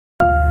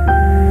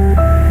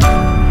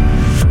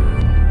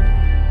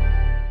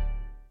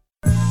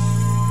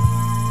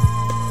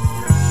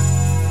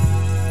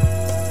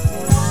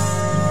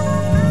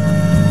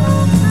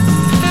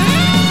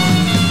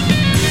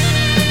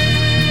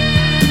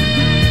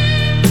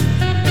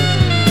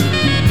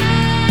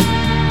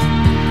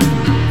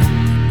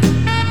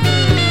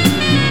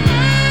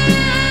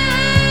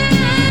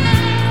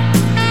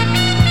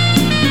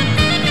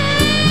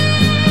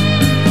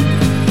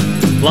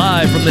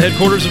Live from the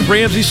headquarters of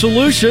Ramsey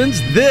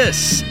Solutions,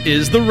 this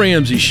is The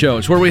Ramsey Show.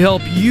 It's where we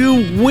help you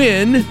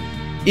win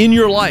in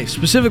your life,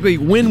 specifically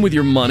win with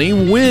your money,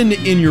 win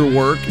in your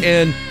work,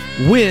 and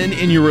win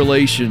in your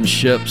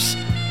relationships.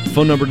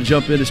 Phone number to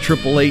jump in is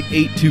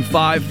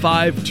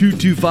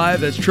 888-825-5225.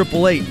 That's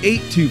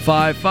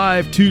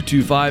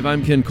 888-825-5225.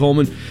 I'm Ken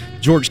Coleman.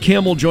 George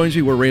Campbell joins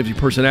me. We're Ramsey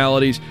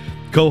personalities,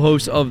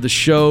 co-host of the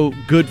show,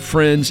 good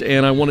friends,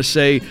 and I want to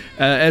say,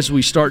 as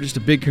we start, just a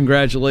big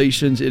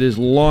congratulations. It is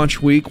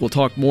launch week. We'll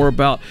talk more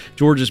about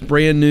George's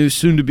brand new,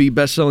 soon-to-be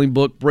best-selling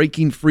book,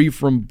 Breaking Free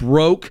from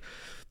Broke,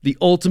 the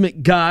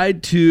ultimate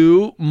guide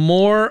to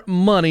more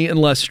money and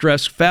less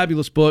stress.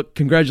 Fabulous book.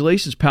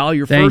 Congratulations, pal.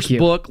 Your first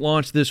book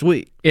launched this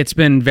week. It's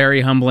been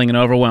very humbling and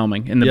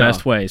overwhelming in the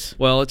best ways.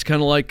 Well, it's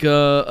kind of like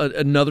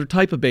another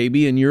type of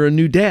baby, and you're a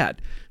new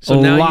dad. So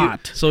it's a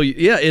lot. It's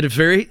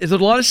a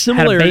lot of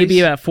similarities. Had a baby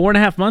about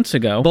 4.5 months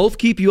ago. Both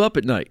keep you up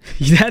at night.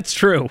 That's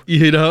true.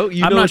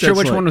 I'm not sure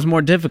which one was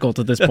more difficult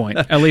at this point,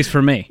 at least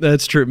for me.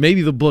 That's true.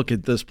 Maybe the book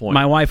at this point.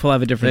 My wife will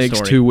have a different story.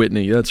 Thanks to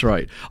Whitney. That's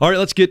right. All right,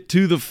 let's get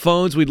to the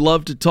phones. We'd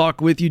love to talk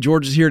with you.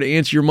 George is here to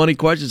answer your money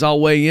questions. I'll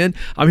weigh in.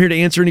 I'm here to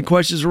answer any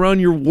questions around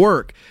your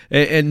work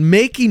and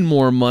making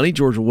more money.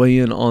 George will weigh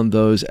in on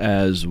those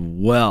as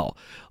well.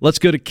 Let's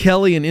go to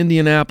Kelly in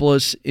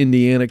Indianapolis,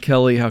 Indiana.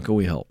 Kelly, how can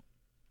we help?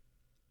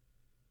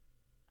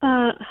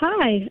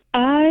 Hi.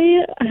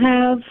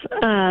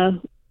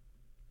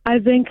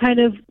 I've been kind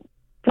of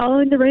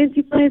following the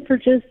Ramsey plan for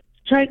just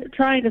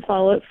trying to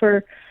follow it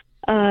for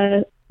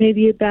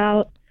maybe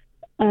about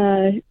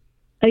a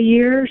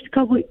year or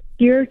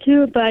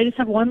two, but I just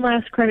have one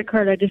last credit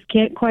card I just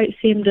can't quite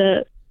seem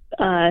to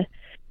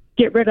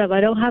get rid of.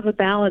 I don't have a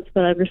balance,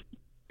 but I'm just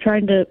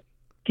trying to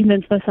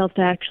convince myself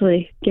to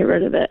actually get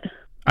rid of it.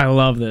 I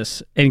love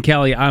this. And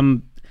Kelly,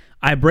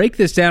 I break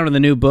this down in the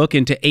new book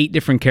into 8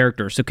 different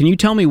characters. So can you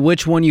tell me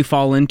which one you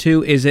fall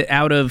into? Is it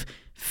out of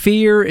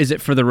fear? Is it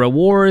for the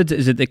rewards?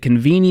 Is it the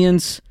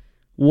convenience?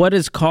 What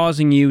is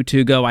causing you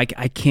to go, I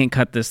can't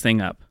cut this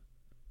thing up?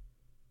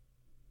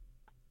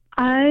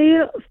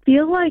 I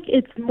feel like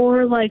it's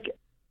more like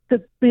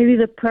maybe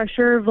the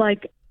pressure of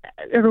like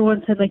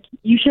everyone said, like,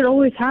 you should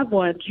always have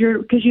one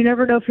because you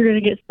never know if you're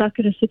going to get stuck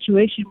in a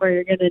situation where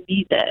you're going to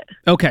need it.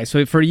 Okay,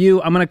 so for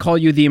you, I'm going to call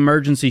you the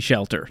emergency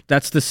shelter.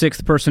 That's the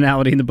 6th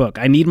personality in the book.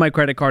 I need my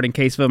credit card in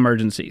case of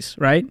emergencies,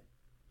 right?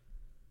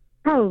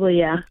 Probably,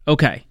 yeah.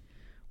 Okay.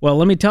 Well,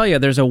 let me tell you,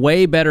 there's a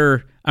way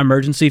better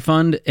emergency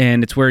fund,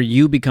 and it's where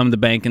you become the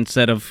bank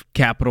instead of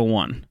Capital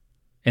One,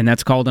 and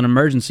that's called an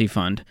emergency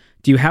fund.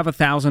 Do you have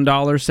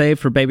 $1,000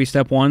 saved for baby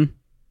step 1?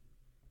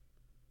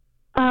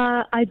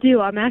 I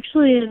do. I'm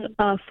actually in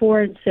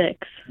 4 and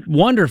 6.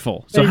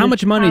 Wonderful. So how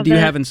much money do you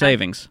have in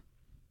savings?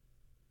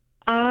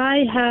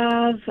 I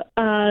have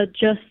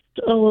just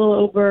a little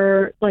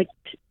over,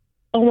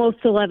 almost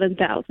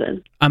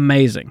 11,000.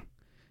 Amazing.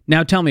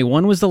 Now tell me,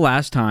 when was the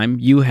last time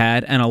you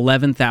had an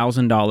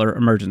 $11,000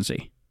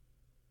 emergency?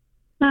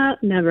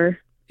 Never.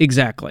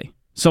 Exactly.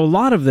 So a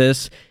lot of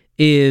this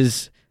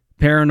is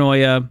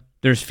paranoia.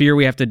 There's fear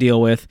we have to deal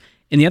with.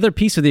 And the other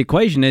piece of the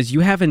equation is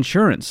you have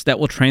insurance that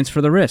will transfer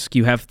the risk.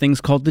 You have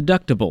things called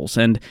deductibles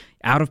and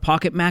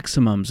out-of-pocket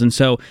maximums. And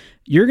so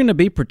you're going to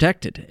be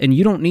protected, and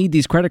you don't need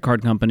these credit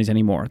card companies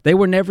anymore. They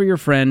were never your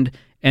friend,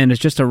 and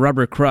it's just a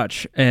rubber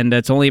crutch. And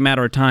it's only a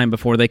matter of time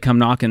before they come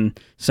knocking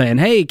saying,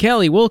 hey,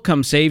 Kelly, we'll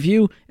come save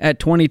you at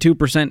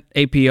 22%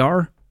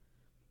 APR.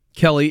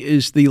 Kelly,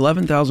 is the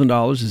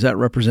 $11,000, does that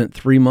represent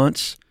 3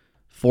 months,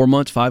 4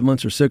 months, 5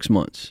 months, or 6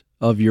 months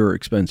of your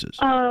expenses?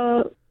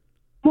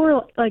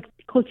 More like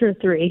closer to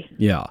 3.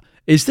 Yeah.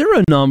 Is there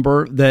a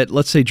number that,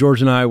 let's say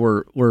George and I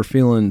were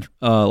feeling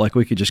like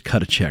we could just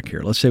cut a check here.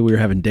 Let's say we were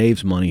having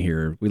Dave's money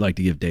here. We like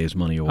to give Dave's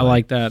money away. I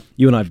like that.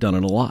 You and I have done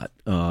it a lot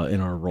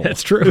in our role.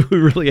 That's true. We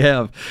really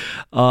have.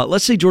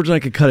 Let's say George and I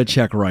could cut a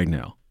check right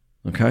now,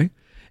 okay?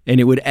 And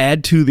it would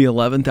add to the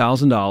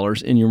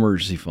 $11,000 in your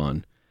emergency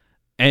fund.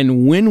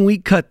 And when we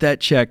cut that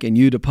check and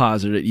you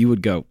deposit it, you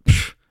would go,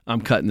 I'm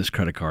cutting this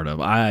credit card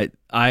up.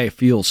 I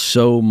feel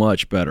so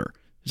much better.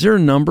 Is there a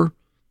number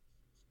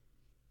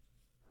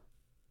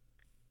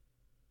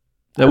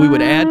that we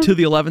would add to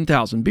the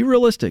 $11,000? Be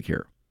realistic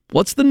here.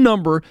 What's the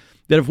number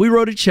that if we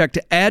wrote a check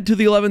to add to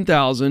the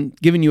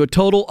 $11,000, giving you a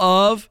total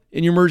of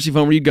in your emergency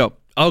fund, where you'd go,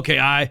 okay,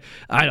 I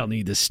don't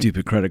need this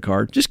stupid credit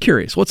card. Just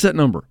curious, what's that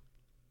number?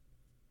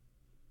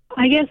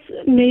 I guess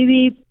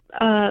maybe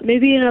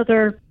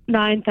another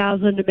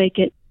 9,000 to make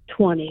it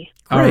 20.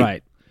 All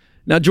right.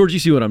 Now, George, you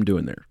see what I'm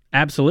doing there?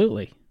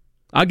 Absolutely.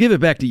 I'll give it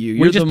back to you.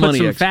 You're the money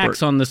expert. We just put some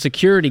facts on the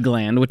security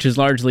gland, which is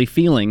largely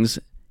feelings.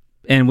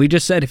 And we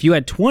just said if you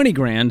had 20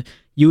 grand,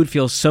 you would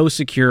feel so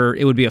secure,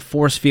 it would be a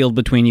force field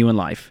between you and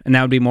life. And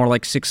that would be more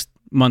like 6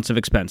 months of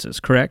expenses,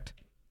 correct?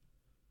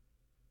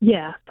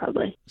 Yeah,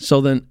 probably.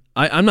 So then,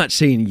 I'm not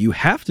saying you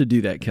have to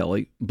do that,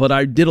 Kelly, but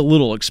I did a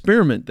little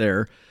experiment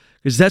there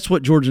because that's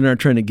what George and I are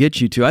trying to get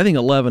you to. I think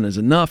 11 is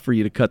enough for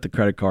you to cut the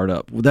credit card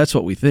up. Well, that's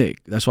what we think.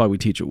 That's why we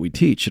teach what we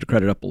teach. We should have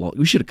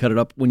cut it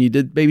up when you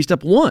did baby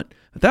step 1,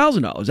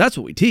 $1,000. That's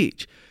what we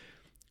teach.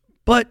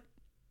 But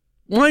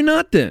why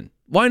not then?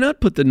 Why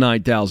not put the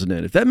 $9,000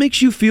 in? If that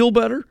makes you feel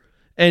better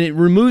and it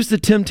removes the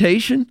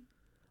temptation,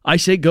 I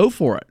say go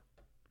for it.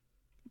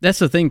 That's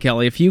the thing,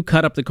 Kelly. If you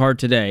cut up the card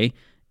today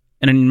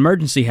and an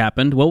emergency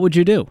happened, what would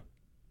you do?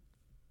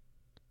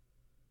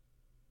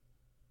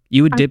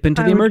 You would dip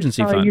into the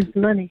emergency fund. Use the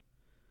money.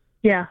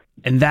 Yeah.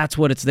 And that's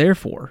what it's there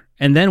for.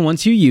 And then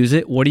once you use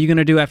it, what are you going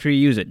to do after you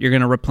use it? You're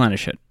going to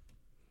replenish it.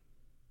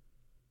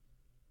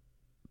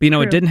 But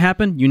True. It didn't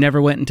happen. You never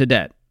went into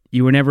debt.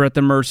 You were never at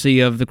the mercy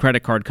of the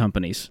credit card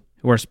companies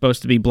who are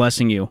supposed to be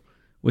blessing you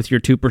with your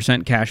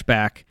 2% cash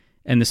back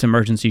and this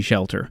emergency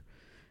shelter.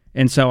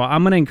 And so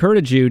I'm going to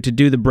encourage you to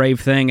do the brave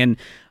thing. And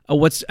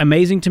what's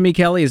amazing to me,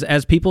 Kelly, is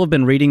as people have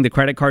been reading the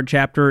credit card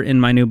chapter in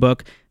my new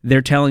book,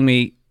 they're telling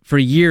me for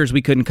years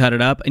we couldn't cut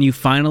it up, and you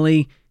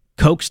finally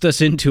coaxed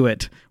us into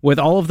it. With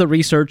all of the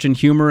research and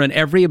humor and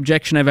every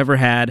objection I've ever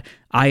had,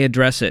 I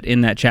address it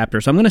in that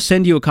chapter. So I'm going to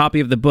send you a copy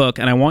of the book,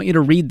 and I want you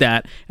to read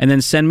that and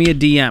then send me a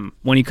DM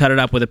when you cut it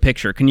up with a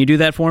picture. Can you do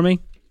that for me?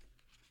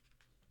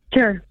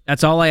 Sure.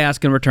 That's all I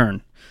ask in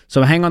return.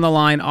 So hang on the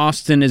line.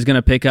 Austin is going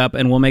to pick up,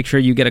 and we'll make sure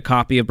you get a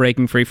copy of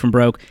Breaking Free from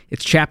Broke.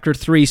 It's Chapter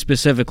 3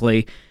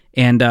 specifically.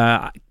 And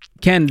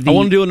Ken, I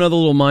want to do another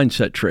little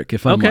mindset trick,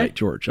 if I might,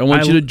 George. I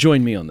want you to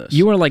join me on this.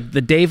 You are like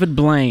the David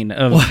Blaine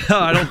of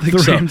I don't think the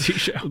so. Ramsey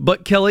Show.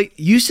 But Kelly,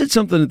 you said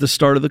something at the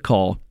start of the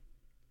call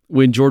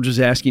when George was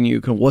asking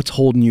you, what's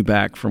holding you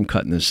back from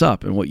cutting this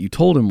up? And what you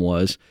told him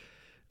was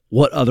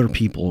what other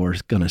people are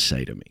going to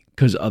say to me.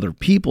 Because other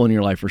people in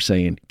your life are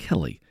saying,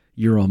 Kelly,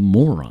 you're a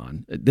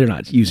moron. They're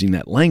not using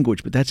that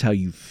language, but that's how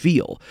you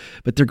feel.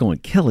 But they're going,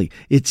 Kelly,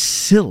 it's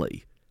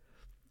silly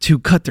to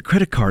cut the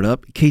credit card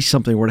up in case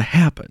something were to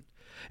happen.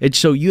 And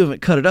so you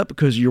haven't cut it up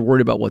because you're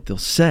worried about what they'll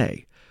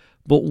say.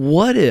 But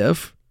what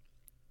if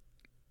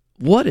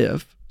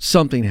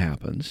something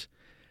happens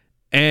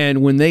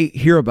and when they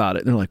hear about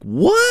it, they're like,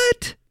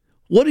 what?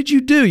 What did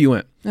you do? You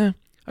went, I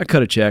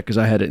cut a check because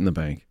I had it in the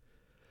bank.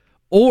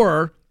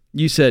 Or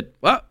you said,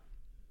 well,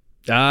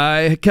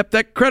 I kept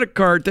that credit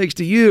card thanks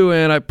to you,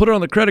 and I put it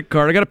on the credit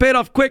card. I got to pay it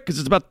off quick because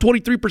it's about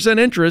 23%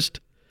 interest.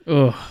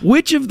 Ugh.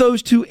 Which of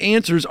those two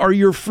answers are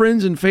your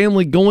friends and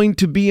family going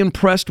to be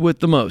impressed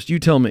with the most? You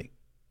tell me.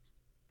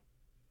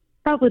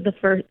 Probably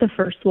the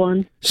first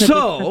one.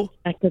 So,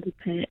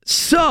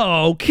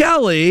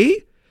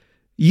 Kelly,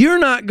 you're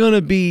not going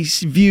to be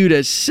viewed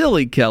as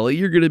silly Kelly.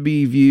 You're going to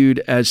be viewed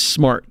as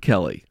smart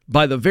Kelly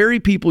by the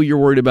very people you're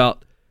worried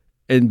about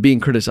and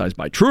being criticized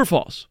by. True or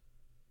false?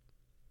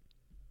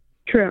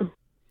 True.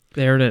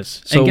 There it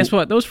is. So, and guess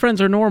what? Those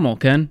friends are normal,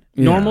 Ken.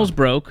 Yeah. Normal's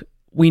broke.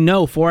 We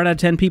know 4 out of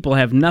 10 people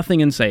have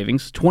nothing in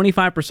savings.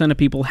 25% of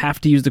people have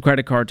to use the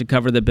credit card to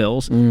cover the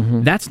bills.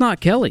 Mm-hmm. That's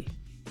not Kelly.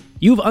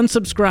 You've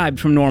unsubscribed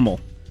from Normal.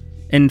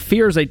 And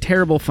fear is a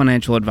terrible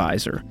financial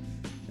advisor.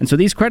 And so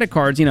these credit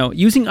cards,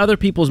 using other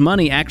people's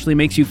money actually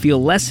makes you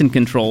feel less in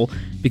control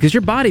because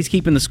your body's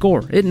keeping the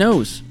score. It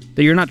knows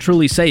that you're not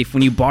truly safe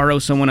when you borrow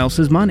someone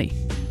else's money.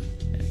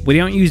 When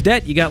you don't use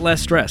debt, you got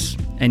less stress.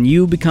 And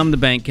you become the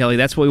bank, Kelly.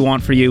 That's what we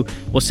want for you.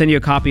 We'll send you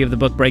a copy of the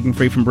book, Breaking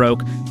Free from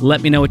Broke.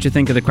 Let me know what you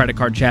think of the credit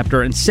card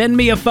chapter. And send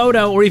me a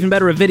photo, or even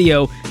better, a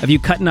video of you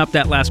cutting up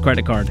that last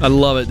credit card. I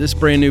love it. This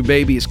brand new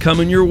baby is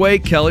coming your way,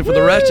 Kelly. For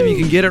the rest of you,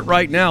 can get it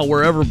right now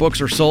wherever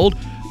books are sold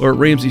or at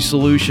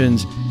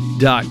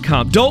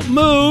RamseySolutions.com. Don't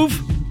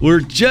move. We're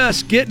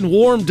just getting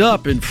warmed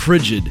up in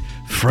frigid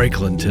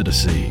Franklin,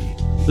 Tennessee.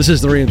 This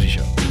is The Ramsey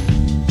Show.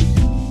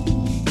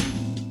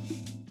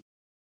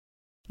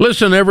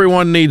 Listen,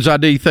 everyone needs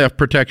ID theft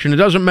protection. It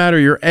doesn't matter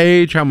your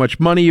age, how much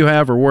money you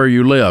have, or where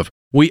you live.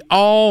 We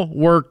all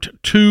worked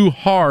too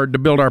hard to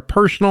build our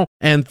personal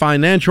and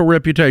financial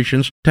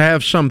reputations to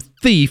have some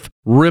thief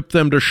rip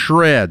them to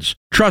shreds.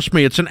 Trust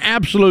me, it's an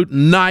absolute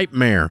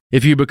nightmare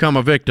if you become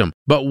a victim.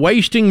 But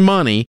wasting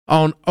money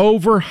on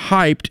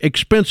overhyped,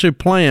 expensive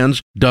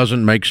plans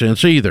doesn't make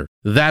sense either.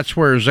 That's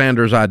where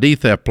Xander's ID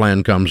theft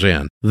plan comes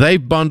in.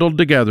 They've bundled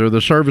together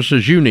the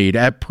services you need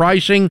at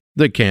pricing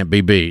that can't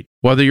be beat.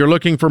 Whether you're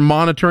looking for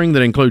monitoring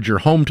that includes your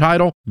home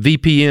title,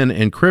 VPN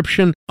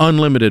encryption,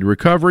 unlimited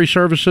recovery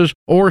services,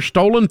 or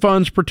stolen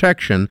funds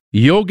protection,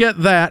 you'll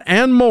get that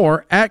and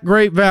more at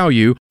great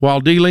value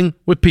while dealing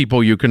with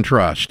people you can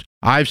trust.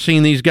 I've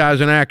seen these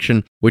guys in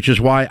action, which is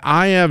why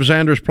I have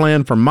Xander's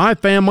plan for my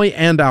family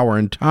and our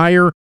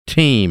entire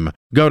team.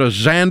 Go to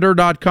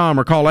Xander.com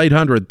or call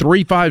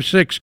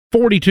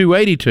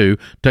 800-356-4282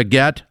 to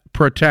get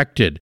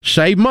protected.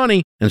 Save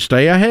money and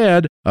stay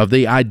ahead of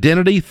the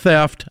identity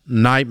theft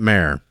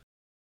nightmare.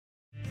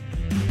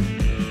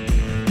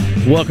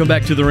 Welcome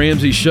back to The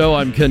Ramsey Show.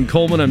 I'm Ken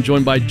Coleman. I'm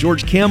joined by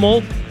George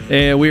Kamel,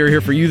 and we are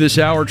here for you this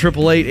hour,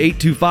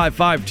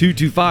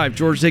 888-825-5225.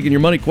 George taking your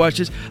money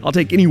questions. I'll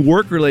take any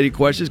work-related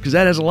questions because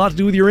that has a lot to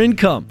do with your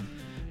income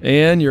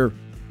and your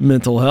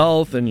mental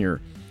health and your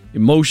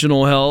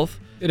emotional health.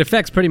 It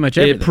affects pretty much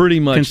everything. It pretty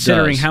much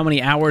considering does. how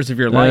many hours of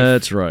your life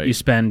That's right. you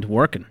spend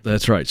working.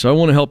 That's right. So I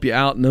want to help you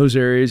out in those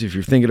areas. If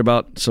you're thinking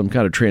about some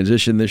kind of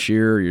transition this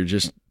year, or you're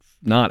just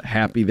not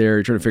happy there.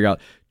 You're trying to figure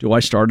out, do I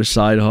start a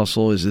side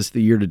hustle? Is this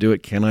the year to do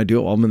it? Can I do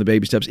it while I'm in the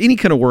baby steps? Any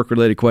kind of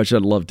work-related question,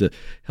 I'd love to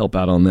help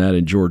out on that,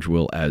 and George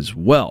will as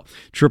well.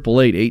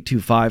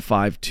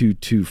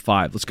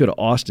 888-825-5225. Let's go to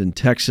Austin,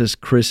 Texas.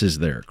 Chris is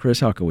there. Chris,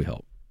 how can we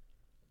help?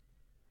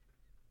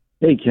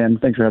 Hey, Ken.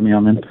 Thanks for having me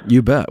on, man.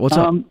 You bet. What's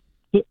up?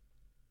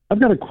 I've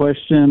got a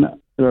question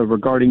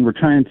regarding, we're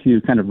trying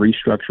to kind of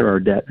restructure our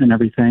debt and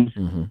everything.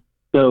 Mm-hmm.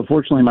 So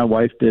fortunately, my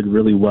wife did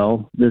really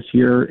well this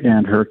year,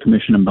 and her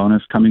commission and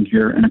bonus coming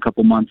here in a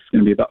couple months is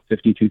going to be about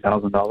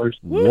 $52,000.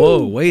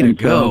 Whoa, way to And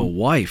go, so-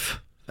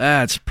 wife.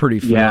 That's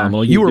pretty Yeah,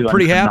 phenomenal. she's You were doing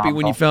pretty happy phenomenal.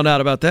 when you found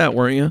out about that,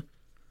 weren't you?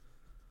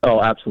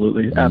 Oh,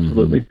 absolutely.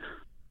 Absolutely.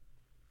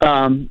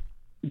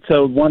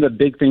 So one of the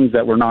big things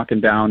that we're knocking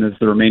down is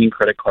the remaining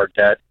credit card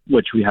debt,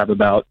 which we have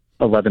about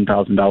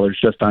 $11,000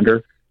 just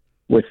under.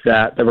 With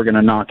that we're going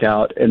to knock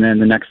out. And then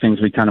the next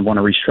things we kind of want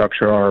to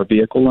restructure are our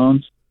vehicle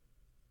loans.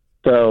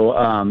 So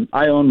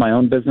I own my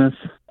own business.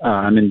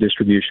 I'm in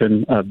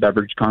distribution of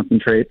beverage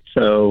concentrate.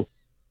 So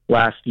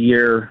last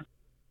year,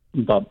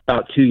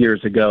 about 2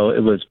 years ago, it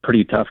was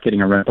pretty tough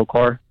getting a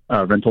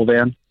rental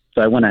van.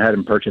 So I went ahead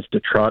and purchased a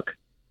truck.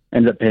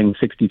 Ended up paying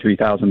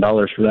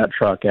 $63,000 for that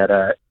truck at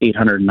a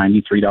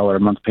 $893 a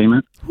month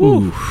payment.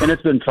 Ooh. And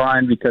it's been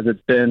fine because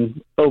it's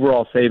been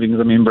overall savings.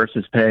 I mean,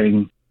 versus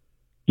paying,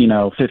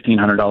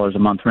 $1,500 a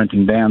month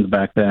renting vans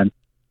back then.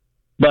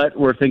 But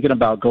we're thinking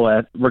about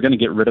we're going to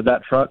get rid of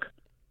that truck,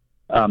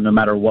 no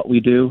matter what we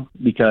do,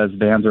 because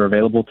vans are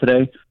available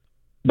today.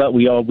 But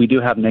we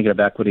do have negative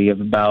equity of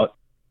about,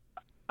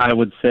 I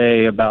would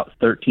say, about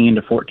 $13,000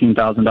 to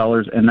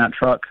 $14,000 in that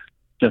truck,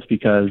 just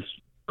because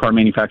car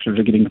manufacturers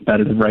are getting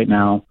competitive right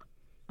now,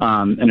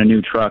 and a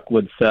new truck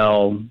would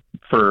sell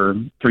for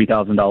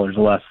 $3,000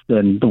 less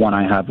than the one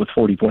I have with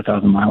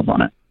 44,000 miles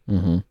on it.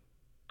 Mm-hmm.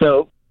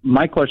 So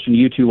my question to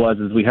you two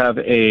is we have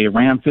a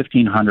Ram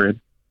 1500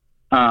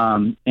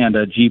 and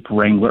a Jeep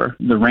Wrangler.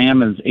 The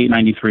Ram is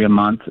 $893 a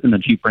month, and the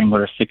Jeep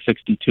Wrangler is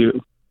 $662.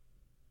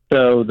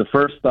 So the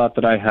first thought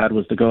that I had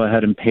was to go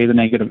ahead and pay the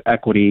negative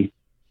equity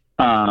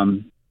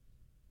on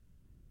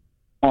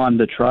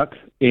the truck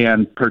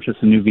and purchase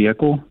a new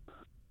vehicle.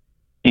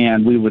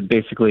 And we would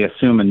basically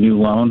assume a new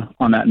loan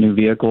on that new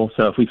vehicle.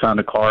 So if we found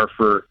a car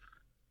for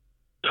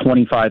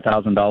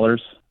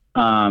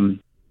 $25,000,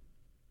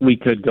 we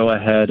could go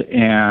ahead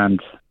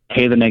and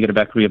pay the negative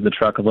equity of the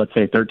truck of, let's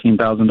say,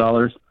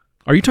 $13,000.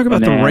 Are you talking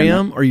about And the then-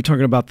 Ram, or are you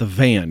talking about the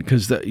van?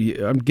 Because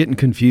I'm getting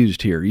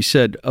confused here. You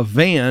said a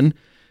van,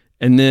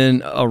 and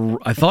then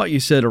I thought you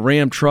said a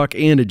Ram truck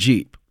and a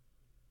Jeep.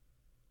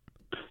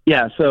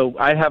 Yeah, so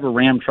I have a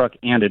Ram truck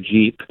and a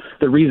Jeep.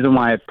 The reason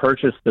why I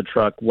purchased the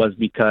truck was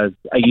because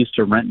I used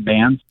to rent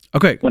vans.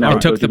 Okay. When I all would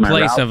right. Took go the do my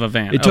place route. of a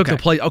van. It took the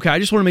place. Okay, I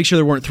just want to make sure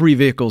there weren't three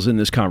vehicles in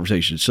this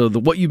conversation. So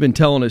what you've been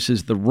telling us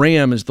is the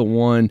Ram is the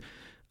one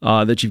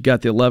that you've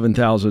got the the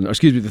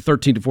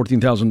 $13,000 to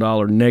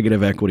 $14,000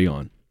 negative equity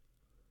on.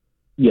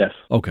 Yes.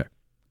 Okay,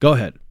 go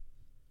ahead.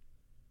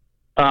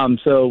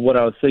 So what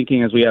I was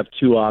thinking is we have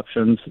two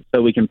options.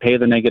 So we can pay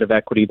the negative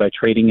equity by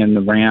trading in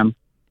the Ram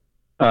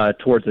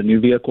towards a new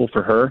vehicle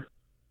for her.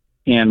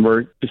 And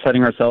we're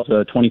setting ourselves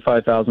a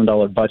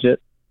 $25,000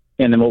 budget.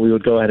 And then what we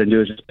would go ahead and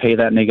do is just pay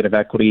that negative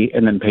equity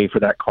and then pay for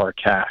that car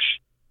cash.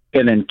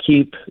 And then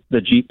keep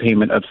the Jeep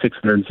payment of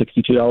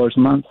 $662 a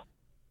month.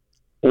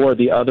 Or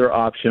the other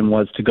option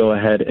was to go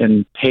ahead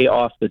and pay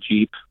off the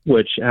Jeep,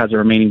 which has a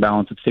remaining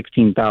balance of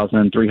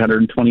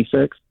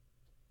 $16,326,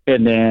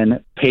 and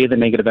then pay the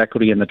negative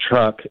equity in the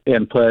truck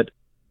and put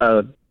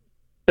a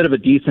bit of a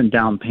decent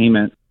down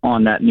payment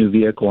on that new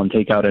vehicle and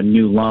take out a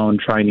new loan,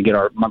 trying to get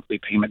our monthly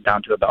payment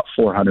down to about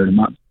 $400 a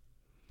month,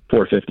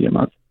 $450 a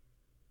month.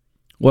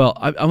 Well,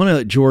 I'm going to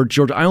let George,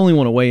 I only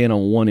want to weigh in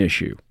on one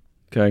issue,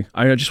 okay?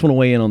 I just want to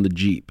weigh in on the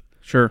Jeep.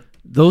 Sure.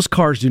 Those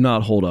cars do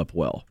not hold up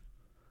well.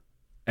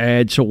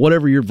 And so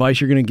whatever your advice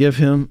you're going to give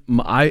him,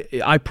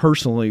 I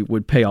personally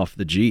would pay off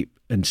the Jeep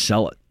and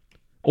sell it.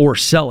 Or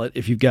sell it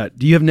if you've got –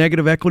 do you have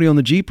negative equity on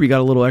the Jeep, or you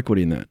got a little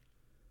equity in that?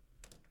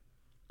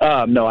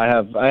 No, I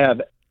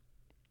have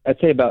I'd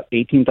say about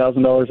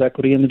 $18,000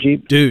 equity in the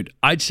Jeep. Dude,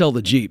 I'd sell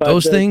the Jeep. But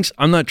Those things,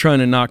 I'm not trying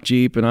to knock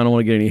Jeep, and I don't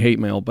want to get any hate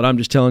mail, but I'm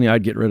just telling you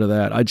I'd get rid of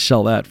that. I'd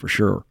sell that for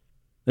sure.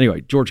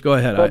 Anyway, George, go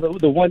ahead. Well,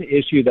 the one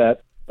issue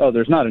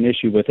there's not an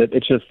issue with it.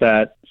 It's just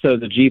that, so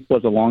the Jeep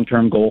was a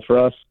long-term goal for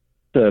us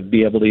to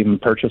be able to even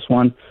purchase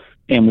one,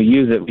 and we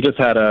use it. We just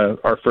had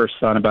our first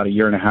son about a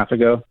year and a half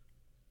ago,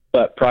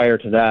 but prior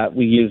to that,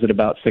 we use it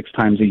about 6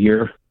 times a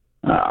year,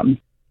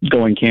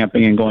 going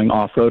camping and going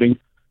off-roading.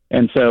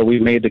 And so we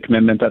made the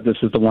commitment that this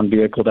is the one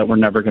vehicle that we're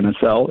never going to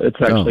sell. It's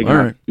actually, all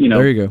right.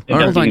 there you go. It All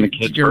right. does Hold being on. the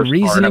kid's Your first car and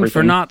reasoning for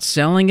everything. not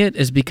selling it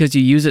is because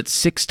you use it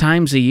 6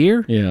 times a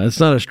year? Yeah, it's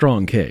not a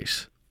strong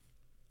case.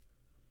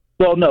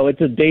 Well, no,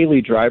 it's a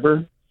daily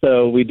driver,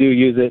 so we do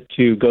use it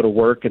to go to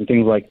work and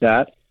things like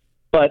that.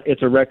 But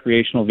it's a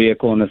recreational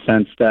vehicle in the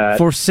sense that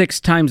For 6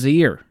 times a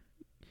year.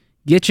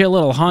 Get you a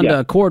little Honda Yeah.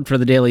 Accord for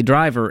the daily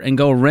driver and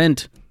go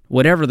rent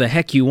whatever the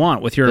heck you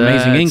want with your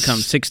amazing That's- income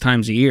 6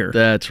 times a year.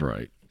 That's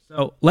right.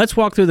 So let's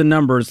walk through the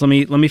numbers. Let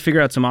me figure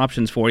out some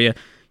options for you.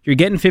 you're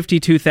getting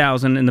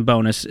 $52,000 in the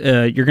bonus.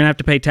 You're going to have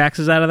to pay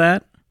taxes out of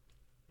that?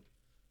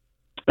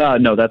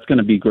 No, that's going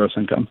to be gross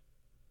income.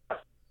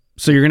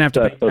 So you're going to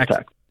have to pay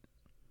tax.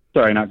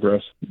 Sorry, not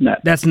gross.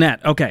 Net. That's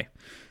net. Okay.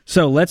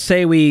 So let's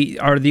say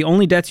are the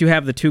only debts you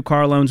have the 2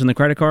 car loans and the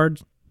credit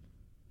cards?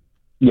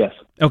 Yes.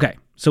 Okay.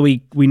 So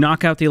we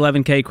knock out the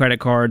 $11K credit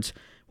cards.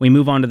 We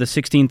move on to the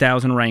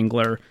 $16,000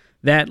 Wrangler.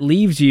 That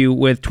leaves you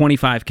with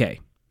 $25K,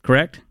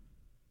 correct?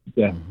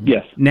 Yeah.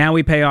 Yes. Now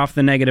we pay off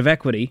the negative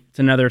equity. It's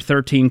another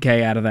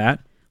 $13K out of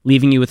that,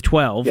 leaving you with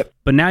 $12. Yep.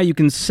 But now you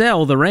can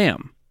sell the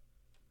Ram.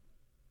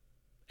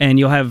 And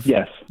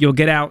you'll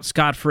get out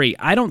scot-free.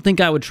 I don't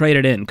think I would trade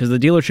it in because the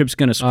dealership's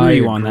going to screw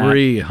you on that. I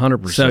agree,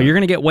 100%. So you're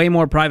going to get way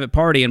more private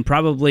party and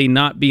probably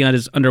not be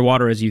as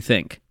underwater as you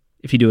think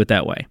if you do it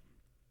that way.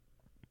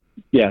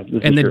 Yeah.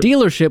 And the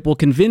dealership will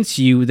convince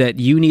you that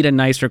you need a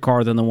nicer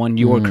car than the one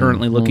you are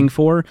currently looking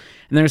for. And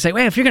they're going to say,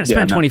 well, if you're going to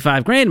spend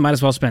 $25,000, might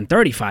as well spend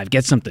 $35,000,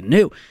 get something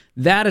new.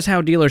 That is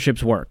how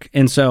dealerships work.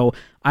 And so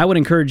I would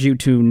encourage you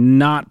to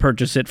not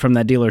purchase it from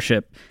that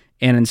dealership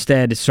and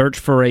instead search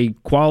for a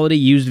quality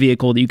used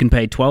vehicle that you can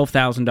pay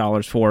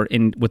 $12,000 for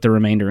with the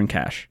remainder in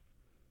cash.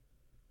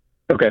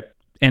 Okay.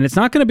 And it's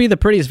not going to be the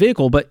prettiest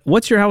vehicle, but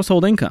what's your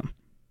household income?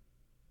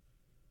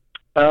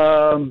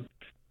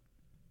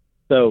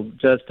 So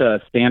just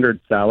a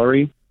standard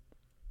salary,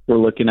 we're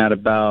looking at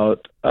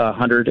about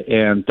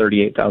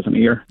 $138,000 a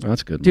year.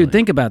 That's good Dude, money.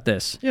 think about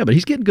this. Yeah, but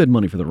he's getting good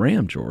money for the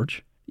Ram,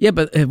 George. Yeah,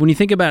 but when you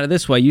think about it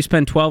this way, you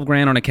spend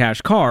 $12,000 on a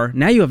cash car.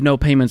 Now you have no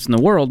payments in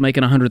the world,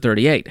 making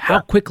 $138,000. How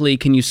quickly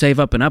can you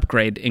save up an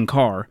upgrade in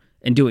car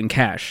and do it in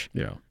cash?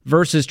 Yeah.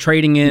 Versus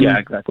trading in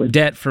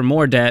debt for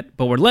more debt,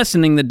 but we're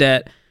lessening the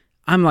debt.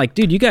 I'm like,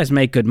 dude, you guys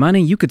make good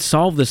money. You could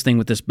solve this thing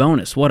with this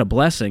bonus. What a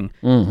blessing.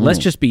 Let's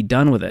just be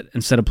done with it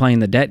instead of playing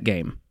the debt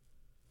game.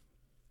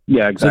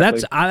 Yeah,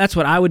 exactly. So that's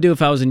what I would do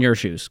if I was in your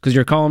shoes, because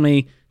you're calling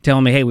me,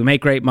 telling me, hey, we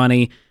make great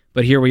money,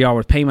 but here we are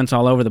with payments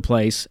all over the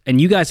place, and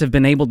you guys have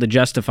been able to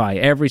justify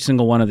every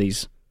single one of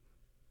these.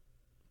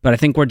 But I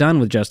think we're done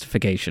with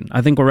justification.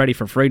 I think we're ready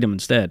for freedom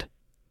instead.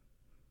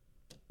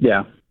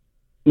 Yeah.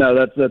 No,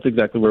 that's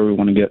exactly where we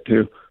want to get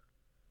to.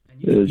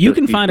 You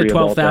can find a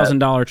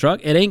 $12,000 truck.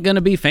 It ain't going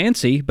to be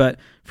fancy, but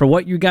for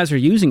what you guys are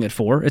using it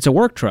for, it's a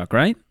work truck,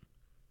 right?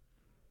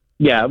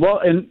 Yeah, well,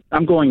 and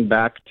I'm going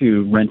back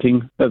to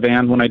renting a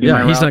van when I do my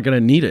route. Yeah, he's not going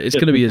to need it. It's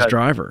going to be his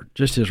driver,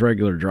 just his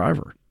regular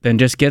driver. Then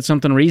just get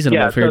something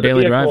reasonable for your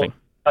daily driving.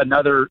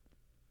 Another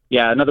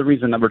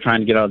reason that we're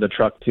trying to get out of the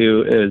truck,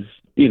 too, is,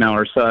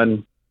 our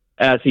son,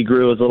 as he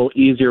grew, it was a little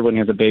easier when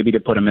he was a baby to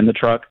put him in the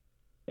truck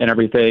and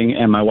everything,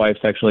 and my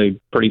wife's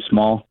actually pretty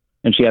small,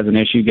 and she has an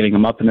issue getting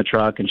him up in the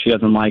truck, and she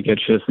doesn't like it.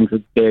 She just thinks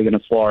it's big and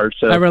it's large.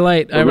 So I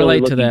relate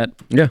to that.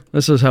 Yeah,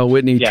 this is how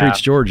Whitney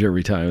treats George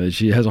every time.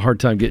 She has a hard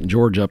time getting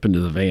George up into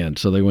the van,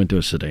 so they went to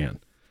a sedan.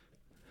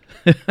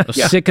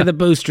 Sick of the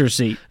booster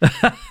seat.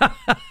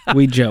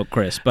 We joke,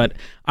 Chris, but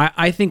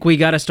I think we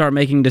got to start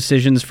making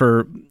decisions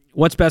for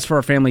what's best for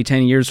our family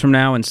 10 years from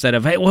now instead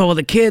of, hey, well,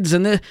 the kids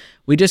and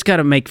we just got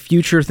to make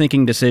future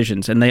thinking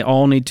decisions, and they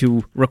all need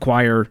to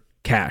require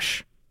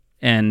cash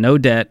and no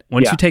debt.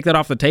 Once you take that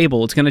off the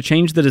table, it's going to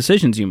change the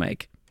decisions you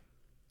make.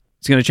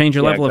 It's going to change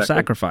your level of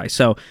sacrifice.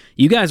 So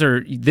you guys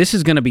this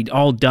is going to be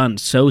all done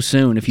so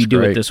soon if you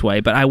do it this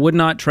way, but I would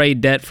not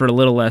trade debt for a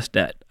little less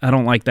debt. I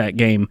don't like that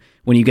game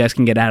when you guys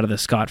can get out of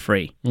this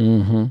scot-free.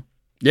 Mm-hmm.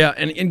 Yeah,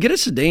 and get a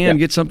sedan,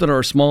 get something, or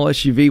a small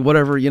SUV,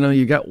 whatever.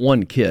 You got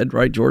one kid,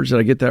 right, George? Did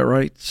I get that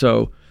right?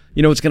 So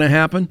you know what's going to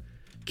happen?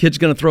 Kid's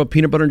going to throw a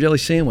peanut butter and jelly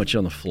sandwich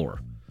on the floor.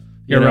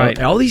 You're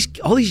right. All these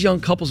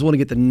young couples want to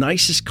get the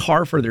nicest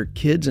car for their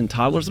kids and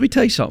toddlers. Let me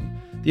tell you something.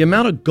 The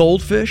amount of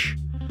goldfish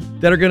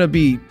that are going to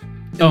be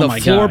in the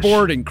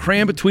floorboard and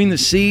crammed between the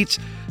seats,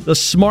 the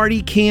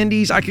Smartie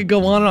candies, I could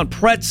go on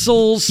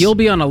pretzels. You'll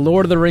be on a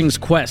Lord of the Rings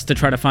quest to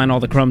try to find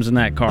all the crumbs in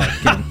that car.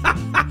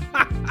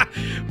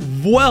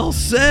 Well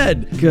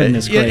said.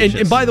 Goodness gracious.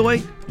 And by the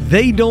way,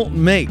 they don't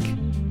make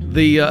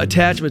the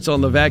attachments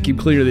on the vacuum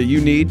cleaner that you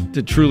need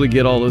to truly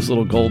get all those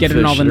little goldfish. Get it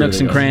in all the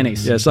nooks and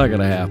crannies. Yeah, it's not going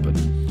to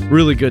happen.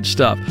 Really good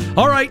stuff.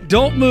 All right,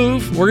 don't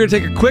move. We're going to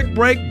take a quick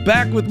break.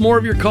 Back with more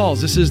of your calls.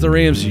 This is The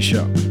Ramsey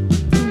Show.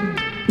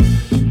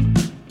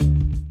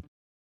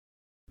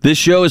 This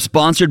show is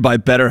sponsored by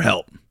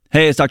BetterHelp.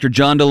 Hey, it's Dr.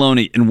 John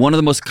Deloney, and one of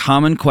the most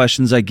common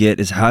questions I get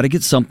is how to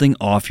get something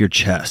off your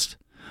chest.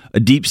 A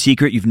deep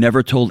secret you've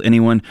never told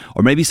anyone,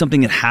 or maybe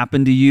something that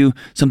happened to you,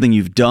 something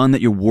you've done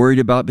that you're worried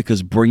about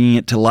because bringing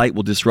it to light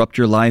will disrupt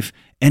your life,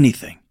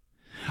 anything.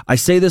 I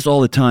say this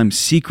all the time,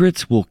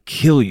 secrets will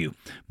kill you,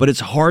 but it's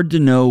hard to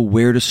know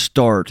where to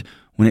start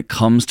when it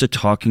comes to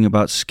talking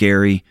about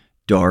scary,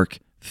 dark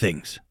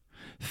things.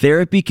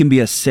 Therapy can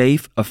be a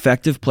safe,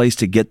 effective place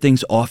to get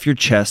things off your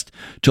chest,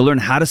 to learn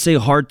how to say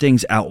hard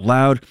things out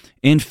loud,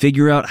 and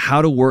figure out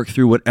how to work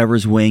through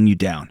whatever's weighing you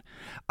down.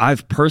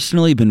 I've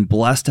personally been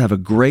blessed to have a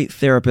great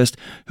therapist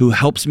who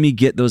helps me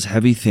get those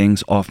heavy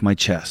things off my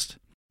chest.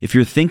 If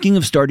you're thinking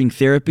of starting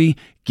therapy,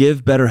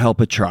 give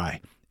BetterHelp a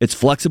try. It's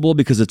flexible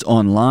because it's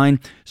online,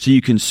 so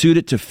you can suit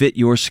it to fit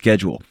your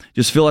schedule.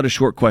 Just fill out a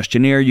short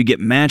questionnaire, you get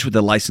matched with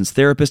a licensed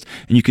therapist,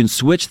 and you can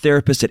switch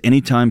therapists at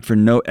any time for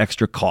no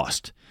extra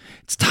cost.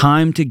 It's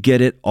time to get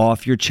it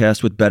off your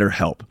chest with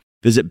BetterHelp.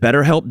 Visit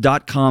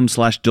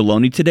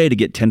BetterHelp.com/Deloney today to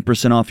get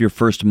 10% off your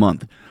first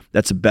month.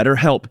 That's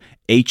BetterHelp,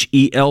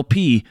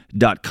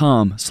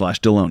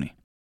 HELP.com/Deloney.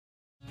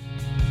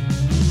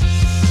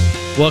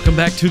 Welcome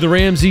back to the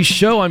Ramsey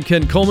Show. I'm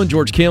Ken Coleman.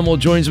 George Kamel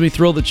joins me.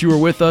 Thrilled that you were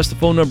with us. The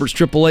phone number is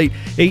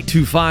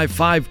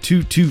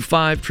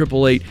 888-825-5225,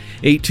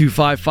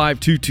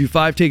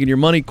 888-825-5225. Taking your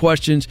money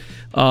questions,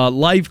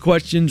 life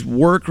questions,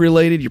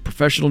 work-related, your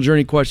professional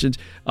journey questions.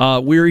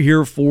 We're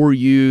here for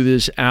you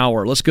this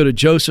hour. Let's go to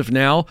Joseph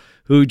now,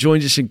 who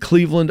joins us in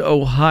Cleveland,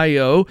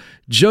 Ohio.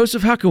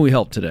 Joseph, how can we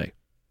help today?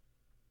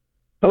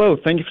 Hello.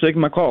 Thank you for taking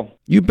my call.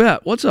 You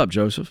bet. What's up,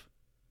 Joseph?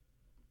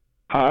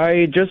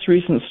 I just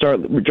recently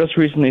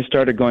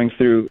started going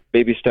through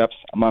baby steps.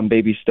 I'm on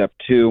baby step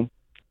 2,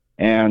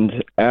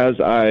 and as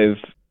I've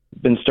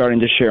been starting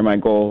to share my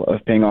goal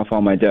of paying off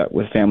all my debt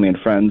with family and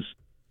friends,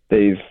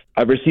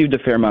 I've received a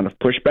fair amount of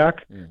pushback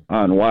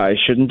on why I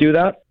shouldn't do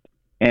that,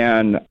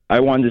 and I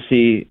wanted to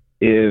see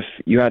if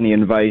you had any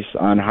advice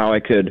on how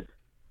I could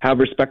have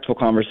respectful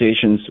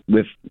conversations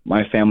with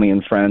my family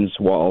and friends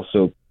while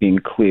also being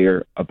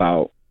clear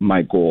about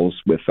my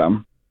goals with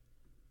them.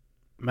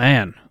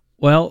 Man.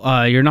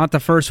 Well, you're not the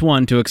first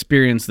one to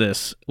experience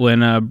this.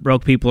 When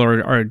broke people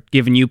are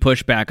giving you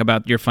pushback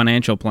about your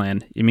financial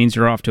plan, it means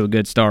you're off to a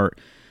good start.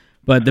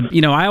 But,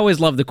 I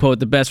always love the quote,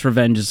 the best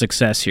revenge is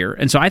success here.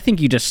 And so I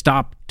think you just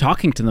stop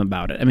talking to them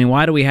about it. I mean,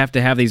 why do we have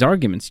to have these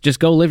arguments?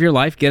 Just go live your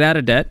life, get out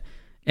of debt.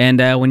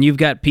 And when you've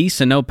got peace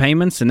and no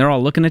payments and they're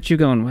all looking at you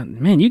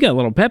going, man, you got a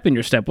little pep in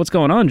your step. What's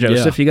going on,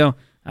 Joseph? Yeah. You go,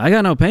 I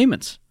got no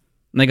payments.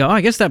 And they go,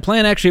 I guess that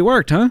plan actually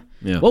worked, huh?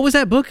 Yeah. What was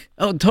that book?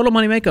 Oh, Total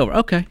Money Makeover.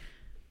 Okay.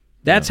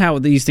 That's how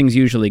these things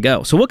usually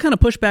go. So what kind of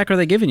pushback are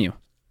they giving you?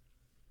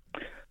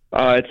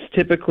 It's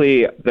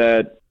typically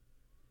that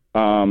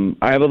I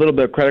have a little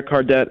bit of credit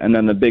card debt, and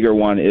then the bigger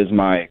one is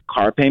my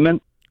car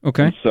payment.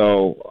 Okay. And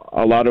so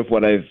a lot of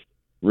what I've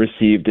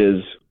received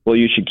is, well,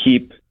 you should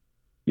keep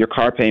your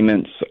car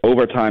payments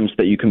over time so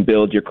that you can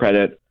build your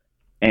credit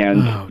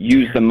and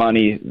use the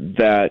money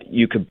that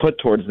you could put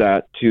towards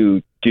that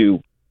to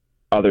do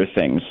other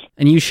things.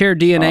 And you share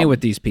DNA with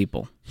these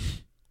people.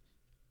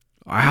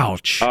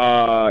 Ouch.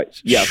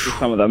 Yeah, for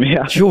some of them,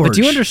 yeah. George. But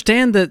do you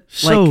understand that?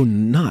 So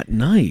not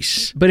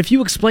nice. But if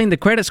you explained the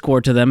credit score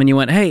to them and you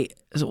went, hey,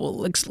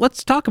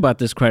 let's talk about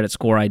this credit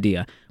score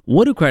idea.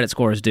 What do credit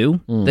scores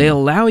do? They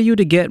allow you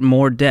to get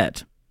more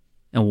debt.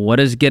 And what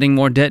does getting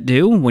more debt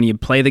do? When you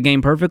play the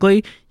game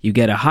perfectly, you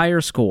get a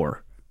higher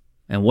score.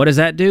 And what does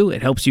that do?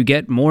 It helps you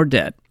get more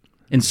debt.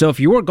 And so if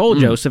your goal,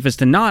 Joseph, is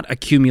to not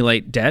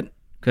accumulate debt,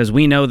 because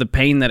we know the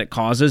pain that it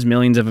causes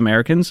millions of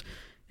Americans,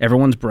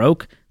 everyone's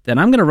broke, then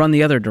I'm going to run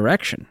the other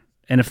direction.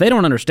 And if they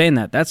don't understand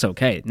that, that's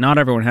okay. Not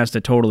everyone has to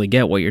totally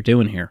get what you're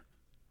doing here.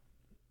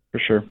 For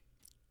sure.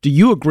 Do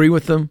you agree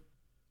with them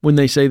when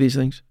they say these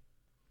things?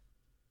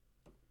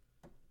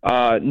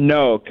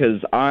 No,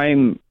 because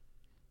I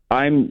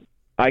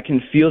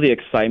can feel the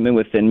excitement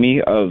within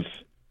me of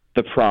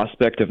the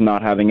prospect of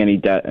not having any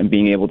debt and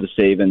being able to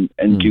save and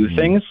do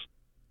things.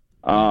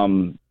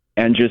 And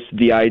just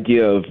the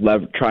idea of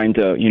trying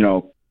to,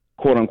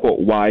 quote unquote,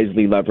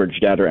 wisely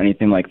leverage debt or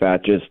anything like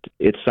that. Just,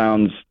 it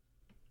sounds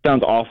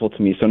awful to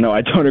me. So no,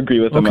 I don't agree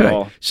with them at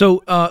all.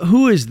 So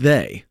who is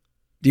they?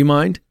 Do you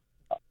mind?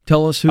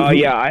 Tell us who.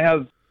 Yeah, I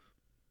have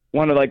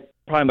one of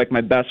probably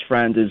my best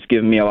friend is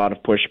giving me a lot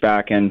of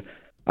pushback, and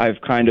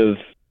I've kind of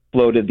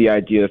floated the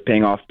idea of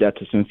paying off debt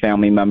to some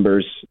family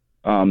members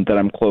that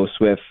I'm close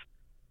with,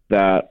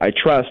 that I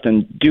trust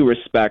and do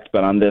respect,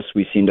 but on this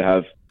we seem to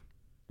have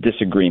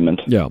disagreement.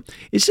 Yeah.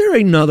 Is there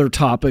another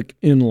topic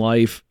in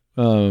life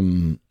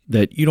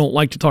that you don't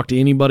like to talk to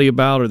anybody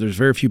about, or there's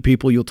very few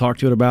people you'll talk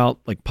to it about,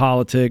 like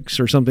politics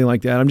or something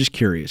like that? I'm just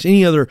curious.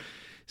 Any other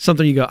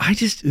something you go, I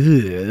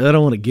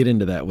don't want to get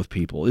into that with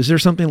people. Is there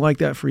something like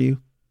that for you?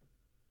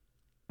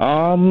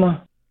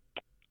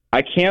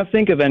 I can't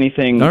think of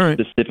anything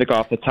specific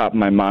off the top of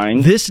my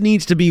mind. This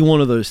needs to be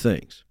one of those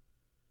things.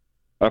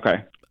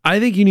 Okay. I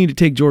think you need to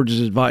take George's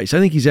advice. I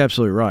think he's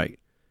absolutely right.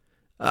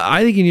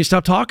 I think you need to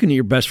stop talking to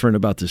your best friend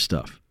about this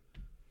stuff.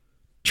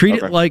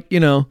 Treat it like,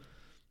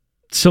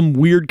 some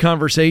weird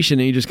conversation,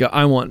 and you just go,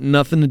 I want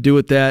nothing to do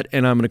with that,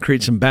 and I'm going to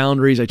create some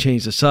boundaries. I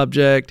change the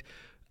subject.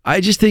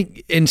 I just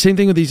think, and same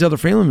thing with these other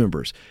family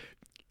members.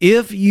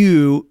 If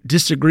you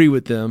disagree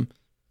with them,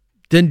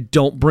 then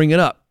don't bring it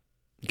up.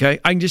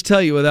 Okay? I can just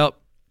tell you without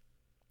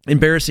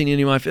embarrassing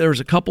any of there's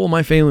a couple of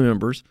my family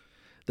members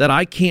that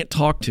I can't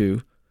talk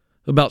to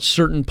about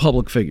certain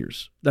public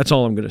figures. That's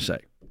all I'm going to say.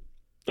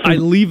 I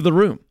leave the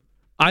room.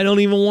 I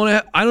don't even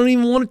want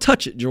to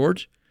touch it,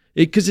 George.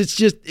 Because it's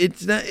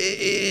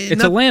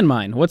a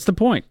landmine. What's the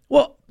point?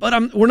 Well,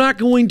 but we're not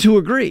going to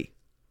agree.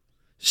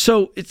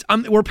 So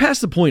we're past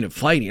the point of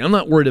fighting. I'm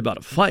not worried about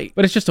a fight.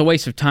 But it's just a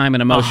waste of time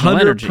and emotional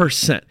energy.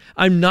 100%.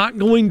 I'm not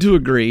going to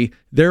agree.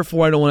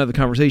 Therefore, I don't want to have the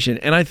conversation.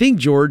 And I think,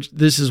 George,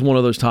 this is one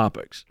of those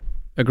topics.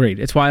 Agreed.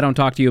 It's why I don't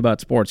talk to you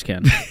about sports,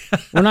 Ken.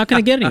 We're not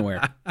going to get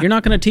anywhere. You're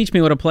not going to teach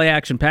me what a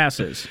play-action pass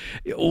is.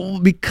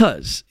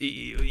 Because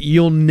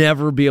you'll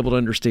never be able to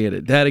understand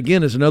it. That,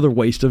 again, is another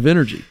waste of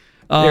energy.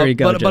 There you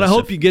go, but I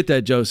hope you get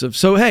that, Joseph.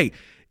 So, hey,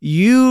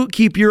 you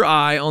keep your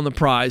eye on the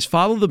prize.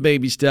 Follow the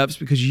baby steps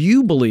because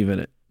you believe in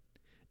it.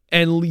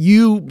 And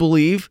you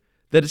believe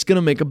that it's going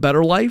to make a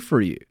better life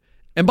for you.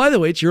 And by the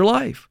way, it's your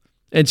life.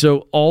 And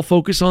so all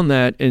focus on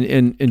that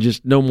and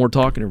just no more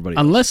talking to everybody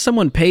else. Unless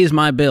someone pays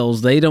my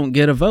bills, they don't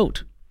get a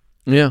vote.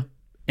 Yeah.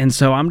 And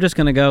so I'm just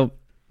going to go,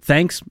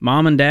 thanks,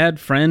 mom and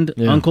dad, friend,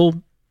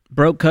 uncle,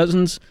 broke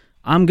cousins.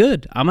 I'm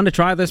good. I'm going to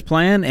try this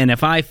plan. And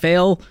if I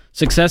fail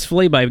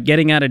successfully by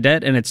getting out of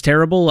debt and it's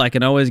terrible, I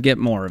can always get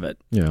more of it.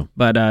 Yeah.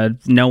 But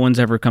no one's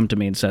ever come to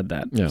me and said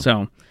that. Yeah.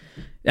 So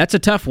that's a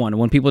tough one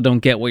when people don't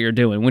get what you're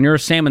doing. When you're a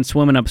salmon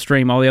swimming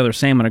upstream, all the other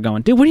salmon are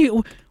going, dude,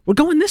 we're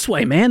going this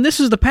way, man. This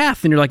is the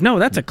path. And you're like, no,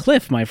 that's a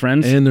cliff, my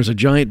friends. And there's a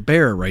giant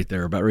bear right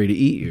there about ready to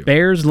eat you.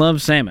 Bears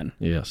love salmon.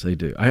 Yes, they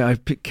do. I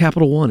picked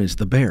Capital One as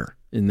the bear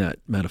in that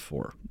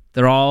metaphor.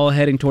 They're all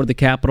heading toward the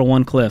Capital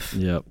One cliff.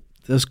 Yep.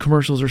 Those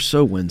commercials are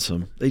so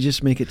winsome. They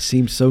just make it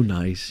seem so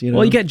nice. You know?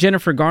 Well, you get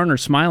Jennifer Garner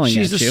smiling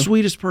She's at you. the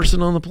sweetest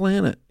person on the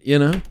planet, you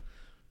know?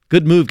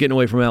 Good move getting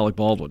away from Alec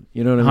Baldwin.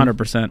 You know what I mean?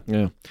 100%.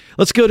 Yeah.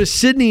 Let's go to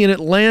Sydney in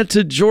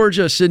Atlanta,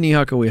 Georgia. Sydney,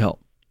 how can we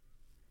help?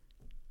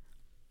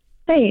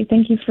 Hey,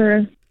 thank you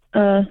for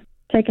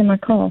taking my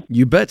call.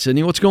 You bet,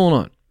 Sydney. What's going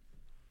on?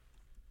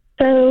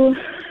 So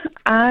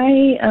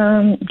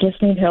I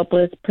just need help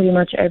with pretty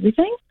much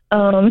everything.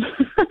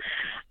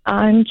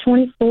 I'm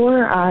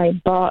 24. I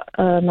bought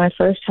my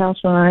first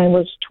house when I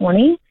was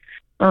 20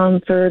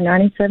 for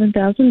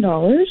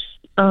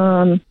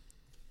 $97,000.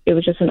 It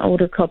was just an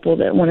older couple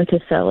that wanted to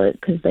sell it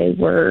because they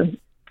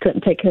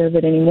couldn't take care of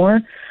it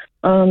anymore.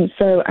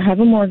 So I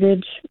have a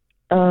mortgage.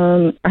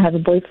 I have a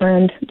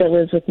boyfriend that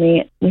lives with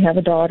me. We have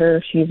a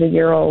daughter. She's a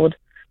year old.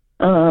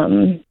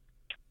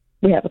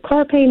 We have a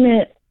car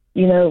payment.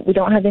 You know, we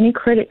don't have any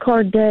credit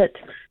card debt,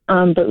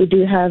 but we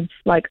do have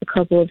like a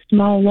couple of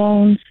small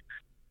loans.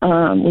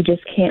 We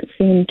just can't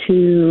seem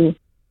to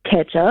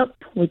catch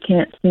up. We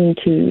can't seem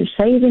to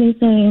save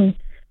anything.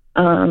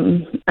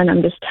 And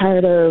I'm just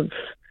tired of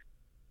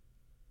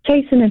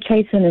chasing and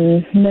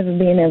never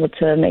being able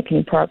to make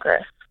any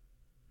progress.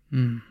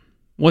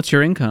 What's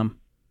your income?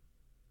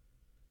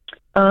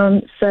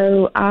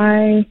 So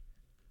I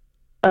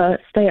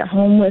stay at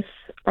home with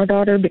our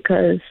daughter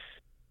because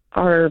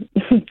where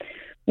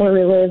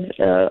we live,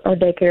 our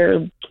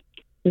daycare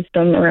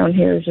system around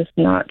here is just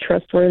not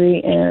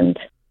trustworthy, and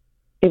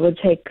it would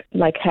take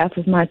like half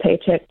of my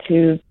paycheck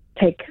to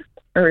pay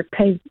for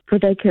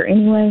daycare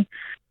anyway.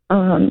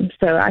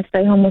 So I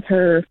stay home with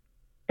her,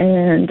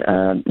 and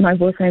my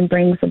boyfriend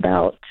brings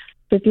about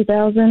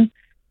 $50,000.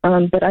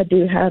 But I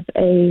do have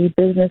a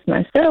business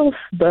myself,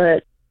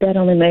 but that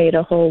only made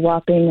a whole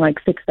whopping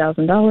like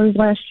 $6,000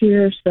 last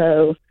year.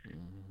 So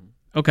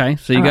okay,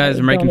 so you guys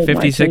are making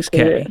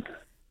 $56K.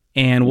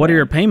 And what are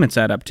your payments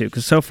add up to?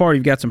 Because so far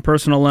you've got some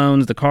personal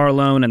loans, the car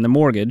loan, and the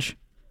mortgage.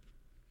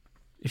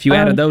 If you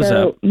added those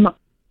up.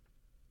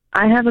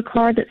 I have a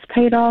car that's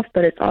paid off,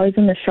 but it's always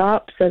in the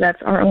shop, so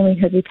that's our only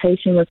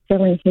hesitation with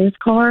selling his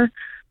car.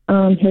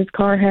 His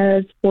car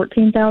has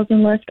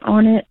 $14,000 left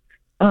on it.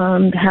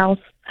 The house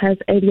has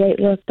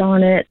 $88,000 left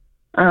on it.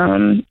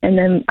 And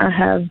then I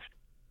have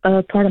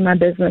part of my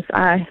business.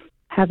 I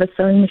have a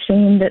sewing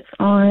machine that's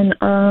on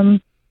a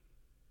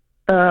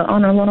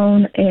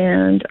loan,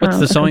 and what's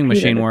the sewing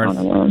machine worth? On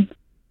a loan.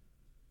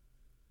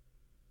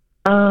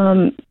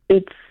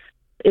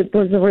 It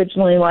was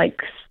originally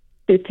like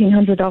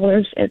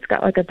 $1,500. It's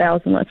got like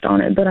 $1,000 left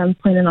on it, but I'm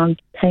planning on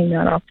paying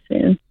that off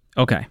soon.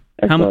 Okay.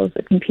 As well as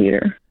the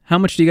computer. How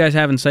much do you guys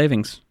have in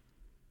savings?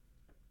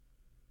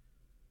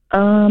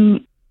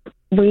 We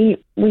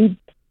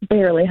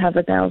barely have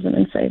 $1,000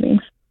 in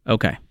savings.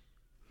 Okay.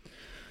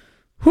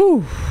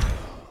 Whew.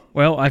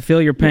 Well, I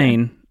feel your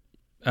pain.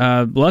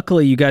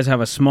 Luckily, you guys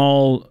have a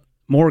small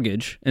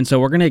mortgage, and so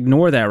we're going to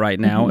ignore that right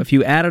now. If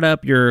you added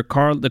up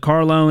the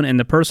car loan and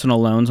the personal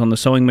loans on the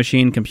sewing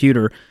machine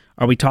computer,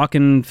 are we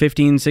talking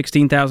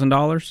 $15,000,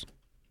 $16,000?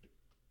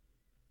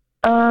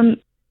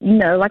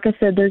 No, like I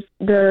said, there's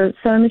the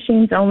sewing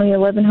machine's only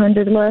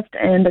 $1,100 left,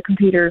 and the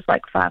computer's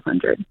like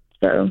 $500.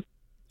 So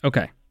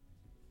okay,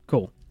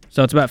 cool.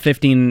 So it's about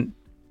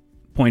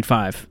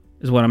 15.5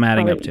 is what I'm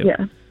adding up to.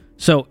 Yeah.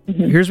 So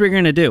here's what you're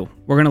going to do.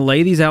 We're going to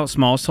lay these out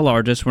smallest to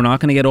largest. We're not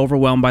going to get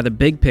overwhelmed by the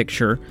big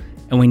picture,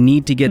 and we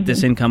need to get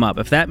this income up.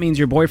 If that means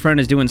your boyfriend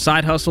is doing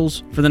side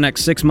hustles for the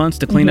next 6 months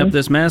to clean up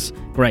this mess,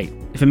 great.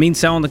 If it means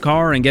selling the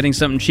car and getting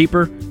something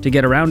cheaper to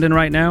get around in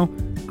right now,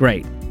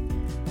 great.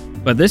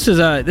 But this is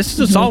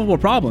a solvable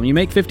problem. You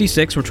make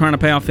 56, we're trying to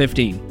pay off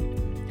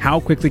 15. How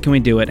quickly can we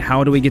do it?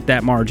 How do we get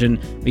that margin?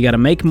 We got to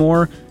make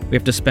more, we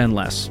have to spend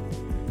less.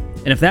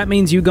 And if that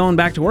means you going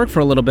back to work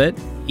for a little bit,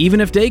 even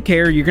if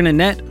daycare, you're going to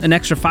net an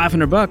extra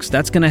 $500,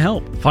 that's going to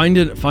help. Find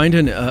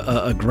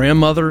a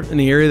grandmother in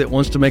the area that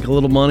wants to make a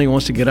little money,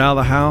 wants to get out of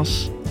the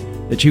house,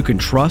 that you can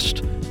trust,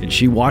 and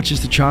she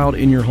watches the child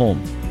in your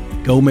home.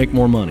 Go make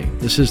more money.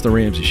 This is The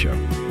Ramsey Show.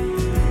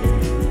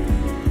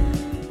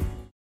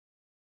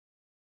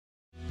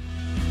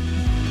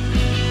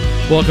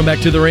 Welcome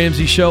back to The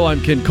Ramsey Show.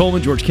 I'm Ken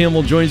Coleman. George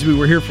Campbell joins me.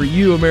 We're here for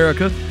you,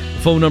 America.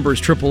 The phone number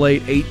is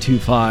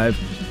 888-825-5225,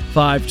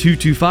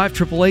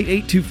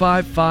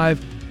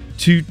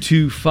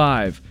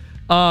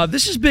 888-825-5225.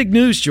 This is big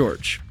news,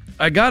 George.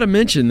 I got to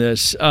mention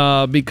this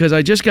because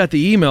I just got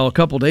the email a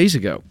couple days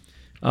ago.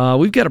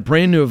 We've got a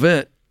brand new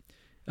event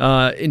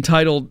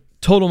entitled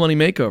Total Money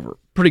Makeover.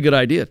 Pretty good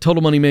idea.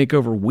 Total Money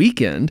Makeover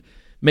Weekend,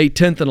 May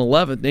 10th and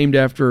 11th, named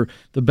after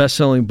the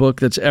best-selling book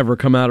that's ever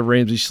come out of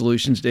Ramsey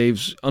Solutions,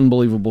 Dave's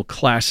unbelievable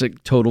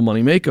classic Total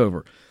Money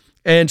Makeover.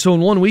 And so in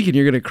 1 weekend,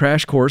 you're going to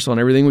crash course on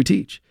everything we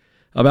teach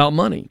about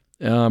money.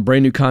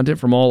 Brand new content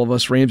from all of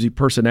us Ramsey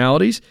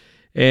personalities.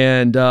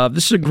 And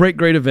this is a great,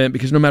 great event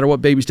because no matter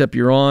what baby step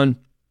you're on,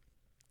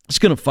 it's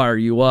going to fire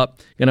you up.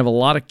 Going to have a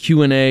lot of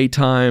Q&A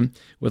time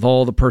with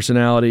all the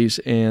personalities,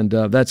 and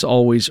that's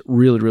always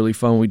really, really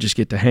fun. We just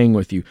get to hang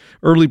with you.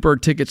 Early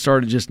bird tickets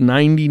start at just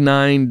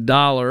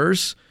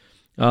 $99,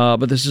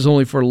 but this is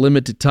only for a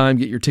limited time.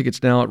 Get your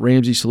tickets now at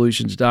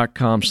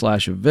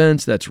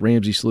RamseySolutions.com/events. That's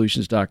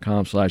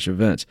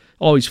RamseySolutions.com/events.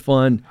 Always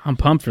fun. I'm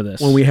pumped for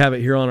this. When we have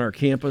it here on our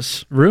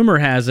campus. Rumor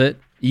has it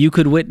you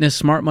could witness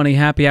Smart Money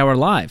Happy Hour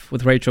live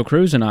with Rachel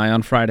Cruz and I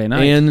on Friday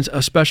night. And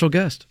a special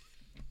guest.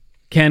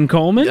 Ken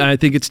Coleman? I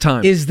think it's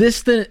time. Is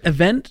this the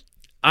event?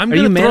 Are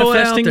you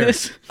manifesting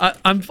this?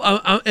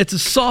 It's a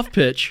soft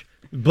pitch,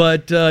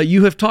 but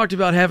you have talked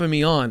about having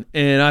me on,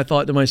 and I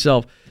thought to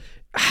myself,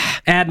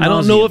 I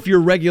don't know if your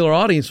regular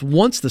audience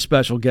wants the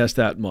special guest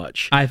that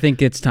much. I think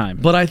it's time.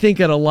 But I think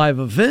at a live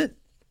event,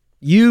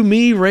 you,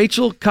 me,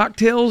 Rachel,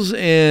 cocktails,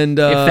 and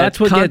if that's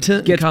what gets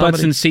comedy,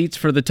 butts and seats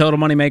for the Total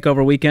Money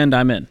Makeover weekend,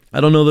 I'm in.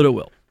 I don't know that it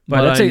will.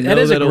 But that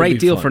is a great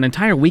deal for an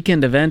entire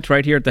weekend event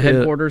right here at the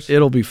headquarters.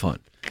 It'll be fun.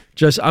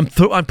 I'm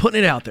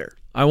putting it out there.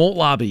 I won't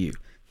lobby you.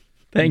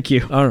 Thank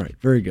you. All right,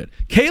 very good.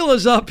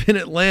 Kayla's up in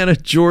Atlanta,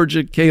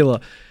 Georgia. Kayla,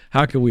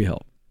 how can we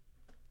help?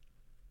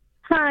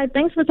 Hi,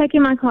 thanks for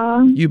taking my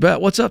call. You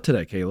bet. What's up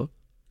today, Kayla?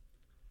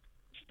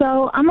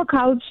 So I'm a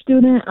college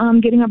student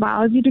getting a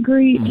biology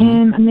degree,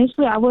 and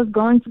initially I was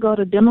going to go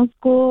to dental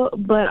school,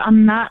 but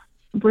I'm not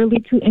really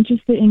too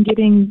interested in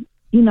getting,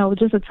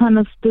 just a ton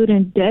of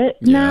student debt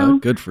now. Yeah,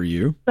 good for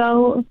you.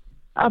 So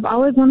I've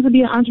always wanted to be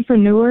an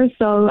entrepreneur,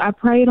 so I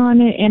prayed on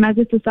it, and I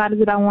just decided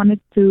that I wanted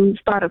to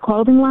start a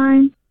clothing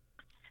line.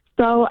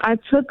 So I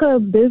took a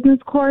business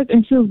course,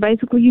 and she was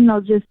basically,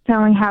 just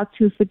telling how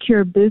to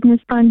secure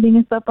business funding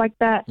and stuff like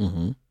that.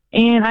 Mm-hmm.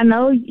 And I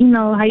know,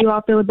 how you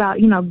all feel about,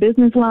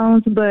 business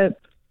loans, but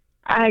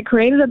I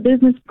created a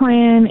business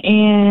plan,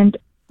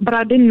 but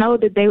I didn't know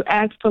that they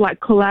asked for,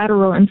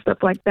 collateral and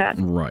stuff like that.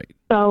 Right.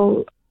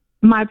 So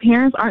my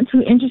parents aren't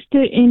too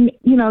interested in,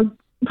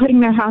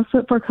 putting their house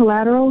up for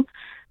collateral.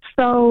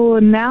 So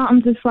now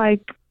I'm just I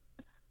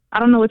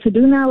don't know what to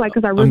do now,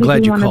 because I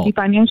really do want to be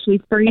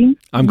financially free.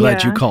 I'm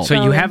glad you called.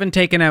 So you haven't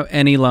taken out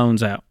any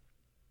loans out,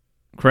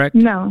 correct?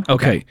 No.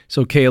 Okay.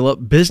 So,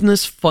 Kayla,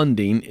 business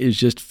funding is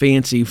just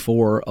fancy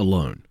for a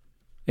loan.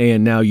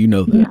 And now you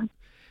know that.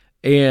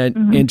 Yeah.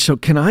 And so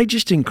can I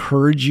just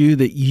encourage you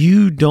that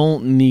you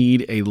don't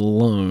need a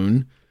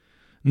loan,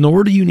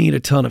 nor do you need a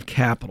ton of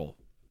capital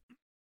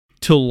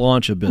to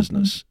launch a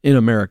business in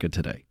America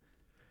today.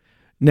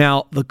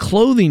 Now, the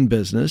clothing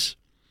business,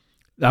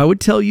 I would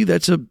tell you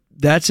that's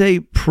a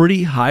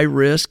pretty high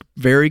risk,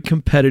 very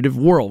competitive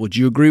world. Would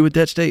you agree with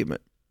that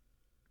statement?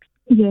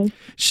 Yes.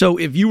 So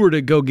if you were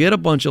to go get a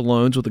bunch of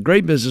loans with a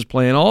great business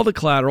plan, all the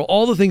collateral,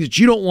 all the things that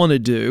you don't want to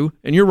do,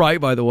 and you're right,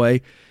 by the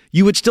way,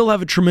 you would still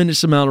have a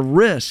tremendous amount of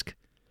risk.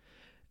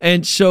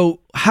 And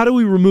so how do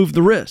we remove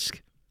the risk?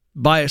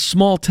 By a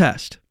small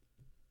test.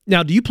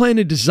 Now, do you plan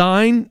to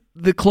design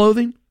the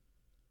clothing?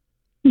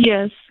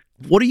 Yes.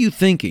 What are you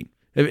thinking?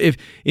 If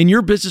in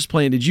your business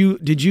plan, did you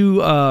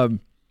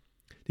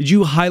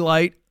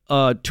highlight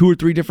 2 or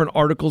 3 different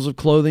articles of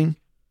clothing?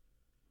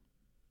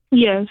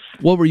 Yes.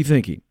 What were you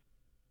thinking?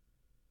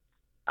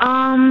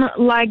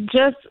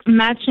 Just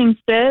matching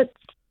sets.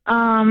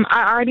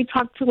 I already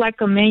talked to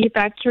a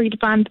manufacturer to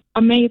find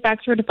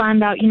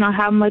out,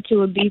 how much it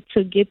would be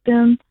to get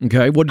them.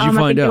 Okay. What did you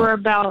find out? They were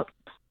about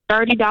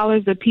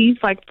 $30 a piece,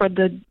 for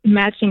the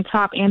matching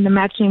top and the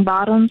matching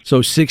bottom. So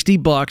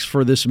 $60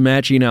 for this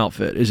matching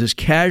outfit. Is this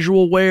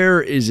casual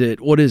wear?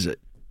 What is it?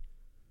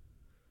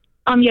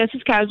 Yes,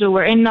 it's casual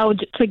wear. And no,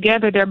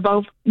 together they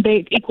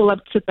equal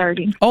up to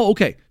 $30. Oh,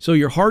 okay. So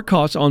your hard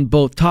costs on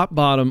both top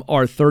bottom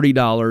are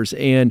 $30.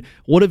 And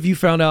what have you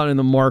found out in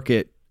the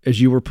market as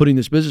you were putting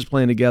this business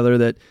plan together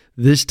that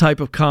this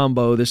type of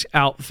combo, this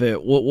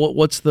outfit,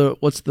 what's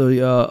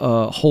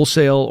the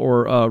wholesale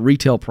or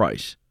retail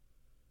price?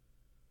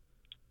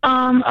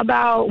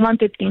 About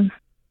 $115.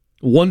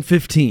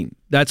 $115.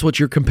 That's what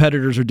your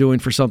competitors are doing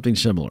for something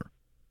similar.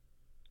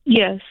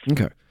 Yes.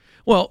 Okay.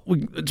 Well,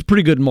 it's a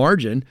pretty good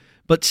margin,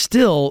 but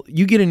still,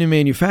 you get into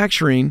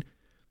manufacturing,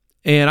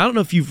 and I don't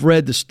know if you've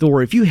read the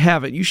story. If you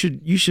haven't, you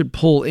should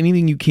pull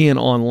anything you can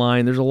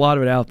online. There's a lot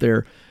of it out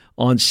there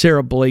on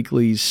Sarah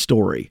Blakely's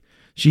story.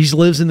 She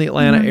lives in the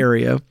Atlanta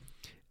area,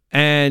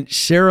 and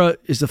Sarah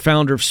is the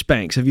founder of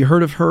Spanx. Have you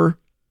heard of her?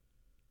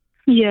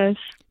 Yes.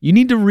 You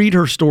need to read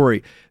her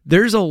story.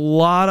 There's a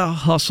lot of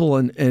hustle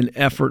and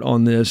effort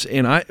on this,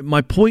 and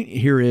my point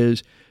here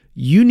is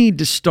you need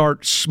to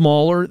start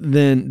smaller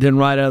than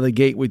right out of the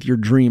gate with your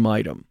dream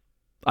item.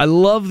 I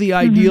love the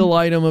ideal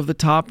item of the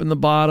top and the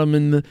bottom,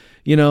 and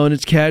and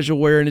it's casual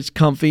wear and it's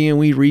comfy, and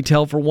we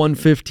retail for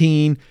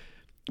 $115.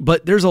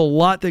 But there's a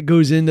lot that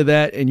goes into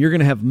that, and you're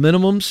going to have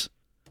minimums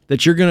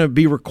that you're going to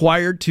be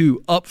required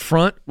to up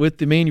front with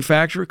the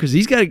manufacturer, because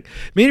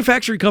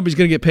manufacturing company's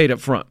going to get paid up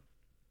front,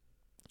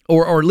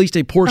 or at least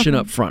a portion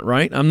up front,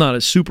 right? I'm not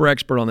a super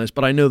expert on this,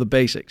 but I know the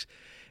basics.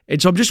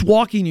 And so I'm just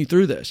walking you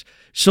through this.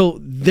 So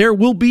there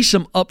will be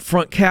some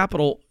upfront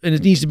capital, and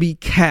it needs to be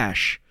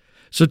cash.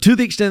 So to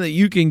the extent that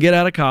you can get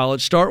out of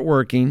college, start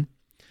working,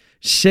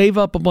 save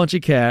up a bunch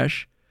of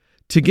cash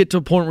to get to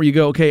a point where you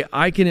go, okay,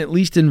 I can at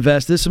least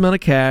invest this amount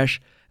of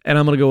cash, and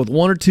I'm going to go with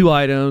 1 or 2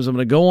 items. I'm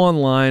going to go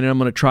online, and I'm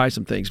going to try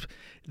some things.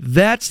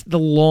 That's the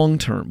long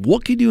term.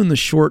 What can you do in the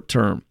short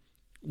term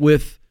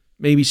with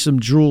maybe some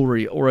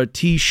jewelry or a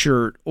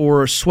T-shirt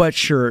or a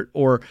sweatshirt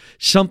or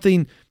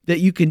something that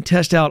you can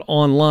test out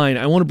online?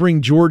 I want to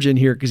bring George in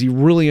here because he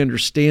really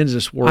understands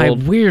this world. I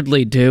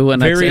weirdly do,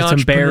 and Very it's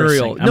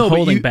embarrassing. I'm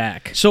holding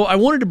back. So I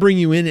wanted to bring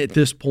you in at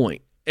this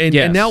point and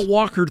now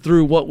walk her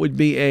through what would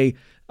be a,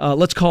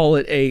 let's call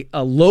it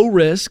a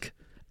low-risk,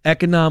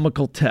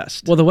 economical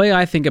test. Well, the way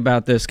I think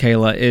about this,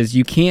 Kayla, is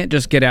you can't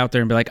just get out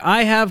there and be like,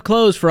 I have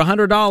clothes for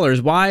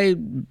 $100.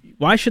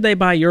 Why should they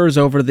buy yours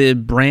over the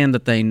brand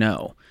that they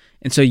know?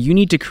 And so you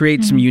need to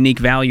create some unique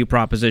value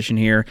proposition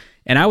here.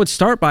 And I would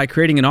start by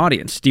creating an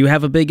audience. Do you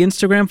have a big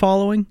Instagram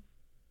following?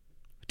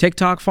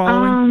 TikTok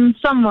following?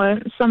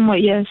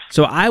 Somewhat, yes.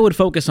 So I would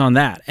focus on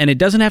that. And it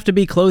doesn't have to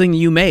be clothing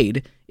you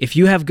made. If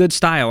you have good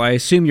style, I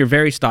assume you're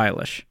very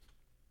stylish.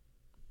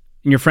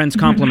 And your friends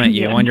compliment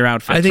you on your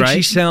outfits, right? I think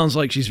she sounds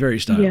like she's very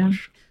stylish. Yeah.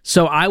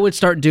 So I would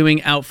start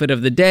doing outfit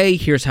of the day.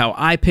 Here's how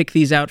I pick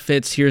these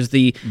outfits. Here's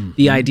the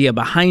idea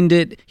behind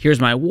it. Here's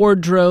my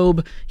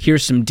wardrobe.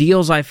 Here's some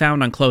deals I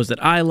found on clothes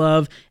that I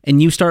love. And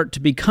you start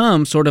to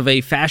become sort of a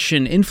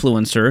fashion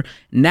influencer.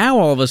 Now,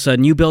 all of a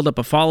sudden, you build up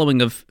a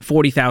following of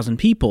 40,000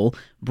 people.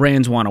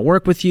 Brands want to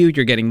work with you.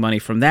 You're getting money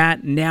from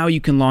that. Now you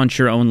can launch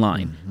your own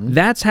line.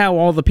 That's how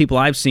all the people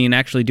I've seen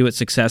actually do it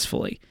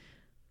successfully.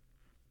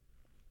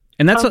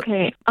 And that's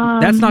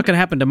that's not going to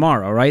happen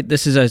tomorrow, right?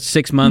 This is a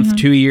 6-month,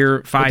 2-year,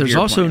 5-year But there's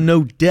also plan.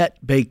 no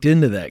debt baked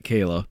into that,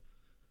 Kayla.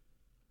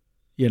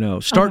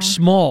 Start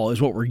small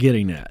is what we're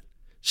getting at.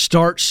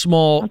 Start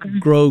small,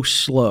 grow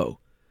slow.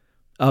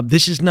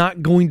 This is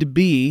not going to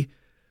be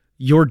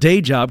your day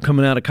job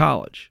coming out of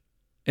college.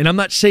 And I'm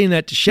not saying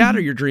that to shatter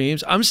your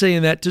dreams. I'm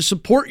saying that to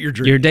support your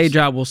dreams. Your day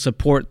job will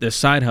support this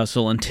side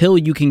hustle until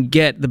you can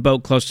get the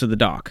boat close to the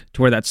dock,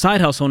 to where that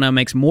side hustle now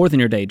makes more than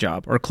your day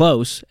job, or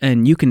close,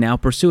 and you can now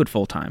pursue it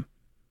full time.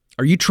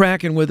 Are you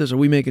tracking with us? Are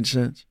we making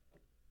sense?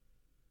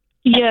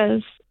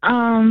 Yes.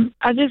 I'm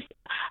at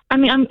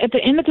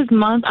the end of this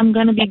month, I'm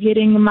going to be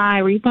getting my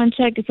refund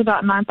check. It's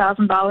about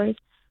 $9,000. So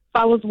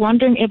I was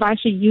wondering if I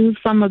should use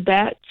some of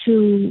that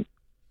to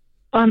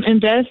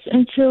invest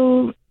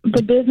into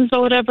the business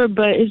or whatever,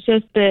 but it's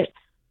just that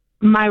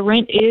my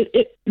rent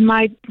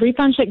my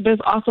refund check does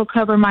also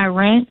cover my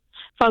rent.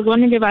 So I was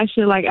wondering if I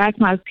should ask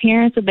my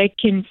parents if they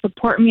can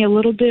support me a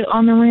little bit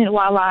on the rent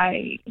while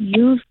I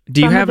use.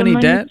 Do you have any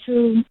debt?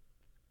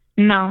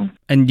 No.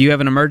 And do you have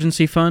an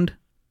emergency fund,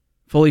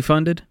 fully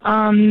funded?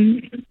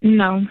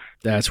 No.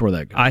 That's where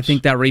that goes. I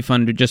think that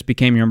refund just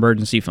became your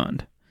emergency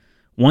fund.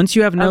 Once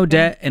you have no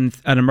debt and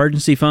an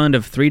emergency fund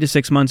of 3 to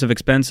 6 months of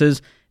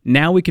expenses,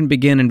 now we can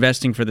begin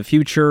investing for the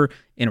future,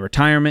 in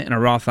retirement, in a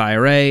Roth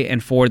IRA,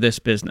 and for this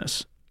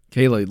business.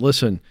 Kayla,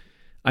 listen,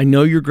 I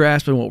know you're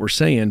grasping what we're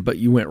saying, but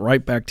you went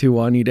right back to,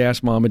 I need to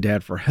ask mom and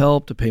dad for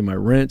help to pay my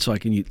rent so I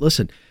can use.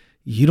 Listen,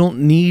 you don't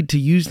need to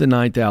use the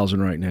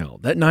 $9,000 right now.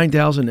 That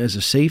 $9,000 as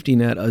a safety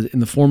net in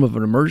the form of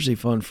an emergency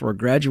fund for a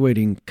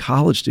graduating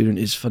college student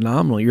is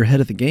phenomenal. You're ahead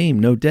of the game,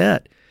 no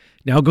debt.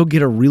 Now go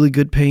get a really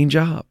good paying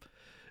job.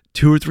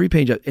 2 or 3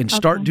 paying jobs, and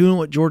start doing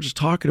what George is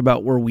talking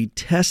about, where we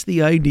test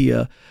the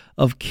idea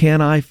of,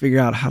 can I figure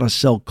out how to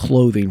sell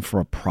clothing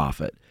for a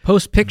profit?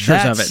 Post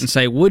pictures of it and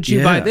say, would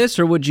you buy this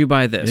or would you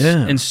buy this?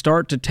 Yeah. And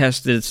start to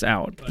test this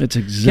out. That's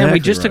exactly Ken, we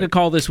just took a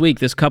call this week.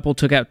 This couple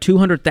took out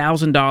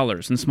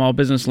 $200,000 in small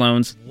business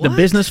loans. What? The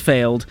business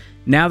failed.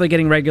 Now they're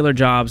getting regular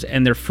jobs,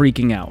 and they're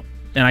freaking out.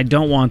 And I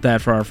don't want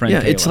that for our friend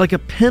Kayla. It's like a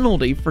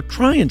penalty for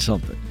trying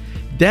something.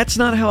 That's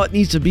not how it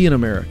needs to be in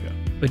America.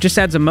 It just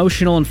adds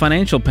emotional and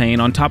financial pain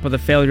on top of the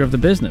failure of the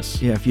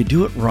business. Yeah, if you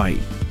do it right,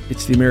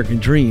 it's the American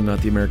dream, not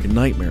the American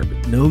nightmare.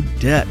 But no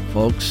debt,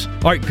 folks.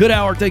 All right, good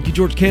hour. Thank you,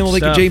 George Kamel.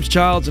 Thank you, James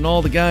Childs, and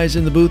all the guys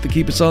in the booth that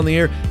keep us on the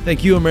air.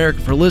 Thank you, America,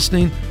 for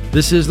listening.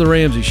 This is The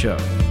Ramsey Show.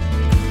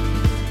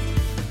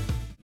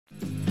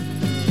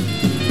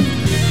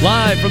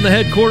 Live from the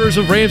headquarters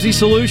of Ramsey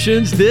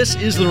Solutions, this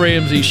is The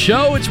Ramsey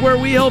Show. It's where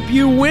we help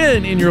you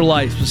win in your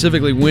life,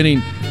 specifically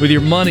winning with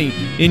your money,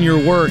 in your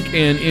work,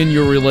 and in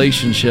your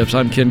relationships.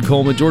 I'm Ken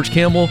Coleman. George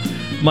Campbell,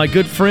 my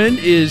good friend,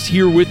 is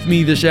here with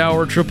me this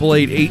hour.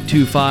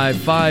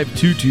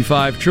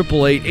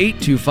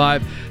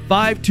 888-825-5225,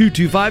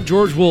 888-825-5225.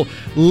 George will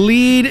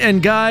lead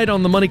and guide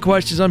on the money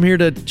questions. I'm here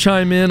to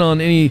chime in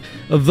on any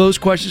of those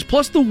questions,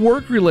 plus the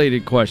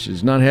work-related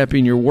questions. Not happy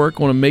in your work,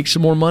 want to make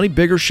some more money,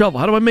 bigger shovel.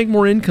 How do I make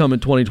more income in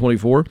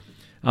 2024?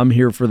 I'm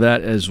here for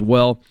that as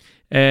well.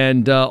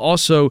 And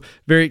also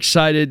very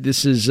excited.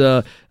 This is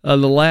the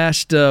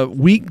last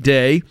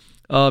weekday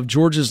of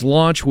George's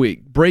launch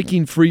week,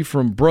 Breaking Free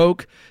from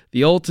Broke,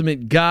 the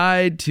ultimate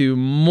guide to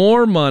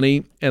more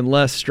money and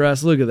less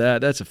stress. Look at that.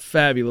 That's a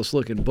fabulous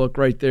looking book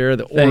right there.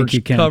 The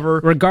orange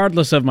cover.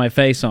 Regardless of my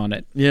face on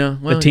it. Yeah.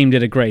 Well, the team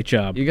did a great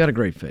job. You got a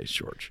great face,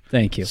 George.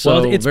 Thank you.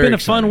 So, well, it's been a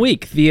fun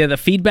week. The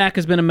feedback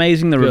has been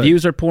amazing. The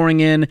reviews are pouring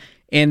in.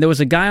 And there was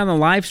a guy on the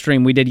live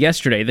stream we did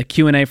yesterday, the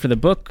Q&A for the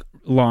book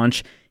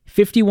launch,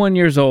 51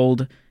 years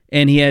old,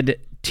 and he had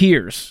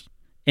tears.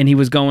 And he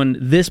was going,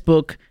 this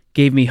book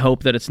gave me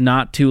hope that it's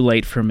not too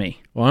late for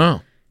me.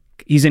 Wow.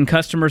 He's in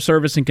customer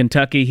service in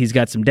Kentucky. He's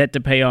got some debt to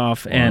pay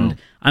off, and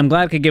I'm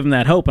glad I could give him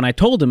that hope. And I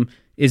told him,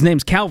 his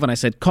name's Calvin. I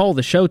said, call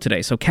the show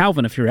today. So,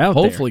 Calvin, if you're out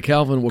there, hopefully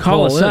Calvin will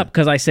call us up,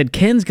 because I said,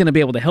 Ken's going to be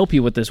able to help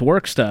you with this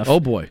work stuff. Oh,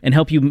 boy. And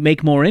help you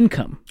make more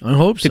income. I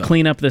hope so. To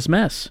clean up this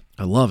mess.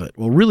 I love it.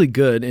 Well, really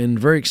good and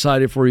very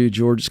excited for you,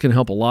 George. It's going to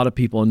help a lot of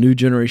people. A new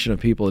generation of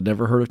people that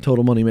never heard of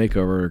Total Money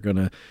Makeover are going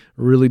to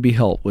really be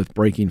helped with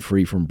breaking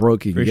free from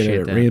broke. You can get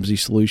it at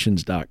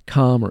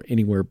RamseySolutions.com or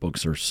anywhere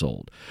books are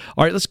sold.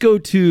 All right, let's go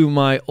to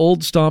my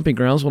old stomping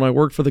grounds when I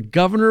worked for the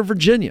governor of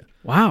Virginia.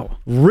 Wow.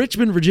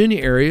 Richmond,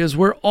 Virginia area is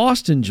where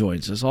Austin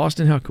joins us.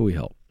 Austin, how can we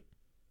help?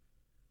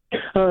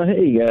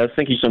 Hey, guys.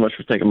 Thank you so much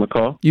for taking my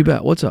call. You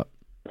bet. What's up?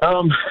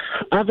 Me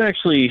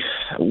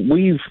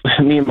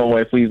and my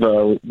wife,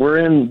 we're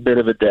in a bit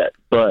of a debt,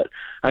 but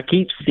I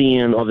keep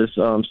seeing all this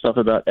stuff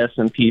about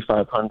S&P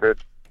 500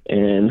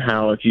 and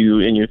how if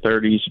you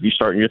start in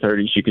your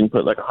 30s, you can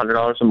put like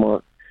 $100 a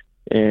month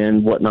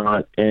and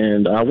whatnot.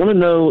 And I want to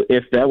know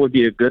if that would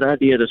be a good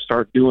idea to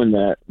start doing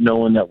that,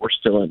 knowing that we're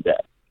still in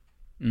debt.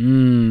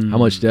 How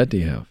much debt do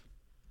you have?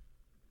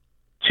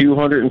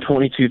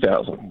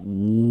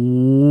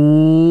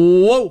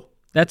 $222,000. Whoa.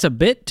 That's a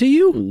bit to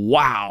you?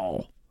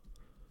 Wow.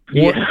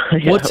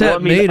 What's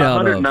that made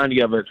out of?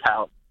 190 of it's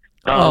house.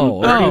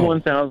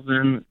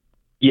 31,000.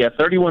 Yeah,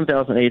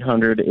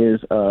 31,800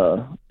 is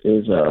a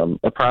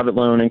private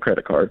loan and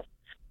credit card,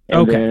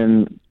 and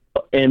then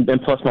and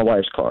plus my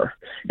wife's car,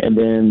 and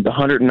then the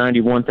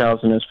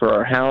 191,000 is for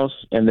our house,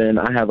 and then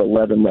I have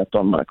 11 left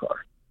on my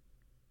car.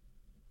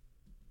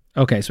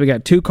 Okay, so we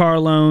got 2 car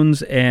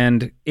loans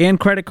and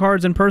credit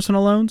cards and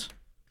personal loans?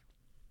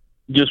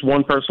 Just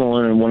one personal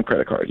loan and one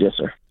credit card, yes,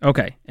 sir.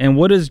 Okay, and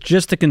what does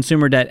just the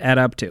consumer debt add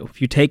up to if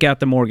you take out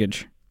the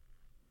mortgage?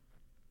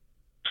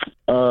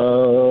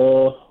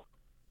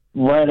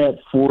 Right at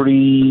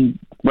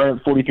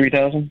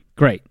 43,000.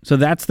 Great. So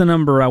that's the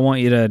number I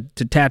want you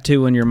to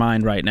tattoo in your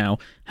mind right now.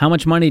 How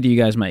much money do you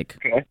guys make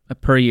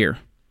per year?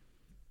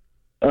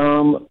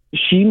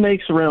 She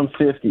makes around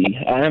 50.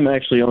 I am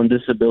actually on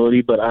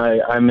disability, but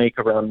I make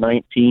around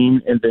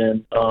 19, and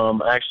then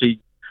I actually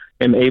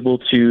am able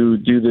to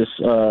do this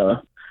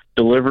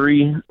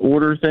delivery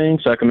order thing,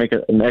 so I can make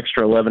an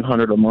extra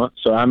 $1,100 a month.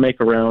 So I make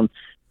around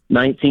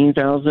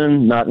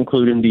 $19,000, not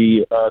including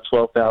the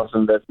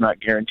 $12,000 that's not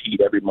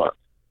guaranteed every month.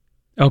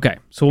 Okay,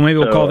 so maybe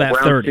we'll call that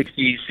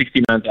 30.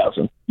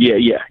 69,000.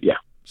 Yeah.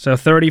 So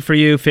 30 for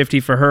you, 50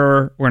 for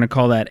her. We're going to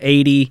call that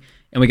 80,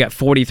 and we got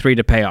 43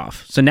 to pay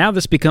off. So now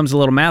this becomes a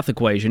little math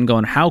equation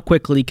going, how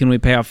quickly can we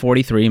pay off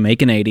 43,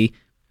 make an 80,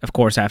 of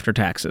course, after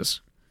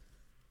taxes?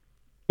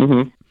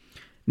 Mm-hmm.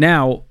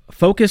 Now,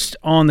 focused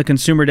on the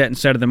consumer debt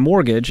instead of the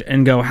mortgage,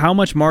 and go, how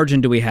much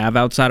margin do we have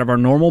outside of our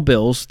normal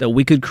bills that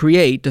we could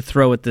create to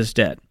throw at this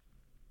debt?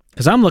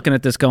 Because I'm looking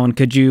at this going,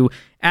 could you,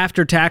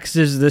 after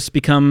taxes, this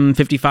become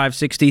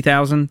 $55,000,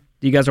 $60,000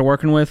 you guys are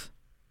working with?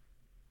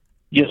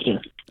 Yes,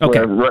 sir. Okay.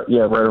 Right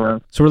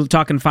around. So we're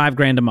talking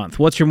 $5,000 a month.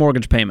 What's your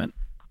mortgage payment?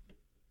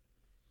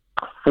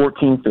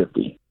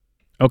 $1,450.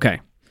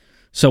 Okay.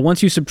 So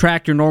once you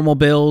subtract your normal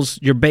bills,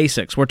 your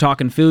basics, we're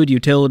talking food,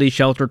 utilities,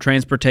 shelter,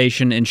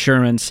 transportation,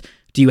 insurance.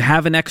 Do you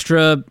have an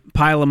extra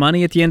pile of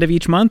money at the end of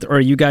each month, or are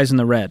you guys in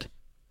the red?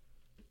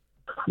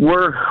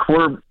 We're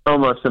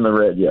almost in the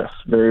red, yes.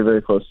 Very,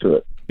 very close to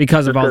it.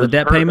 Because of all the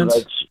debt payments?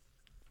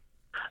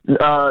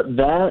 Well,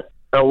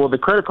 the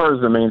credit card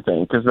is the main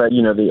thing, because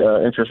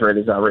the interest rate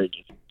is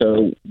outrageous.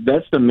 So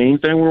that's the main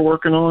thing we're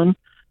working on.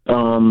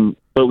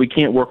 But we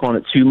can't work on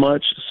it too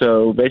much.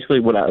 So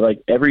basically,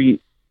 every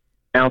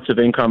ounce of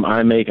income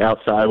I make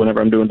outside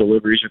whenever I'm doing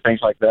deliveries or things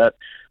like that,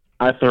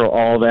 I throw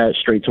all that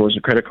straight towards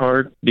the credit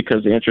card,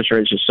 because the interest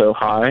rate is just so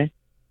high,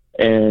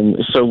 and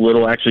so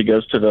little actually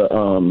goes to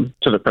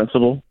the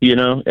principal,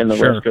 and the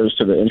rest goes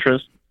to the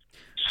interest.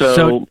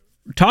 So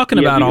talking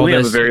about all we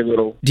this, have a very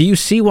little. Do you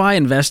see why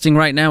investing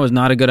right now is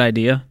not a good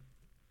idea?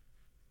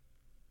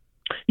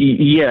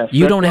 Yes.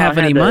 You don't have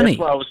any money. That's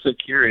why I was so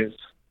curious.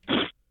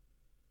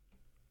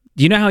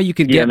 Do you know how you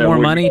could get more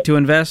money to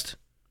invest?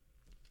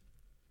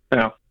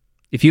 No.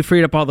 If you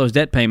freed up all those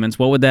debt payments,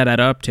 what would that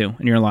add up to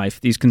in your life,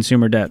 these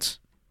consumer debts?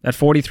 That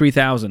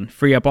 $43,000,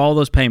 free up all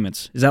those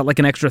payments. Is that like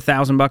an extra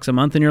 $1,000 a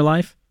month in your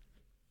life?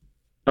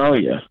 Oh,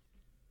 yeah.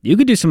 You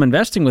could do some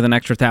investing with an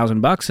extra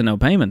 $1,000 and no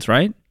payments,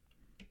 right?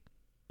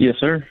 Yes,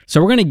 sir.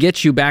 So we're going to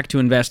get you back to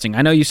investing.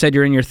 I know you said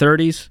you're in your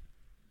 30s.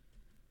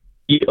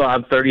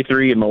 I'm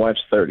 33 and my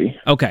wife's 30.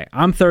 Okay,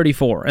 I'm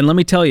 34. And let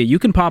me tell you, you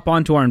can pop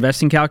onto our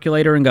investing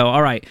calculator and go,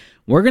 all right,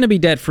 we're going to be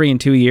debt-free in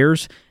 2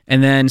 years,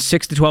 and then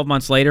 6 to 12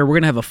 months later, we're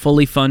going to have a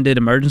fully funded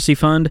emergency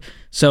fund.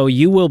 So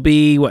you will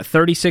be,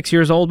 36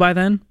 years old by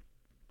then?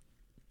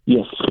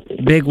 Yes.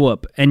 Big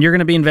whoop. And you're going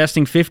to be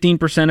investing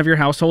 15% of your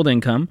household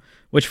income,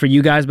 which for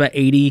you guys about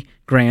 80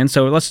 grand.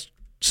 So let's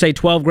say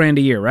 12 grand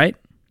a year, right?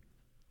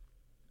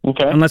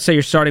 Okay. And let's say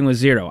you're starting with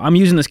zero. I'm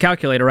using this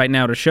calculator right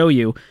now to show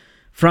you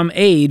from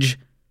age.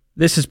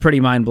 This is pretty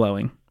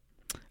mind-blowing.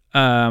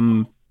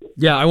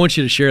 Yeah, I want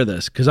you to share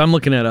this because I'm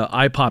looking at an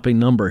eye-popping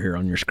number here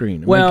on your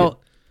screen.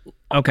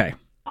 Okay.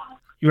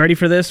 You ready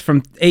for this?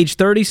 From age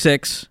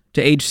 36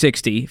 to age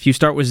 60, if you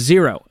start with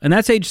zero, and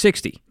that's age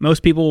 60,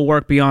 most people will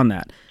work beyond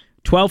that.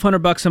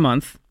 $1,200 a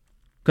month,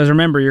 because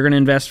remember, you're going to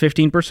invest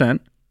 15%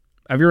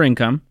 of your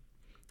income,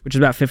 which is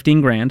about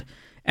 15 grand,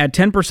 at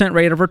 10%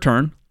 rate of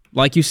return.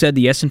 Like you said,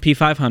 the S&P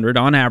 500,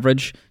 on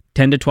average,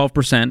 10 to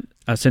 12%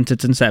 since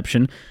its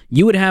inception.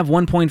 You would have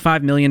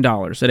 $1.5 million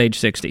at age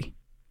 60.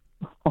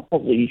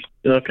 Holy,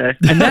 okay.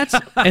 And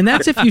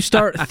that's if you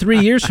start 3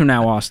 years from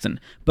now, Austin.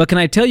 But can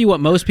I tell you what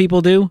most people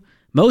do?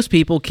 Most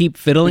people keep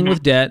fiddling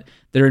with debt.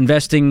 They're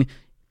investing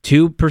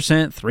 2%,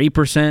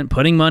 3%,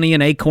 putting money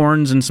in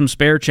acorns and some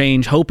spare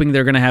change, hoping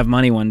they're going to have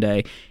money one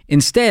day.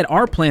 Instead,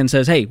 our plan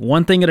says, hey,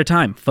 one thing at a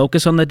time.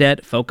 Focus on the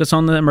debt, focus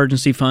on the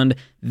emergency fund,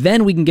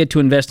 then we can get to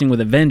investing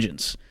with a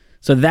vengeance.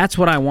 So that's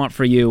what I want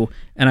for you,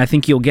 and I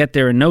think you'll get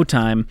there in no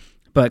time.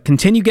 But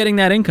continue getting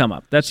that income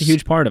up. That's a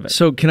huge part of it.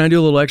 So can I do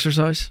a little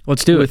exercise?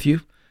 Let's do it. With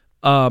you.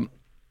 And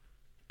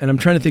I'm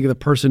trying to think of the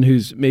person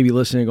who's maybe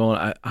listening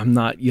going, I'm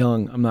not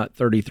young. I'm not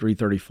 33,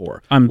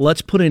 34.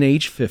 Let's put in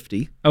age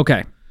 50.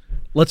 Okay.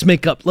 Let's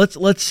make up. Let's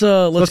say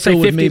go 50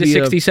 with maybe to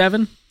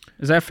 67.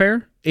 Is that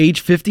fair?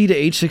 Age 50 to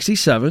age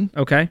 67.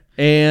 Okay.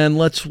 And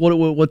let's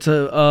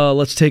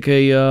take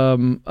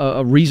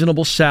a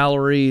reasonable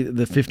salary,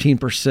 the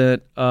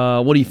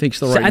 15%. What do you think's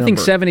the right number? I think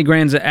 70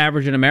 grand's the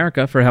average in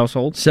America for a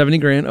household. 70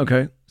 grand,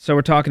 okay. So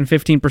we're talking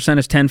 15%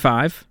 is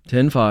 10.5.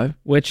 10.5.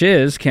 Which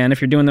is, Ken,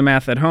 if you're doing the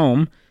math at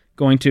home,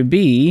 going to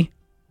be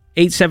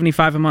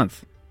 $875 a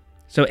month.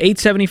 So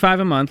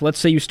 $875 a month. Let's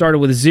say you started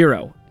with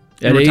zero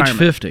at age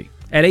 50.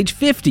 At age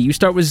 50, you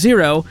start with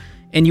zero,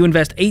 and you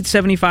invest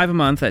 $875 a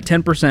month at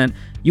 10%,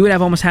 you would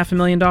have almost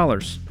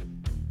 $500,000.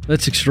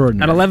 That's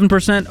extraordinary. At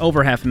 11%,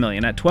 over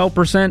 $500,000. At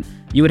 12%,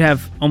 you would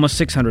have almost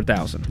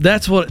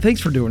 $600,000.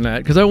 Thanks for doing that,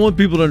 because I want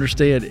people to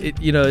understand,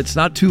 it's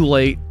not too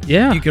late.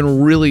 Yeah. You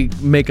can really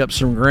make up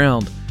some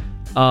ground.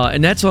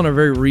 And that's on a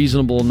very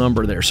reasonable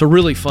number there. So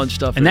really fun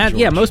stuff. And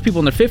most people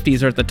in their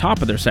 50s are at the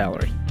top of their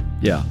salary.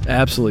 Yeah,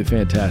 absolutely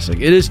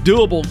fantastic. It is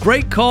doable.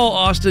 Great call,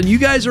 Austin. You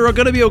guys are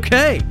going to be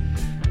okay.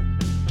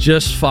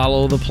 Just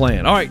follow the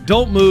plan. All right,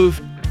 don't move.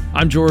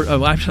 I'm George.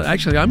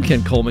 Actually, I'm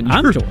Ken Coleman.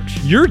 I'm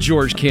George. You're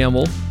George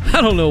Campbell.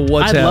 I don't know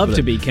what's happening. I'd love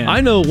to be Ken. I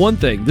know one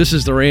thing. This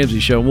is The Ramsey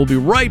Show, and we'll be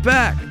right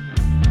back.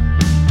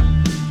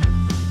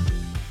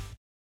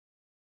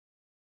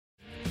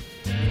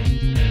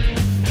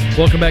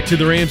 Welcome back to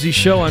The Ramsey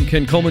Show. I'm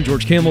Ken Coleman.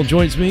 George Campbell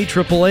joins me.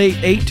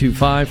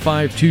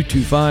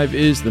 888-825-5225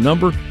 is the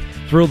number.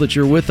 Thrilled that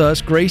you're with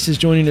us. Grace is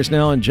joining us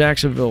now in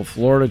Jacksonville,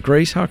 Florida.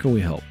 Grace, how can we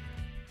help?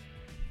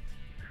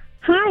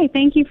 Hi,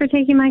 thank you for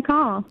taking my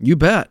call. You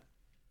bet.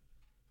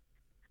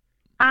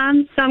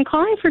 So I'm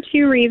calling for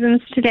two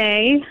reasons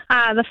today.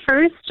 The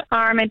first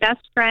are my best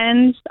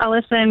friends,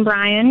 Alyssa and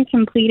Brian,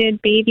 completed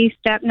baby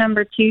step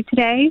number 2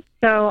 today.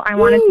 So I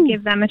wanted to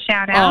give them a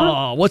shout out.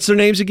 Oh, what's their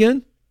names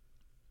again?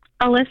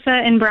 Alyssa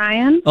and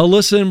Brian.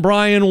 Alyssa and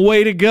Brian,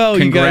 way to go.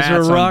 Congrats, you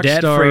guys are rock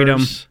debt stars.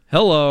 Freedom.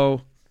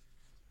 Hello.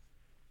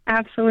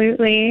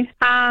 Absolutely.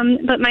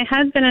 But my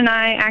husband and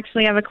I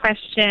actually have a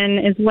question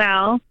as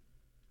well.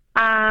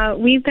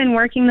 We've been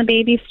working the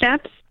baby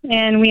steps,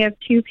 and we have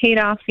 2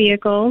 paid-off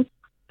vehicles,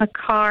 a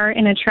car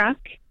and a truck.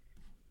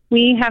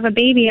 We have a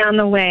baby on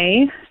the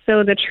way,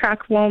 so the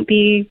truck won't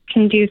be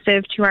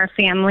conducive to our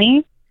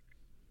family.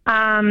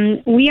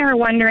 We are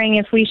wondering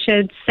if we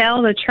should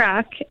sell the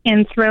truck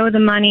and throw the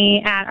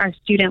money at our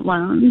student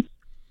loans.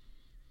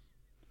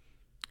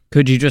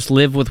 Could you just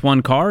live with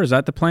one car? Is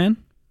that the plan?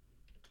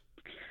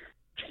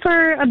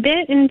 For a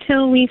bit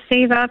until we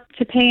save up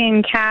to pay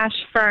in cash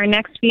for our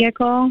next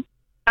vehicle.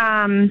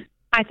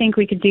 I think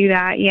we could do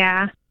that,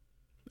 yeah.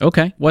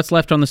 Okay. What's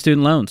left on the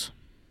student loans?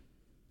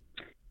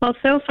 Well,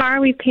 so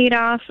far we've paid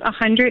off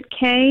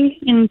 $100K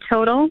in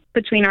total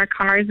between our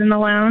cars and the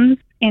loans,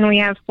 and we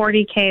have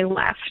 $40K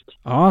left.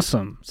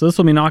 Awesome. So this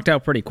will be knocked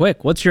out pretty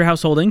quick. What's your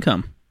household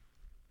income?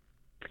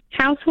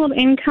 Household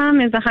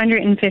income is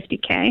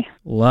 $150K.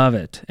 Love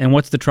it. And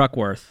what's the truck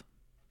worth?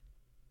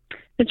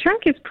 The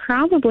truck is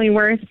probably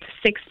worth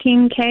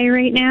 $16K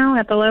right now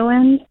at the low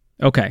end.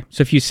 Okay,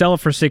 so if you sell it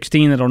for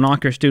 16, that'll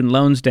knock your student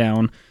loans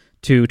down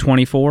to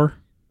 24.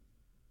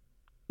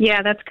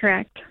 Yeah, that's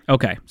correct.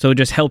 Okay, so it'll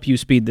just help you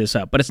speed this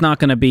up, but it's not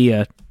going to be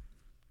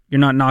you're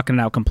not knocking it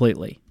out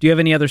completely. Do you have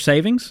any other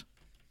savings?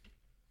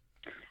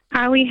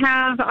 We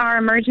have our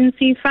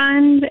emergency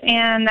fund,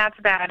 and that's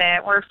about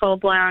it. We're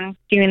full-blown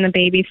doing the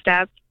baby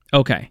steps.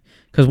 Okay,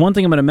 because one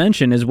thing I'm going to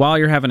mention is while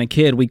you're having a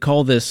kid, we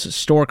call this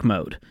stork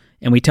mode.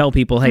 And we tell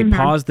people, hey,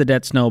 pause the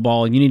debt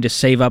snowball. You need to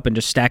save up and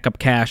just stack up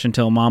cash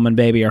until mom and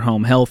baby are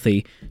home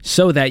healthy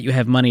so that you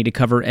have money to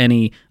cover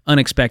any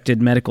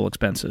unexpected medical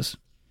expenses.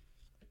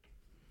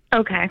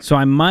 Okay. So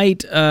I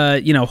might,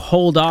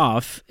 hold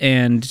off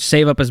and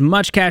save up as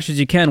much cash as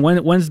you can.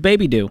 When's the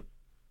baby due?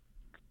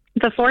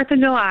 The 4th of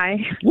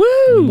July.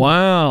 Woo!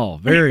 Wow,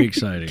 very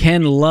exciting.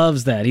 Ken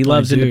loves that. He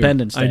loves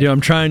Independence Day. I do.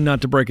 I'm trying not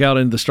to break out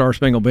into the Star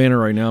Spangled Banner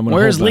right now.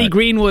 Where's Lee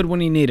Greenwood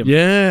when you need him?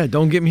 Yeah,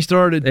 don't get me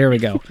started. There we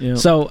go. Yep.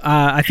 So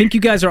I think you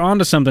guys are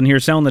onto something here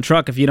selling the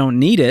truck if you don't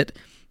need it.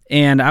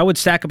 And I would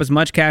stack up as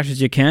much cash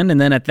as you can.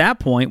 And then at that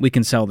point, we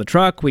can sell the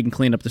truck. We can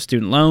clean up the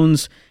student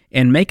loans.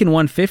 And making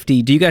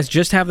 $150, do you guys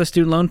just have the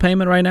student loan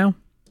payment right now?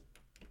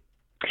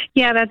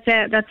 Yeah, that's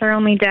it. That's our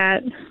only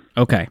debt.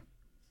 Okay.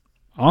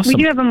 Awesome.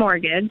 We do have a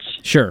mortgage.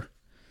 Sure.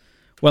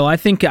 Well, I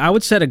think I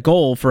would set a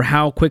goal for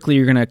how quickly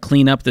you're going to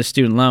clean up the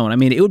student loan. I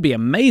mean, it would be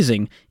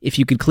amazing if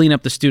you could clean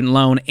up the student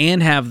loan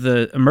and have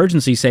the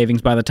emergency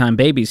savings by the time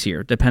baby's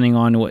here, depending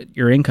on what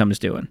your income is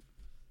doing.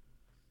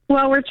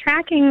 Well, we're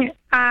tracking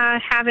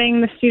having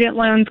the student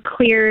loans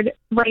cleared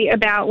right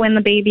about when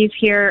the baby's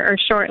here or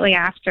shortly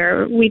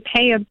after. We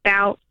pay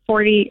about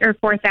 $40,000 or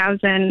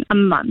 $4,000 a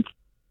month.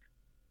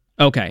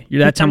 Okay,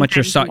 that's how much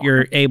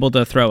you're able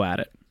to throw at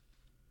it.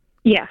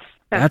 Yes.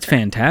 That's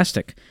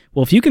fantastic.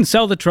 Well, if you can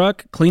sell the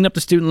truck, clean up the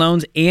student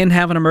loans, and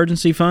have an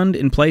emergency fund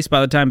in place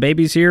by the time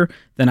baby's here,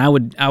 then I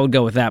would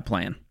go with that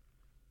plan.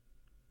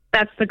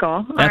 That's the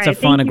goal. That's a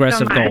fun,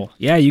 aggressive goal.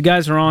 Yeah, you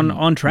guys are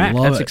on track.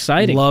 That's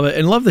exciting. Love it.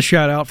 And love the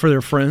shout out for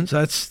their friends.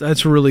 That's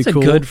really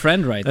cool. That's a good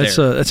friend right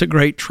there. That's a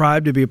great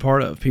tribe to be a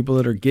part of. People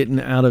that are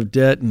getting out of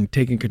debt and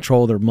taking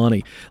control of their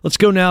money. Let's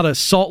go now to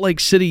Salt Lake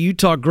City,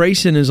 Utah.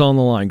 Grayson is on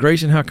the line.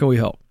 Grayson, how can we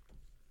help?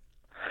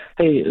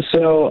 Hey,